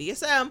Love and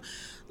BDSM,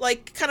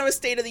 like kind of a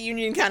state of the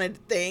union kind of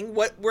thing,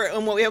 what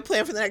we have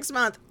planned for the next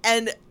month.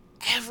 And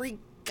every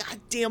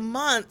goddamn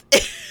month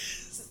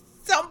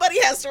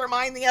somebody has to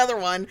remind the other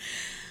one,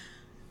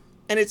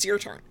 and it's your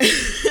turn.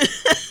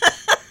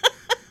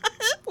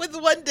 With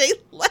 1 day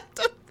left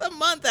of the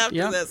month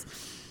after this.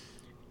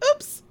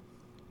 Oops.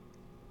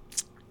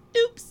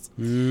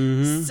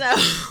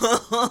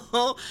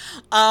 So,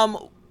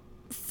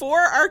 for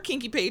our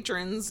Kinky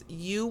Patrons,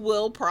 you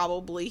will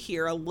probably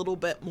hear a little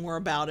bit more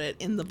about it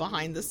in the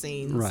behind the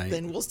scenes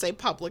than we'll say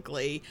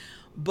publicly.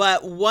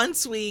 But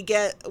once we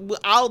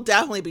I'll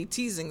definitely be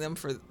teasing them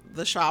for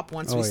the shop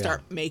once we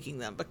start making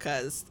them,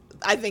 because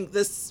I think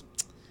this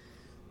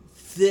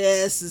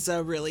is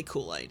a really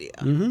cool idea.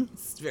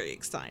 It's very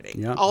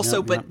exciting.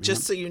 So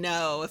you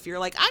know, if you're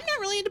like, I'm not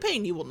really into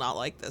pain, you will not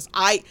like this.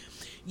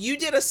 You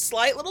did a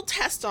slight little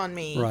test on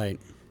me. Right.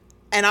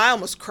 And I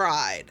almost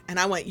cried.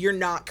 And I went, you're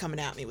not coming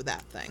at me with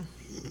that thing.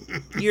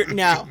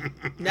 No.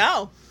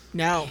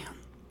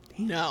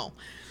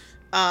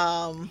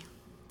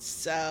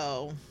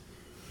 So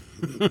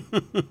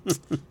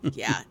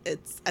yeah,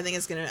 I think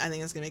it's gonna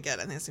be good.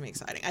 I think it's gonna be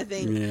exciting.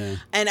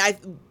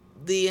 And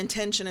the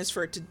intention is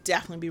for it to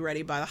definitely be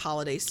ready by the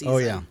holiday season. Oh,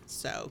 yeah.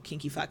 So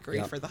kinky fuckery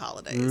Yep. for the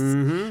holidays.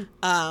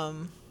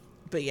 Mm-hmm.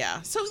 But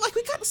yeah, so like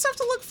we got stuff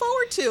to look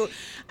forward to,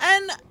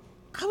 and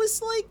I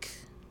was like,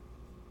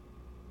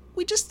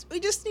 we just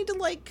need to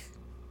like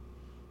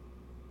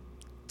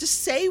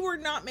just say we're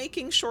not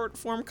making short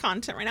form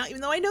content right now,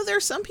 even though I know there are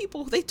some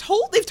people they've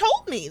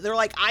told me they're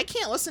like, I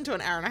can't listen to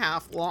an hour and a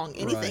half long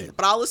anything, Right.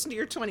 but I'll listen to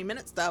your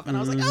 20-minute stuff, and I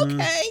was like, Mhm.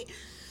 okay,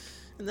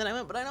 and then I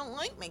went, but I don't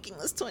like making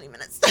this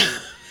 20-minute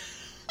stuff.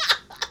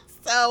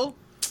 So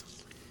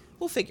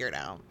we'll figure it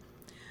out.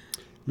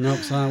 Nope.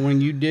 So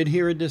when you did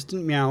hear a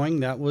distant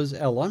meowing, that was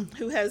Ella.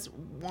 Who has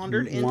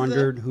wandered into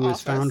Who the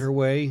has found office. her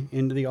way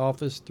into the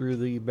office through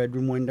the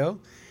bedroom window,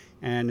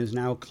 and is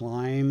now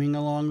climbing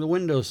along the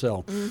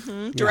windowsill.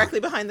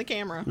 Directly behind the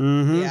camera.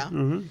 Mm-hmm, Yeah.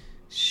 mm-hmm.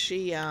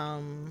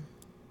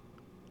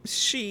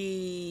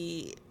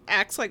 She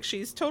acts like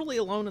she's totally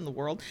alone in the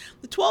world.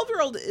 The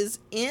 12-year-old is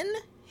in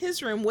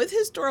his room with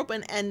his door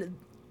open, and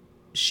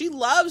she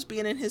loves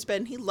being in his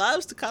bed, and he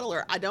loves to cuddle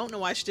her. I don't know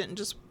why she didn't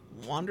just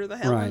wander the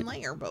hell in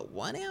Right. there, but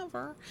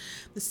whatever.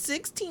 The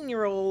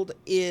 16-year-old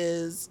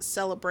is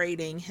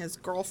celebrating his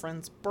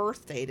girlfriend's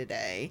birthday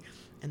today,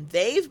 and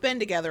they've been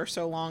together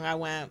so long. I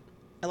went,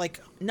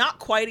 like, not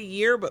quite a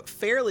year, but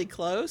fairly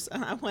close,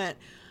 and I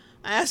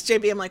asked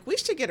JB, I'm like, we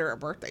should get her a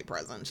birthday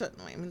present,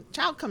 shouldn't we? I mean,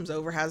 child comes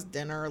over, has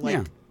dinner, like,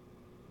 Yeah.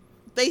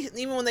 they,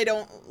 even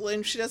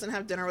when she doesn't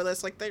have dinner with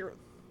us, like, they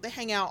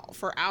hang out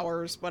for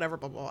hours, whatever,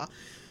 blah, blah, blah.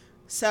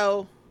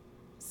 So,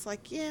 it's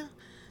like, yeah.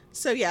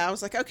 So, yeah, I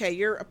was like, okay,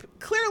 you're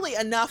clearly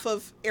enough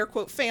of, air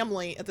quote,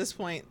 family at this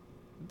point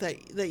that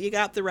you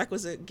got the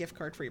requisite gift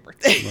card for your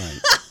birthday.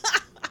 Right.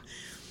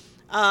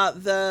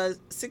 The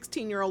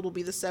 16-year-old will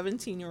be the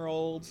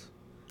 17-year-old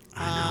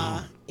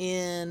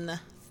in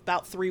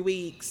about 3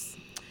 weeks.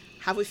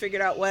 Have we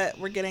figured out what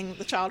we're getting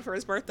the child for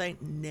his birthday?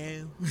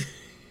 No.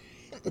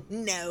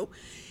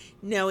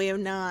 No, we have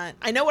not.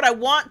 I know what I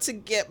want to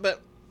get,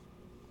 but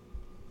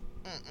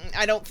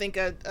I don't think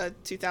a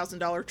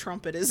 $2,000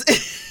 trumpet is.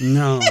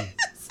 No.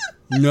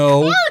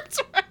 No. Right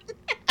now.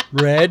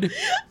 Red.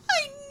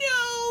 I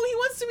know. He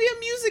wants to be a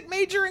music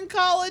major in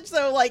college,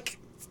 though. Like,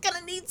 it's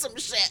gonna need some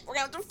shit. We're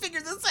gonna have to figure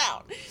this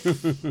out.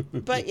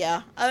 But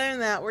yeah, other than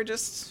that, we're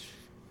just.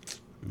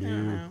 I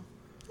don't know.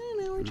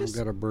 We're I've just.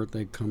 got a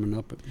birthday coming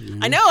up.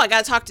 I know. I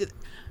gotta talk to.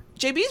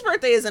 JB's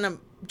birthday is in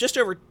just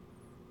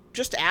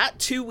at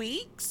 2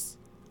 weeks.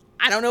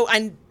 I don't know.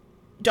 I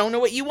don't know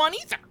what you want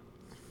either.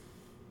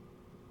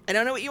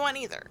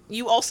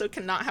 You also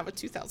cannot have a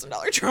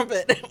 $2,000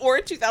 trumpet or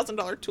a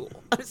 $2,000 tool.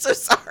 I'm so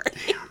sorry.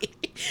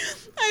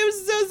 I am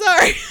so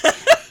sorry.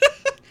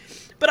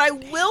 But I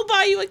will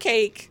buy you a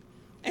cake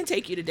and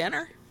take you to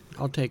dinner.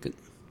 I'll take it.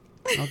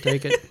 I'll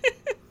take it.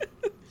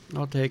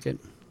 I'll take it.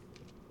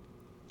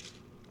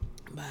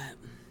 But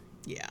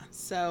yeah,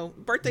 so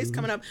birthday's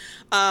coming up.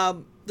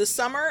 The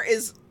summer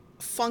is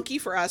funky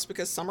for us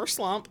because summer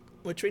slump,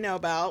 which we know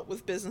about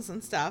with business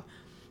and stuff.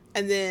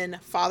 And then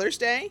Father's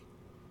Day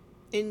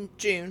in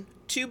June,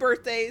 3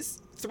 birthdays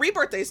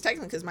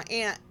technically because my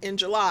aunt in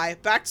July,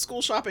 back to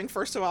school shopping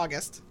 1st of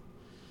August.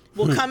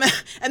 We'll come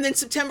out, and then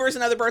September is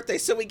another birthday.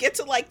 So we get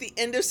to like the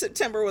end of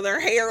September with our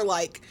hair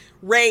like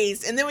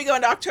raised, and then we go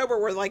into October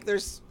where like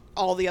there's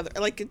all the other,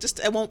 like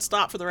it won't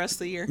stop for the rest of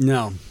the year.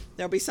 No.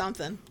 There'll be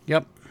something.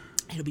 Yep.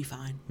 It'll be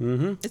fine.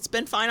 Mm-hmm. It's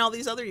been fine all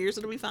these other years.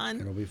 It'll be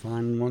fine. It'll be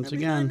fine once It'll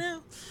be fine again.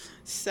 now.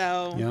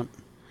 So Yep.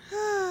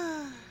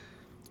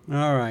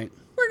 All right.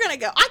 we're gonna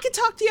go. I could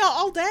talk to y'all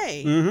all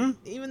day,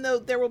 even though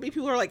there will be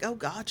people who are like, "Oh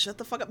God, shut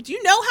the fuck up." Do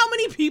you know how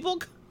many people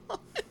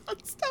comment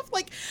on stuff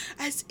like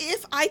as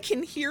if I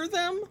can hear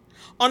them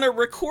on a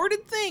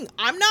recorded thing?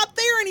 I'm not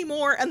there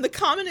anymore, and the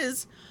comment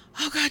is,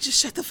 "Oh God, just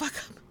shut the fuck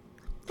up."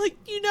 Like,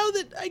 you know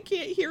that I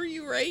can't hear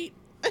you, right?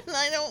 And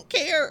I don't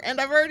care, and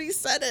I've already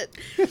said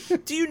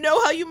it. Do you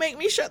know how you make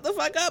me shut the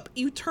fuck up?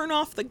 You turn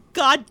off the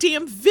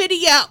goddamn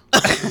video.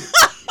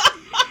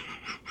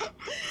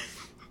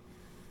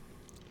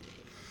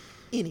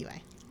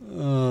 Anyway,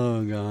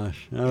 Oh,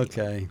 gosh.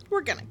 Okay.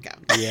 we're gonna go.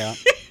 Yeah.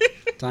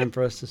 Time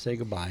for us to say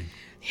goodbye.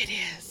 It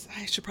is.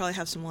 I should probably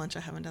have some lunch.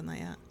 I haven't done that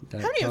yet. I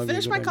That'd haven't even probably be a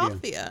finished my good idea.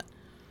 coffee yet.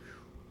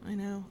 I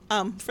know.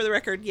 For the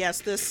record, yes,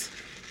 this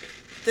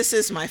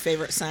is my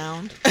favorite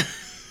sound.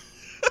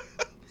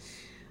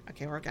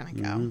 Okay, we're gonna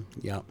go. Mhm.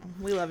 Yep.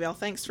 We love y'all.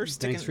 Thanks for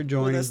sticking for with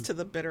joining. us to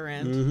the bitter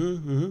end.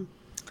 Mm-hmm.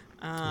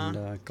 Mm-hmm.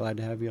 And glad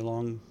to have you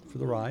along for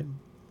the ride.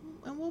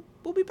 And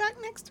we'll be back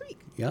next week.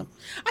 Yep.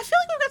 I feel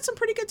like we've got some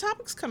pretty good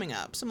topics coming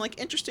up. Some like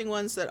interesting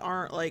ones that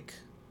aren't like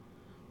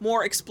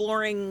more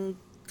exploring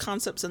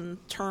concepts and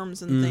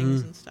terms and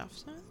things and stuff.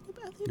 So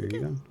I think There it'll be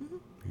you good. go.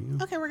 There you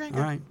go. Okay, we're gonna go.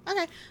 All right.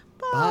 Okay.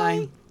 Bye.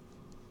 Bye.